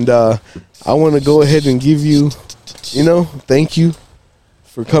 And I want to go ahead and give you, thank you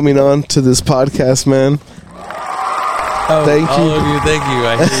for coming on to this podcast, man. Oh, thank you. All of you, thank you.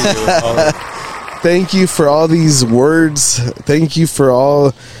 I hear you. Thank you for all these words. Thank you for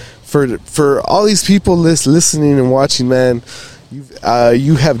all these people listening and watching, man.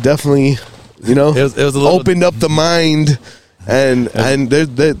 You have definitely, it was a little, opened up the mind, and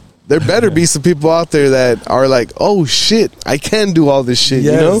there better be some people out there that are like, oh shit, I can do all this shit.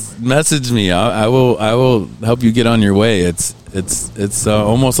 Yes. Message me. I will help you get on your way. It's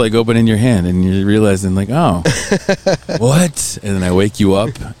almost like opening your hand and you're realizing like, oh, what? And then I wake you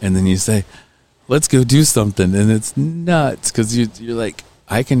up and then you say, let's go do something. And it's nuts because you're like,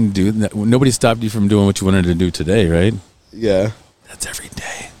 I can do that. Nobody stopped you from doing what you wanted to do today, right? Yeah. That's every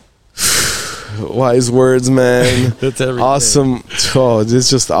day. Wise words, man. That's every awesome. day. Oh, it's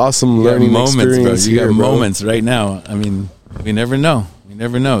just awesome learning experience. You got here, moments right now. I mean, we never know.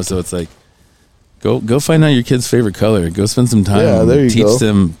 So it's like, go find out your kid's favorite color. Go spend some time. Yeah, there you go.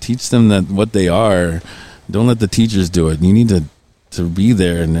 Teach them that what they are. Don't let the teachers do it. You need to be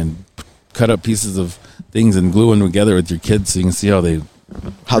there and then cut up pieces of things and glue them together with your kids so you can see how they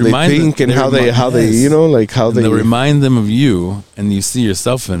think and how they they'll remind them of you, and you see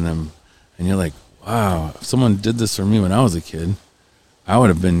yourself in them, and you're like, wow, if someone did this for me when I was a kid, I would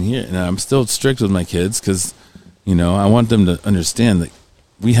have been here. And I'm still strict with my kids because I want them to understand that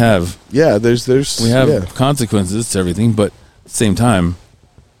we have consequences to everything, but at the same time,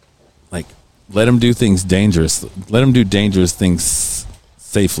 like, let them do things dangerous. Let them do dangerous things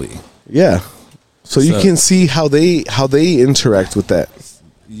safely. Yeah. So you can see how they interact with that.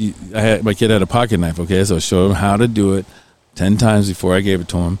 My kid had a pocket knife, okay? So I showed him how to do it 10 times before I gave it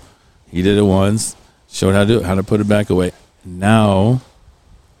to him. He did it once, showed how to do it, how to put it back away. Now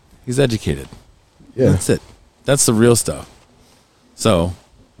he's educated. Yeah. That's it. That's the real stuff. So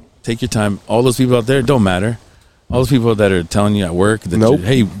take your time. All those people out there, don't matter. All those people that are telling you at work that, nope.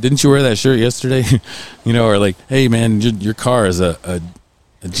 Hey, didn't you wear that shirt yesterday? Or like, hey, man, your car is a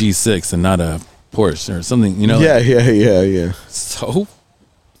G6 and not a Porsche or something, Yeah. So,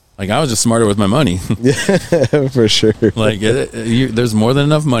 like, I was just smarter with my money. Yeah, for sure. Like, there's more than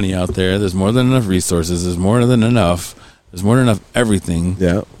enough money out there. There's more than enough resources. There's more than enough everything.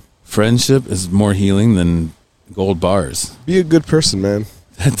 Yeah. Friendship is more healing than gold bars. Be a good person, man.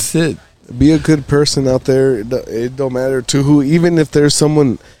 That's it. Be a good person out there. It don't matter to who, even if there's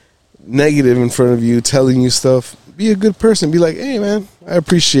someone negative in front of you telling you stuff. Be a good person. Be like, hey, man, I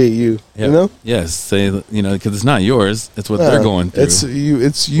appreciate you. Yep. Yes. Say, because it's not yours. It's what they're going through. It's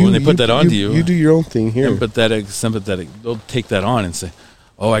you. When they put that onto you, you do your own thing here. Empathetic, sympathetic. They'll take that on and say,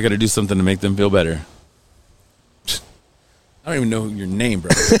 oh, I got to do something to make them feel better. I don't even know your name,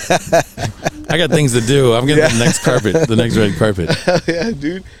 bro. I got things to do. I'm getting the next red carpet. Hell yeah,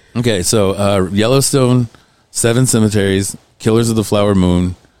 dude. Okay, so Yellowstone, 7 Cemeteries, Killers of the Flower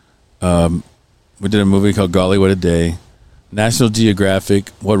Moon. We did a movie called Golly What a Day. National Geographic,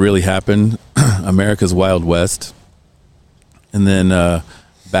 What Really Happened, America's Wild West. And then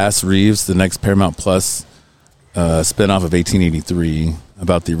Bass Reeves, the next Paramount Plus spinoff of 1883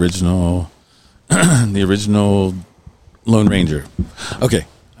 about the original Lone Ranger. Okay,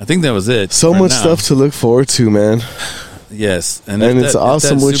 I think that was it. So much stuff to look forward to, man. Yes, and it's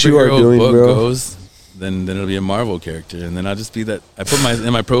awesome what you are doing, bro. Goes, then it'll be a Marvel character, and then I'll just be that. I put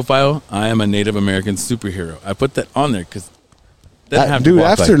in my profile, I am a Native American superhero. I put that on there because, dude,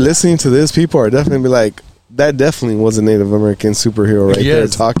 after listening to this, people are definitely be like, that definitely was a Native American superhero right there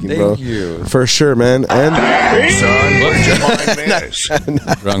talking, bro. Thank you. For sure, man. And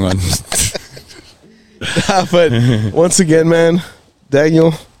wrong one. But once again, man,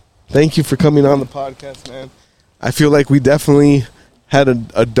 Daniel, thank you for coming on the podcast, man. I feel like we definitely had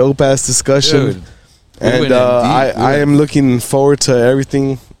a dope ass discussion. Dude, and I am looking forward to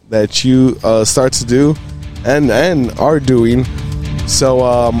everything that you start to do and are doing.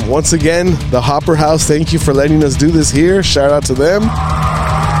 So once again, the Hopper House, thank you for letting us do this here. Shout out to them.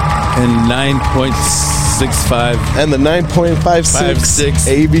 And 9.65 and the 9.56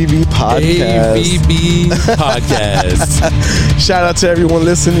 ABB podcast. Shout out to everyone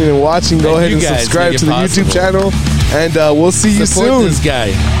listening and watching. Go ahead and subscribe to the YouTube channel, and we'll see you soon. Support this guy.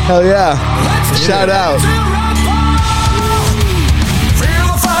 Hell yeah! Shout out. Feel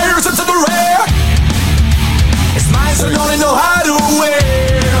the fires into the rear. It's mine, so you only know how to win.